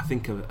 I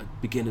think a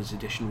beginner's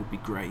edition would be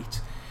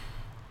great.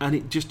 And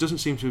it just doesn't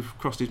seem to have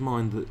crossed his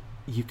mind that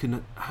you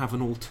can have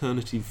an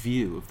alternative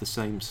view of the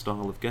same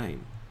style of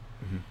game.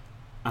 Mm-hmm.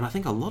 And I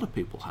think a lot of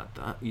people had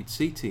that. You'd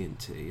see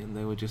T&T and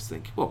they would just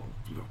think, well,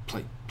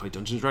 play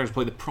Dungeons & Dragons,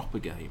 play the proper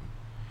game.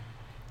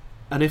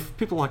 And if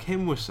people like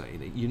him were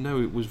saying it,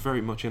 it was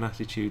very much an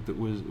attitude that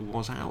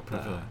was out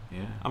there.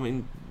 Yeah. I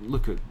mean,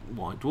 look at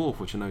White Dwarf,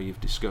 which I know you've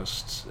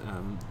discussed,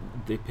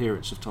 the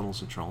appearance of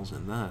Tunnels and Trolls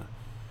in there.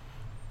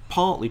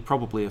 Partly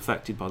probably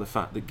affected by the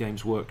fact that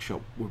Games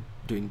Workshop were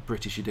doing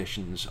British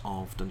editions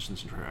of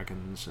Dungeons &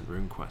 Dragons and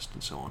RuneQuest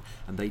and so on,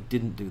 and they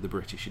didn't do the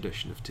British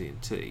edition of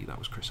T&T. That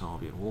was Chris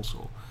Harvey and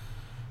Walsall.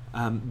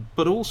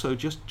 But also,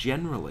 just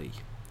generally,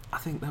 I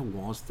think there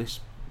was this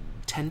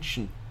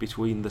tension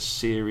between the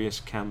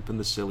serious camp and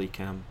the silly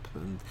camp,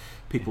 and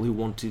people who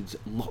wanted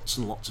lots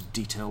and lots of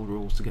detailed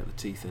rules to get the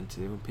teeth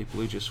into, and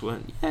people who just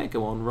went, yeah,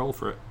 go on, roll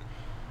for it.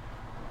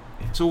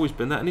 It's always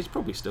been that, and it's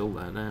probably still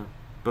there now.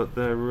 But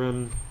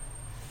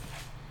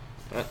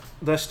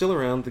they're still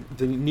around.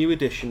 The new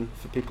edition,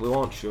 for people who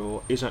aren't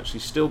sure, is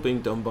actually still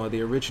being done by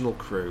the original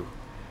crew.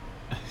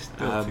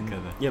 Still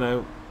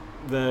together.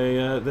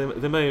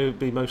 They may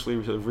be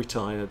mostly sort of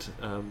retired.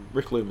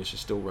 Rick Loomis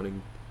is still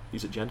running.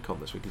 He's at Gen Con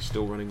this week. He's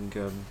still running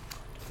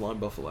Flying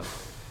Buffalo,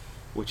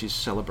 which is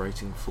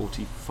celebrating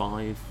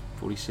 45,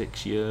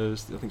 46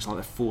 years. I think it's like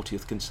their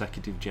 40th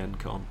consecutive Gen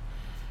Con.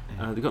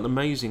 They've got an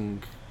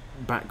amazing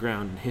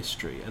background and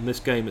history, and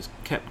this game has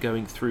kept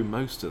going through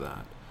most of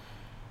that.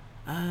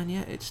 And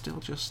yet, it's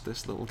still just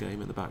this little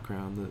game in the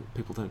background that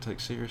people don't take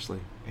seriously.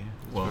 Yeah.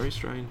 It's very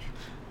strange.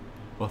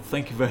 Well,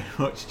 thank you very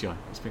much, John.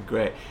 It's been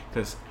great,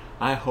 because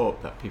I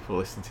hope that people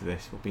listening to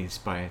this will be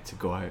inspired to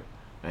go out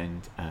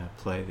and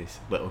play this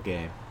little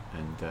game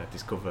and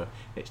discover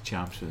its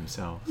charms for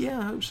themselves. Yeah,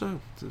 I hope so.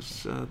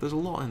 There's a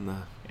lot in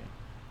there. Yeah.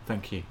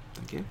 Thank you.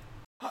 Thank you.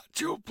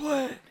 Actual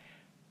play.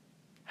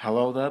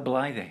 Hello there,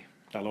 Blythe.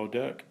 Hello,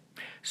 Dirk.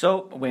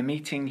 So we're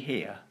meeting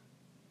here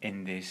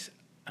in this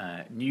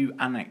new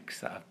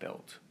annex that I've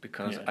built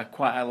because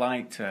I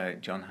liked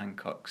John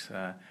Hancock's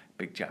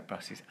Big Jack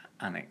Brass's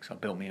annex. I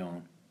built my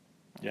own.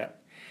 Yeah.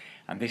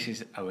 And this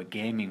is our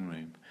gaming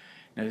room.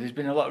 Now, there's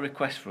been a lot of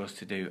requests for us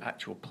to do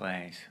actual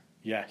plays.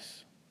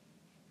 Yes.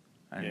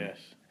 And yes.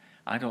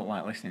 I don't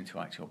like listening to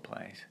actual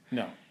plays.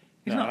 No.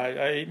 It's no, not-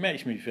 it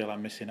makes me feel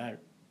I'm missing out.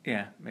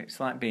 Yeah, it's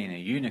like being a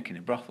eunuch in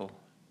a brothel.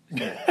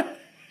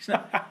 It's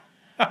not.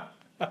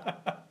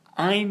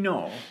 I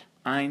know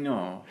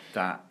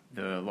that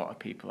there are a lot of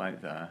people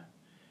out there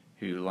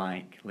who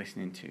like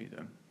listening to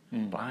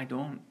them, but I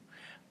don't.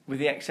 With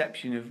the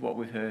exception of what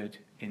we've heard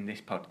in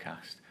this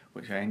podcast,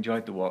 which I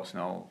enjoyed the warts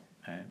and all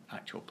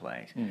actual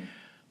plays,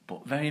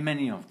 but very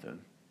many of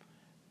them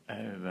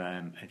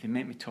they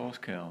make me toes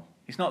curl.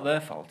 It's not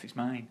their fault; it's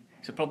mine.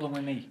 It's a problem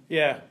with me.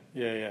 Yeah.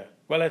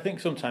 Well, I think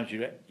sometimes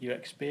you're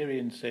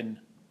experiencing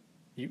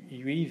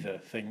you either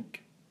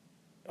think,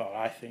 or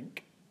I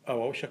think,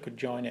 oh, I wish I could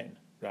join in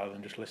rather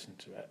than just listen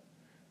to it,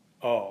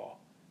 or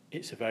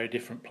it's a very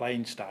different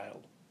playing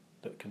style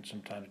that can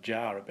sometimes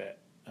jar a bit,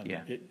 and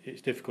Yeah.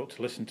 it's difficult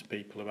to listen to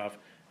people who have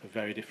a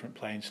very different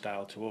playing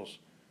style to us.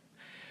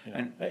 You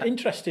know, And-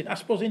 interesting. I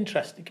suppose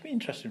interesting. It can be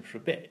interesting for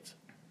a bit,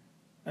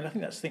 and I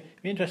think that's the thing.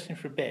 It'd be interesting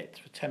for a bit,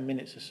 for 10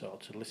 minutes or so,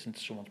 to listen to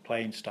someone's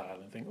playing style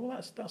and think, well,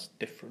 that's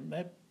different.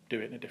 They do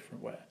it in a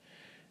different way.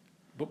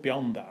 But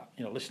beyond that,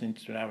 you know, listening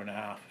to an hour and a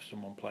half of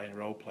someone playing a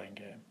role-playing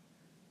game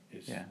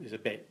is a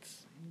bit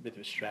of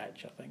a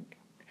stretch, I think.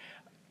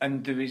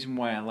 And the reason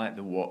why I like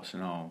the What's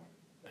and All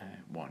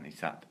one is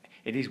that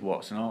it is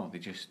What's and All. They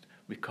just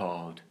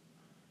record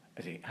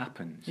as it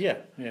happens. Yeah.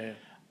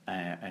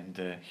 And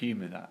the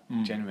humour that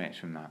generates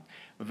from that.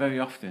 But very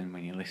often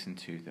when you listen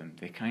to them,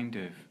 they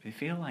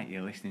feel like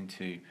you're listening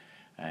to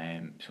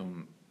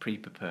some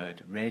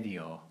pre-prepared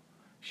radio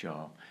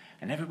show,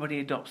 and everybody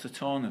adopts the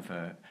tone of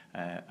a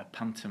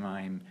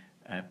pantomime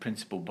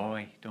principal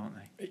boy, don't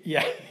they?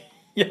 Yeah.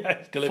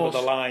 Yeah, deliver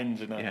the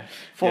lines. And Yeah.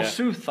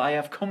 Forsooth, I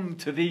have come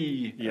to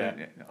thee.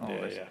 Yeah. All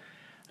this.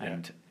 Yeah.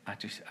 And I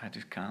just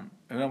can't.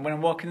 When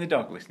I'm walking the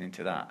dog listening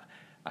to that,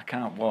 I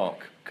can't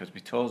walk because my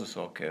toes are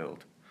so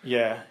curled.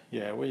 Yeah.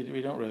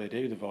 We don't really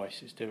do the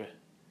voices, do we?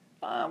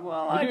 Well, We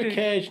I do do.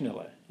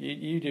 occasionally.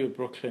 You do a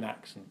Brooklyn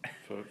accent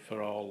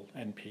for all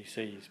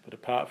NPCs, but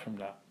apart from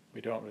that,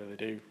 we don't really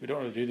do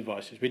the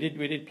voices. We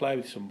did play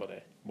with somebody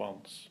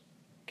once,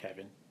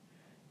 Kevin,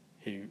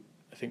 who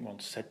I think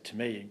once said to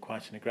me in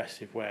quite an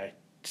aggressive way,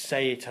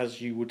 "Say it as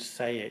you would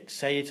say it.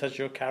 Say it as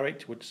your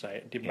character would say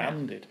it."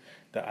 Demanded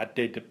that I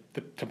did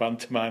the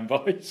pantomime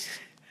voice.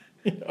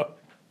 You know,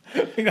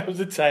 I think that was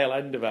the tail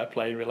end of our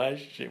playing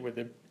relationship with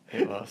him.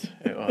 It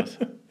was.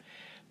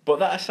 But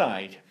that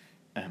aside,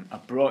 I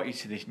brought you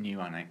to this new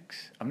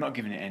annex. I'm not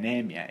giving it a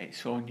name yet.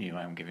 It's so new,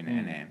 I'm giving it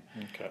a name.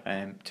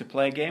 Okay. To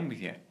play a game with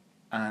you.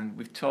 And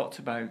we've talked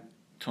about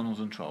Tunnels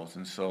and Trolls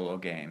and solo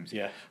games.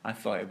 Yeah. I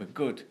thought it would be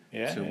good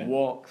Yeah.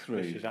 walk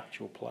through This is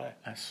actual play.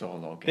 a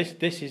solo game.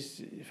 This is,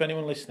 if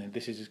anyone listening,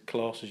 this is as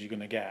close as you're going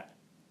to get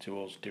to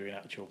us doing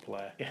actual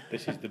play. Yeah.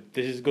 This is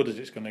as good as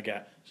it's going to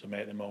get. So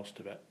make the most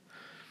of it.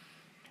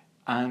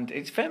 And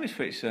it's famous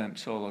for its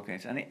solo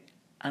games,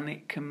 and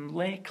it can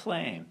lay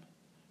claim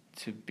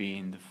to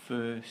being the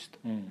first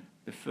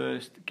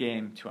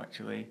game to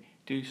actually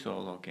do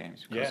solo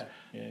games. Because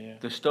Yeah.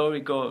 the story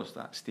goes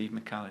that Steve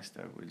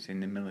McAllister was in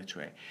the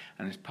military,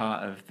 and as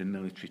part of the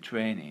military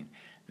training,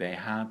 they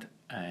had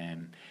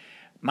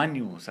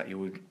manuals that you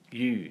would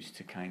use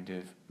to kind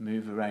of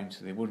move around,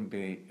 so they wouldn't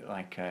be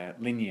like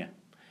linear.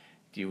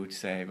 You would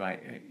say,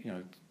 right,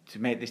 to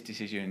make this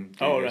decision.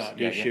 Do this.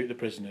 Do you shoot the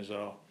prisoners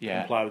or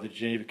comply with the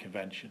Geneva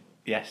Convention?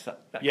 Yes,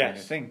 that kind Yes.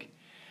 of thing.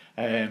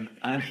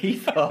 And he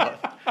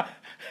thought.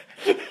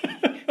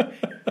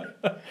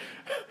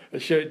 I'm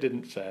sure it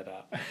didn't say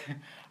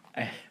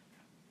that.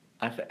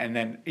 And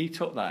then he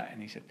took that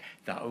and he said,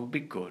 that would be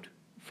good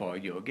for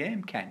your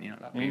game, Ken.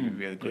 That'd be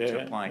really good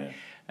to apply. Yeah.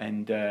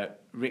 And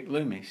Rick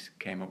Loomis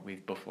came up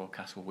with Buffalo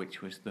Castle,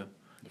 which was the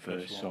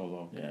first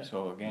solo game. Yeah,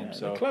 So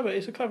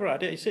it's a clever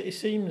idea. It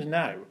seems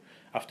now,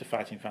 after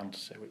Fighting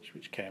Fantasy,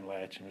 which came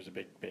later and was a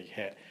big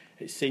hit,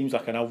 it seems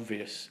like an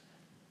obvious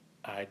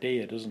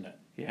idea, doesn't it?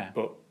 Yeah.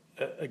 But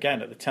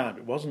again, at the time,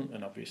 it wasn't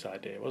an obvious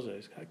idea, was it?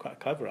 It's quite a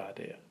clever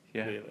idea,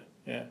 Yeah. really.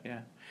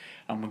 Yeah.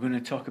 And we're going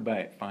to talk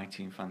about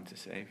Fighting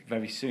Fantasy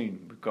very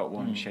soon. We've got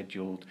one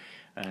scheduled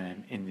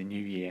in the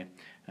new year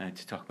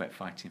to talk about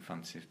Fighting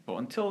Fantasy. But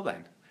until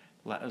then,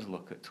 let us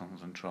look at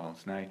Tunnels and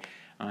Trolls. Now,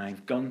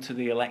 I've gone to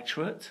the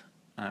electorate,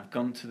 I've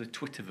gone to the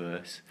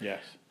Twitterverse,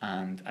 Yes.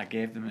 and I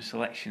gave them a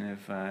selection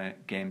of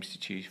games to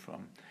choose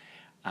from.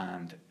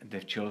 And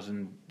they've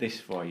chosen this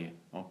for you,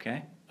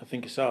 okay? I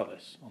think I saw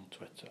this on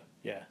Twitter.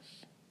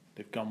 Yes.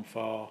 They've gone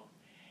for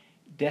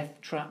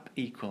Death Trap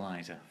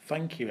Equalizer.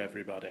 thank you,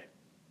 everybody.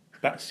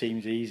 That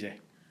seems easy.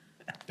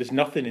 There's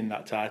nothing in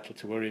that title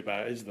to worry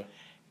about, is there?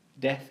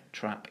 Death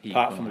Trap Equalizer.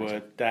 Apart from the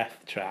word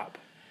Death Trap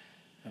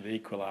and The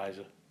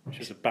Equalizer, which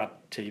is a bad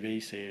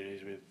TV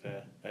series with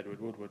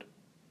Edward Woodward.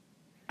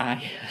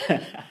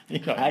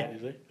 He's not in it,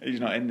 is he? He's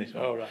not in this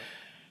one. Oh,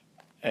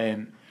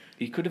 right.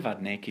 You could have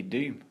had Naked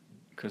Doom,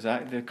 because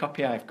the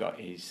copy I've got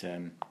is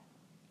a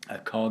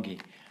Corgi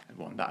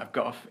one that I've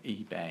got off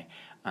eBay,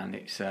 and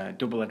it's a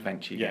double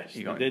adventure. Yes,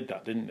 you they did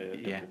that, didn't they? The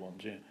Yeah. double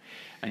ones, yeah.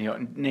 And you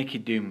got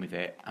Naked Doom with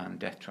it and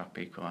Death Trap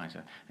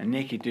Equalizer. And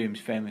Naked Doom's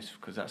famous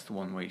because that's the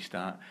one where you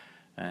start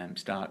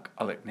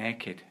Alec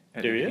naked.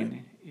 At Do the you?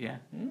 beginning. Yeah.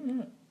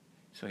 Mm-hmm.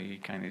 So you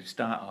kind of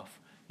start off,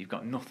 you've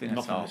got nothing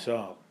Nothing at all. at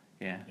all.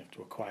 Yeah. You have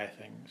to acquire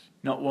things.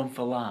 Not one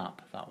for LARP,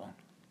 that one.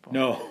 But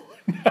No.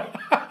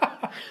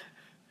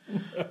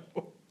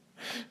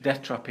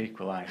 Death Trap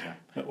Equalizer.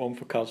 Not one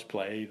for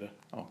cosplay either.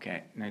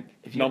 Okay. Now,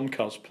 if you,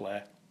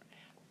 Non-cosplay.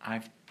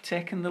 I've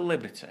taken the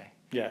liberty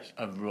Yes.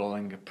 of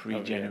rolling a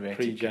pre-generated.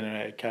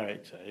 Pre-generated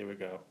character. Here we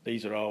go.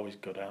 These are always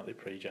good, aren't they?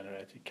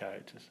 Pre-generated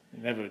characters.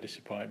 Never a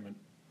disappointment.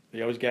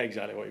 You always get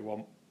exactly what you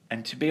want.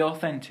 And to be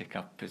authentic,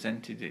 I've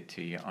presented it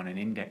to you on an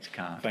index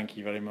card. Thank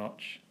you very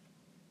much.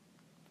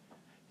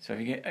 So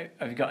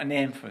have you got a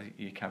name for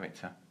your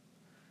character?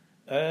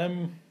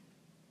 Don't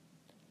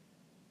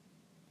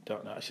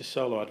know. It's a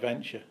solo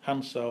adventure.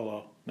 Han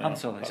Solo. No, Han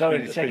Solo. that's Sorry,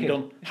 been- that's second. been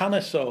done.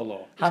 Hannah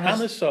Solo. It's Hannah-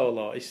 Hannah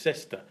Solo, his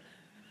sister.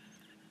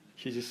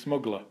 She's a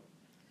smuggler.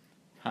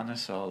 Hannah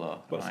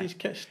Solo. What's right. his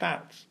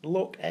stats?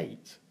 Luck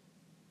 8.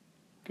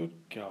 Good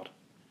God.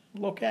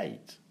 Luck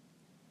 8.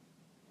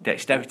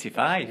 Dexterity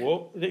 5.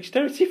 What?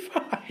 Dexterity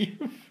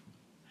 5?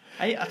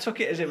 I took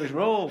it as it was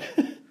rolled.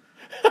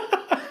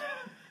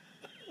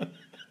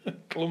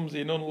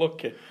 Clumsy and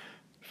unlucky.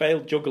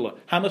 Failed juggler.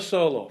 Hannah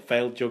Solo,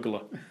 failed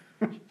juggler.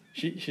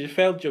 She's a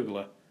failed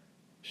juggler.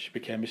 She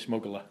became a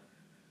smuggler.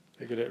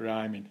 They're good at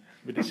rhyming.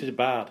 But this is a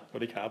bard.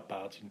 Well, you can't have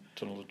bards in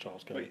Tunnels of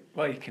Trolls, can you?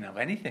 Well, you can have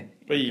anything.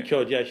 Well, you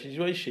could, yeah.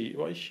 What is she?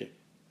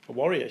 A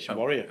warrior. She's a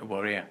warrior. A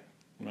warrior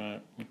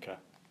Right, okay.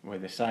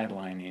 with a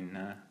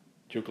sidelining,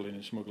 Juggling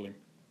and smuggling.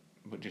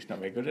 but just not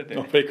very good at it.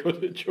 Not very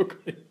good at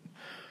juggling.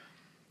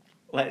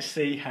 Let's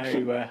see how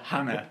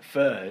Hannah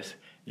fares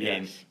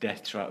in Yes.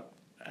 Death Trap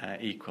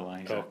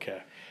Equaliser.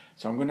 Okay.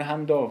 So I'm going to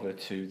hand over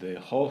to the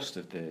host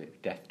of the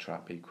Death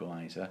Trap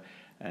Equaliser,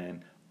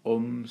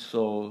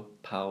 Umsol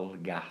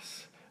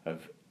Palgas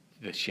of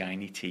the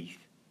Shiny Teeth.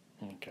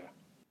 Okay.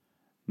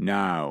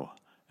 Now,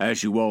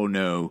 as you all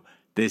know,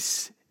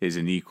 this is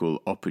an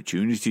equal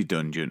opportunity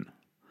dungeon,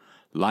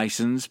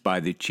 licensed by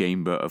the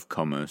Chamber of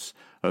Commerce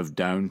of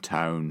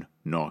downtown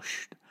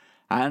Nosht,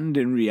 and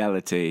in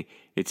reality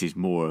it is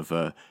more of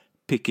a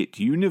Picket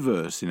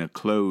universe in a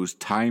closed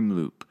time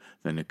loop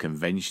than a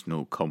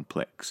conventional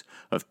complex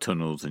of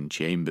tunnels and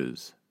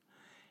chambers.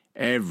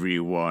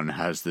 Everyone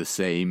has the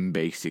same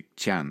basic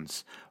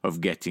chance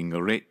of getting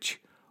rich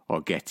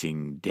or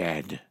getting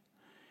dead.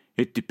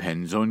 It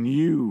depends on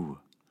you.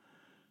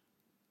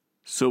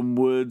 Some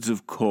words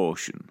of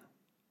caution.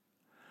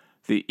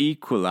 The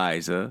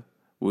Equalizer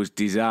was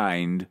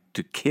designed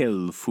to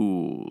kill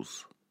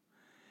fools.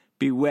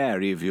 Be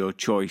wary of your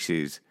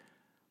choices,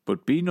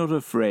 but be not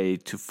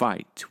afraid to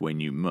fight when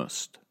you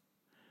must.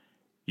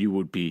 You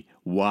would be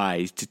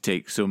wise to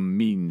take some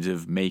means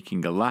of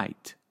making a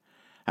light,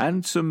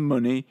 and some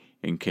money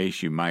in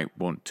case you might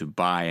want to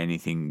buy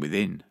anything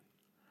within.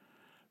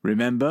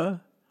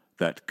 Remember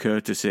that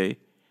courtesy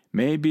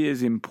may be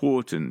as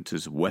important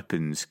as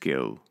weapon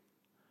skill.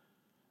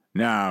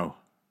 Now,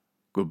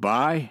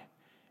 goodbye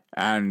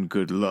and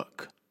good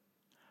luck.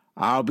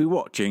 I'll be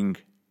watching,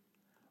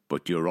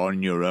 but you're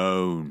on your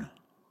own.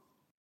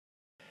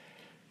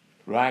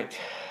 Right,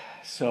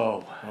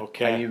 so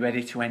Okay. are you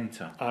ready to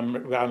enter? I'm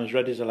as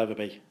ready as I'll ever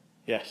be.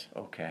 Yes.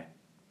 Okay.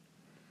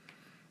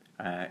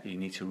 You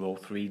need to roll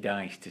 3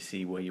 dice to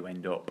see where you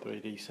end up.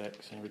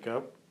 3d6. Here we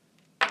go.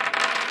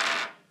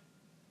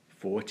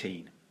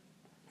 14.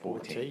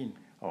 14.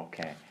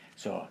 Okay,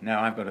 so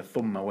now I've got to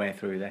thumb my way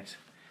through this.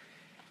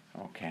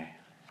 Okay,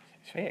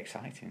 it's very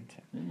exciting,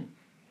 isn't it?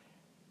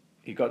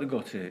 You've got to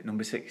go to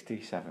number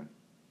 67.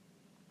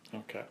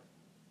 Okay.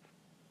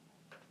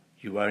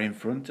 You are in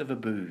front of a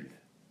booth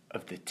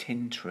of the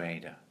tin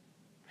trader,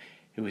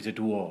 who is a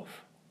dwarf.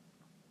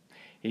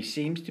 He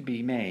seems to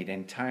be made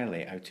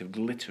entirely out of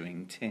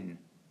glittering tin,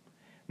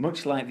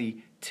 much like the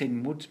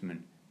Tin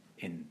Woodsman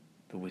in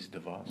The Wizard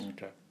of Oz.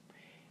 Okay.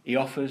 He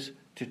offers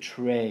to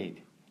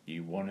trade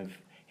you one of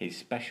his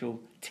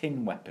special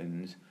tin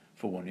weapons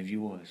for one of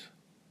yours.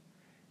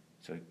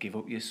 So give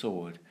up your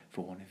sword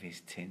for one of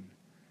his tin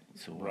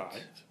swords.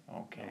 Right.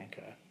 Okay.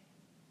 Okay.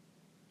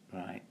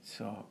 Right.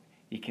 So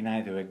you can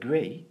either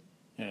agree,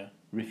 Yeah.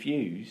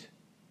 refuse,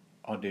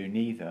 or do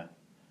neither,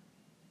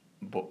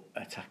 but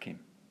attack him.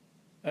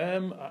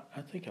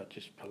 I think I'll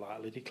just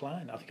politely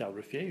decline. I think I'll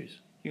refuse.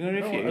 You're going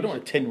to refuse? I don't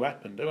want a tin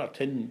weapon, do I?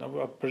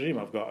 I presume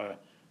I've got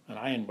an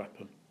iron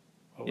weapon.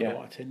 Oh, I Yeah. don't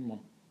want a tin one.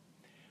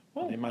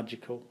 Well- Are they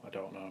magical? I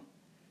don't know.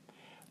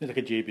 He's like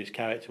a dubious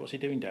character. What's he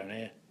doing down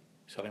here?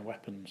 Selling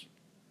weapons.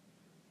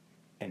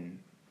 And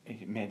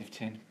is it made of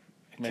tin?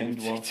 A Made tin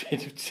of dwarf?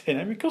 tin, of tin.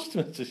 How many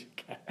customers does he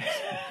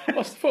get?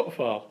 What's the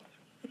footfall?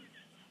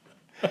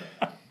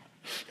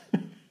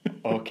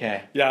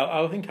 Okay. Yeah,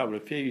 I think I'll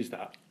refuse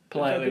that.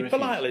 Politely refuse.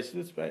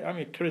 Politely. I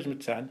mean, charisma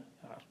 10.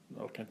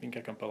 I think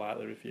I can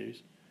politely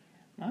refuse.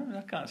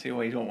 I can't see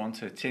why you don't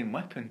want a tin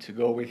weapon to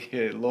go with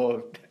your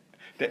low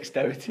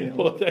dexterity.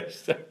 Well,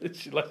 there's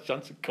less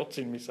chance of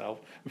cutting myself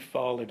and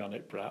falling on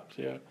it, perhaps.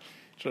 Yeah,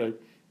 true.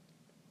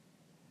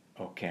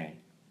 Okay.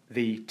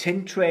 The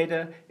tin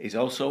trader is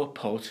also a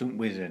potent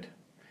wizard.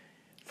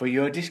 For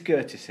your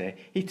discourtesy,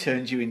 he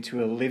turns you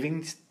into a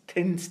living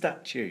tin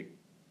statue,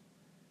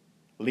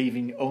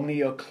 leaving only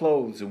your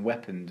clothes and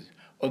weapons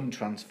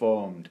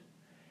untransformed.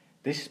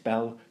 This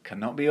spell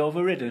cannot be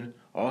overridden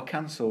or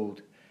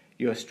cancelled.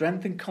 Your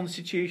strength and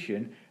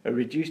constitution are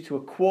reduced to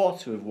a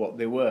quarter of what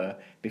they were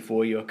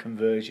before your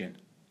conversion.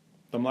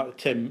 I'm like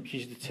the tin.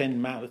 She's the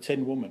tin man, the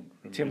tin woman.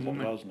 From Tin Wizard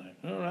woman. of Oz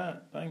now. All right,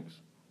 thanks.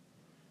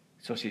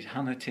 So she's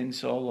Hannah Tin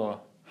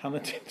Solo. Hannah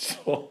Tin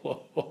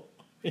Solo.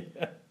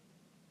 Yeah.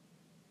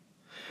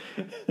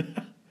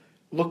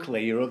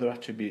 Luckily, your other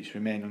attributes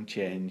remain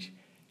unchanged.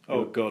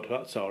 Oh, good.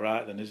 That's all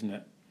right then, isn't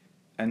it?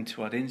 and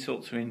to add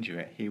insult to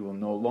injury, he will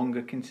no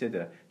longer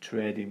consider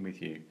trading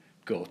with you.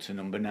 Go to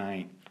number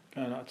 9.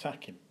 Can I not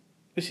attack him?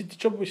 This is the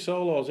trouble with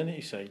solos, isn't it,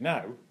 you see?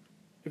 Now,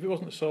 if it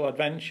wasn't a solo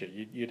adventure,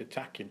 you'd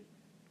attack him.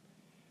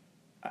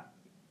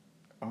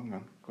 Hang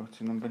on, go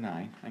to number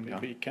 9. Hang on.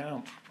 But you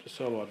can't. It's a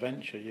solo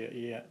adventure,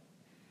 yeah.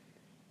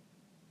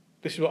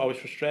 This is what always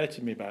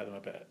frustrated me about them a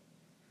bit.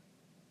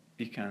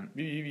 You can't.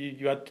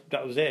 You had,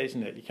 that was it,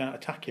 isn't it? You can't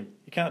attack him.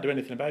 You can't do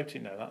anything about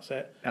it now, that's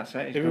it. That's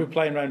it. If we were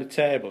playing around a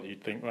table,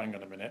 you'd think, well, hang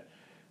on a minute,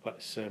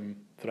 let's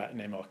threaten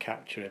him or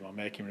capture him or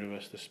make him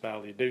reverse the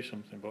spell. You do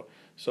something, but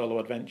solo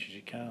adventures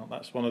you can't.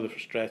 That's one of the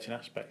frustrating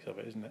aspects of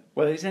it, isn't it?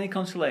 Well, it's any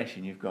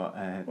consolation. You've got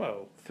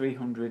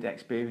 300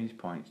 experience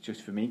points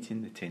just for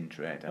meeting the tin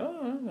trader.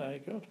 Oh, there you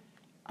go.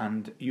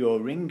 And your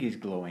ring is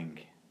glowing.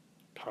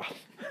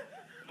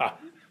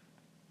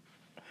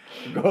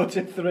 Go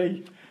to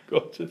 3. Go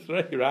to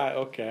 3, right,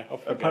 okay.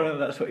 Off I Apparently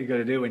go. that's what you got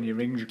to do when your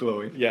ring's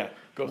glowing. Yeah,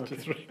 go to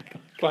 3.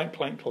 Clank,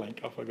 clank, clank,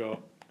 off I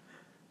go.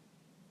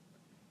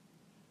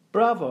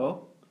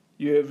 Bravo!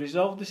 You have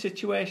resolved the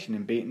situation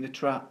and beaten the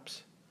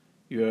traps.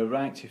 You are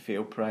right to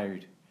feel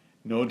proud.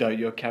 No doubt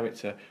your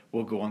character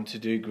will go on to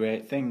do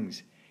great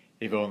things,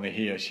 if only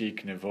he or she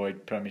can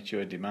avoid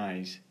premature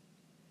demise.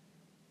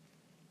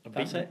 I've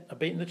it.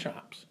 beaten the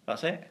traps.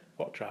 That's it.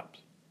 What traps?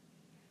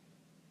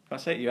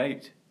 That's it, you're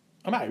out.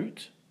 I'm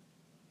out?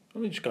 I've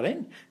only just got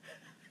in.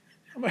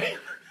 I'm out.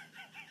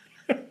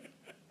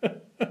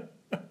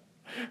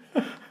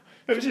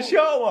 It was a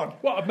short one.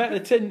 What? I've met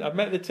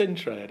the tin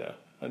trader,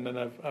 and then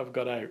I've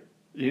got out.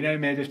 You're now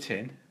made of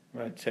tin.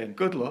 Right, tin.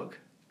 Good luck.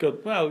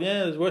 Good. Well,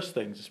 yeah, there's worse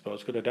things, I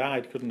suppose. Could have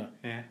died, couldn't I?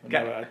 Yeah. And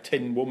now a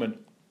tin woman.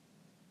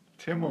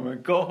 Tin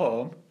woman, go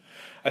home.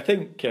 I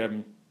think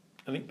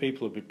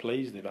people would be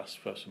pleased they've asked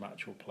for some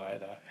actual play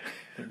there.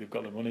 I think they've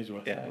got the money's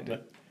worth. Yeah, haven't I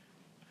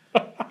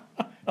they?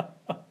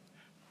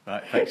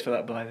 Right, thanks for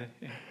that, Blythe.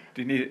 Yeah.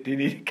 Do you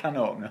need a can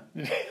opener?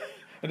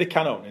 And they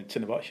can open a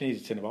tin of oil. She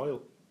needs a tin of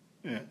oil.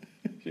 Yeah.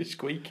 She's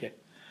squeaky.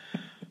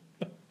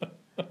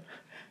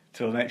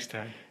 Till next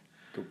time.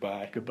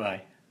 Goodbye.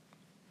 Goodbye.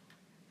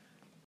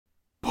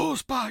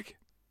 Pulse back.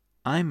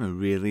 I'm a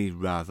really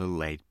rather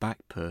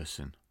laid-back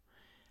person.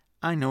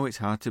 I know it's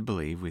hard to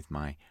believe with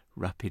my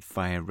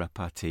rapid-fire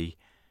repartee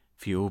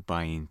fueled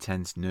by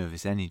intense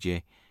nervous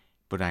energy,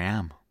 but I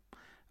am.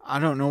 I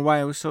don't know why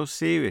I was so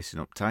serious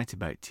and uptight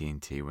about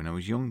TNT when I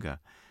was younger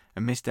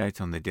and missed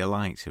out on the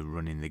delights of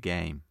running the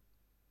game.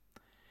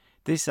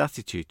 This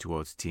attitude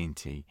towards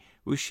TNT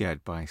was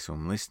shared by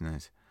some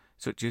listeners,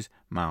 such as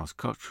Miles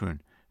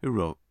Cochran, who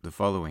wrote the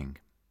following.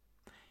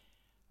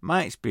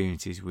 My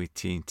experiences with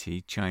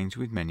TNT chimes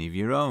with many of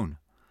your own.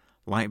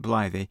 Like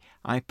Blythe,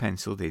 I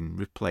penciled in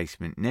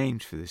replacement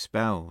names for the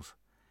spells.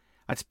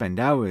 I'd spend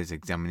hours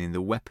examining the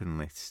weapon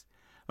lists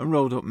and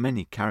rolled up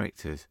many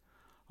characters,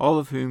 all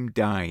of whom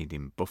died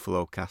in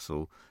Buffalo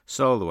Castle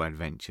solo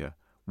adventure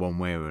one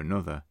way or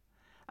another,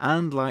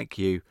 and like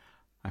you,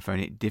 I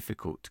found it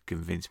difficult to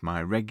convince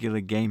my regular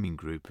gaming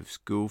group of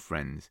school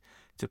friends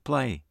to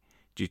play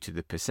due to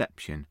the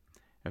perception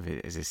of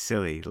it as a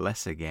silly,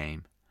 lesser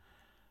game.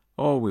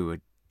 Or we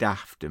were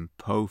daft and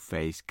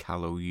po-faced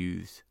callow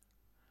youths.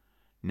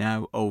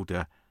 Now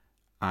older,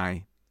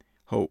 I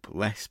hope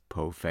less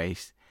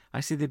po-faced, I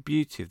see the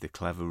beauty of the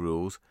clever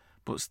rules,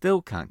 but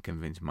still can't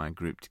convince my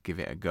group to give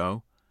it a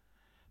go.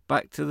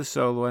 Back to the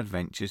solo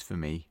adventures for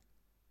me.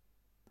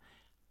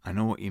 I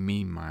know what you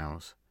mean,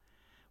 Miles.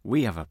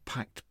 We have a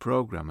packed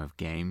programme of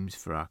games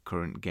for our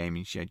current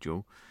gaming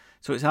schedule,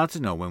 so it's hard to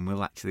know when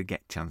we'll actually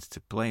get a chance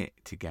to play it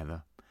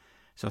together.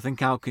 So I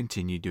think I'll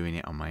continue doing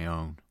it on my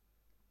own.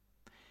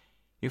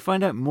 You'll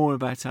find out more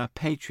about our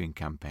Patreon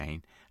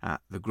campaign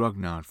at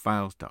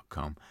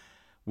thegrognardfiles.com,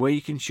 where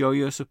you can show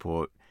your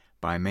support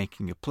by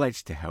making a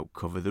pledge to help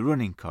cover the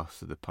running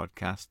costs of the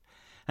podcast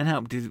and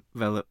help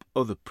develop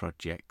other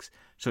projects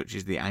such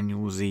as the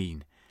annual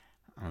zine.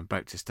 I'm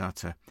about to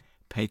start a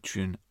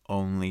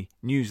Patreon-only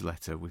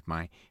newsletter with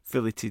my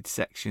filleted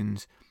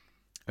sections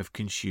of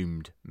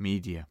consumed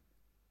media.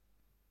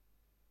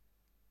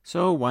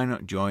 So why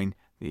not join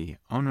the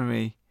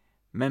honorary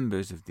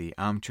members of the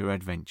Armchair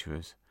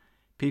Adventurers,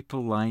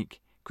 people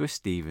like Chris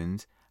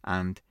Stevens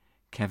and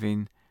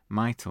Kevin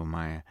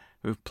Meitelmeyer,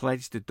 who have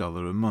pledged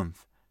 $1 a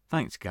month.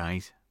 Thanks,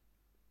 guys.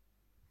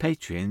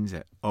 Patrons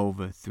at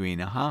over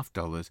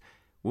 $3.50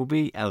 will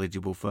be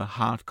eligible for a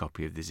hard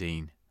copy of the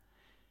zine.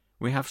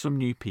 We have some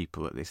new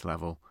people at this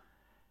level.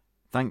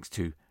 Thanks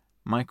to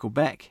Michael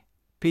Beck,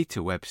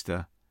 Peter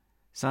Webster,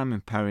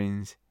 Simon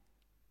Perrins,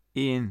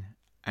 Ian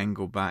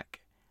Engelbach,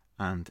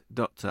 and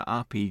Dr.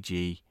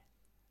 RPG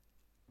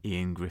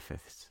Ian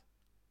Griffiths.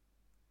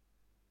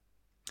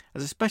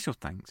 As a special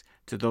thanks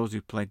to those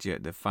who pledge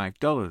at the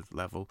 $5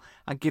 level,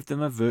 I give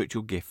them a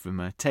virtual gift from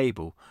a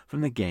table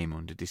from the game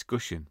under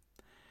discussion.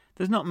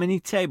 There's not many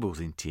tables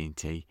in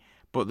TNT,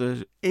 but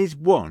there is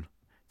one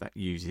that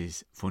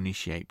uses funny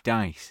shaped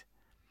dice.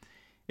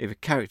 If a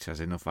character has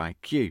enough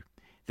IQ,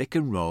 they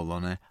can roll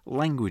on a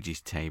languages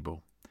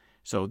table.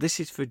 So this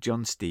is for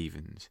John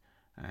Stevens.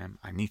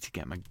 I need to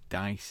get my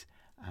dice,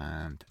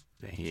 and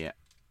they're here.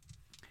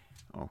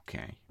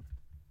 Okay.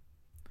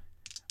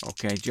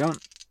 Okay, John.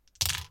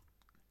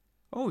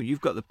 Oh,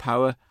 you've got the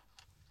power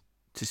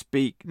to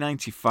speak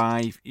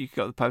 95. You've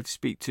got the power to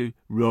speak to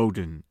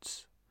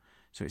rodents.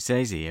 So it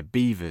says here,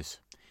 beavers.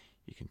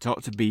 You can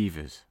talk to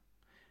beavers.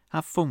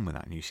 Have fun with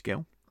that new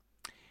skill.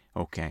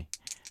 Okay.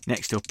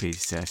 Next up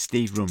is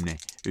Steve Rumney,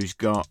 who's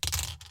got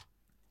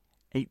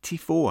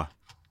 84,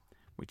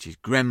 which is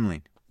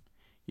gremlin.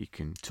 You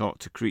can talk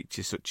to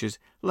creatures such as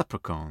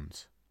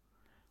leprechauns.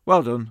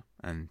 Well done,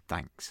 and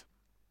thanks.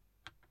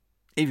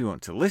 If you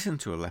want to listen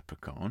to a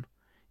leprechaun,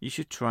 you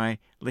should try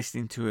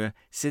listening to a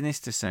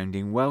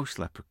sinister-sounding Welsh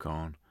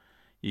leprechaun.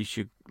 You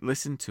should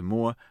listen to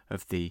more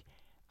of the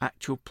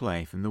actual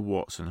play from the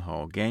Watson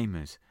Hall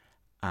Gamers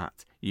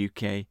at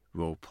UK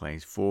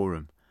Roleplays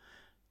Forum.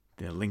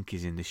 The link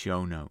is in the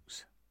show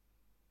notes.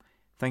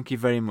 Thank you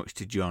very much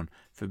to John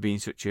for being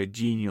such a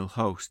genial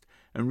host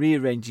and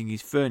rearranging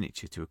his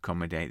furniture to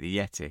accommodate the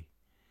Yeti.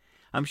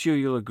 I'm sure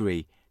you'll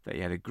agree that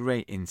he had a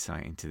great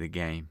insight into the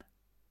game.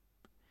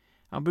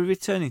 I'll be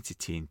returning to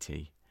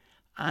TNT.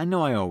 I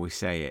know I always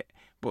say it,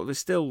 but there's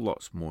still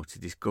lots more to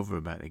discover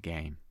about the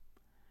game.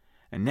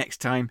 And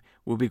next time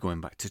we'll be going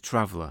back to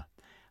Traveller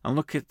and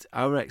look at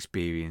our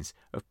experience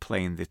of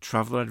playing the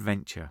Traveller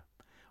Adventure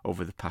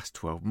over the past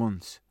 12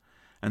 months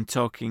and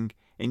talking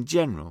in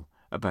general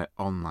about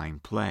online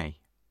play.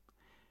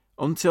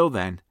 Until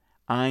then,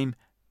 I'm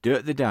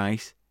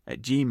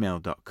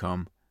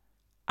dirtthedice@gmail.com.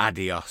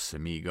 Adios,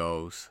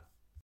 amigos.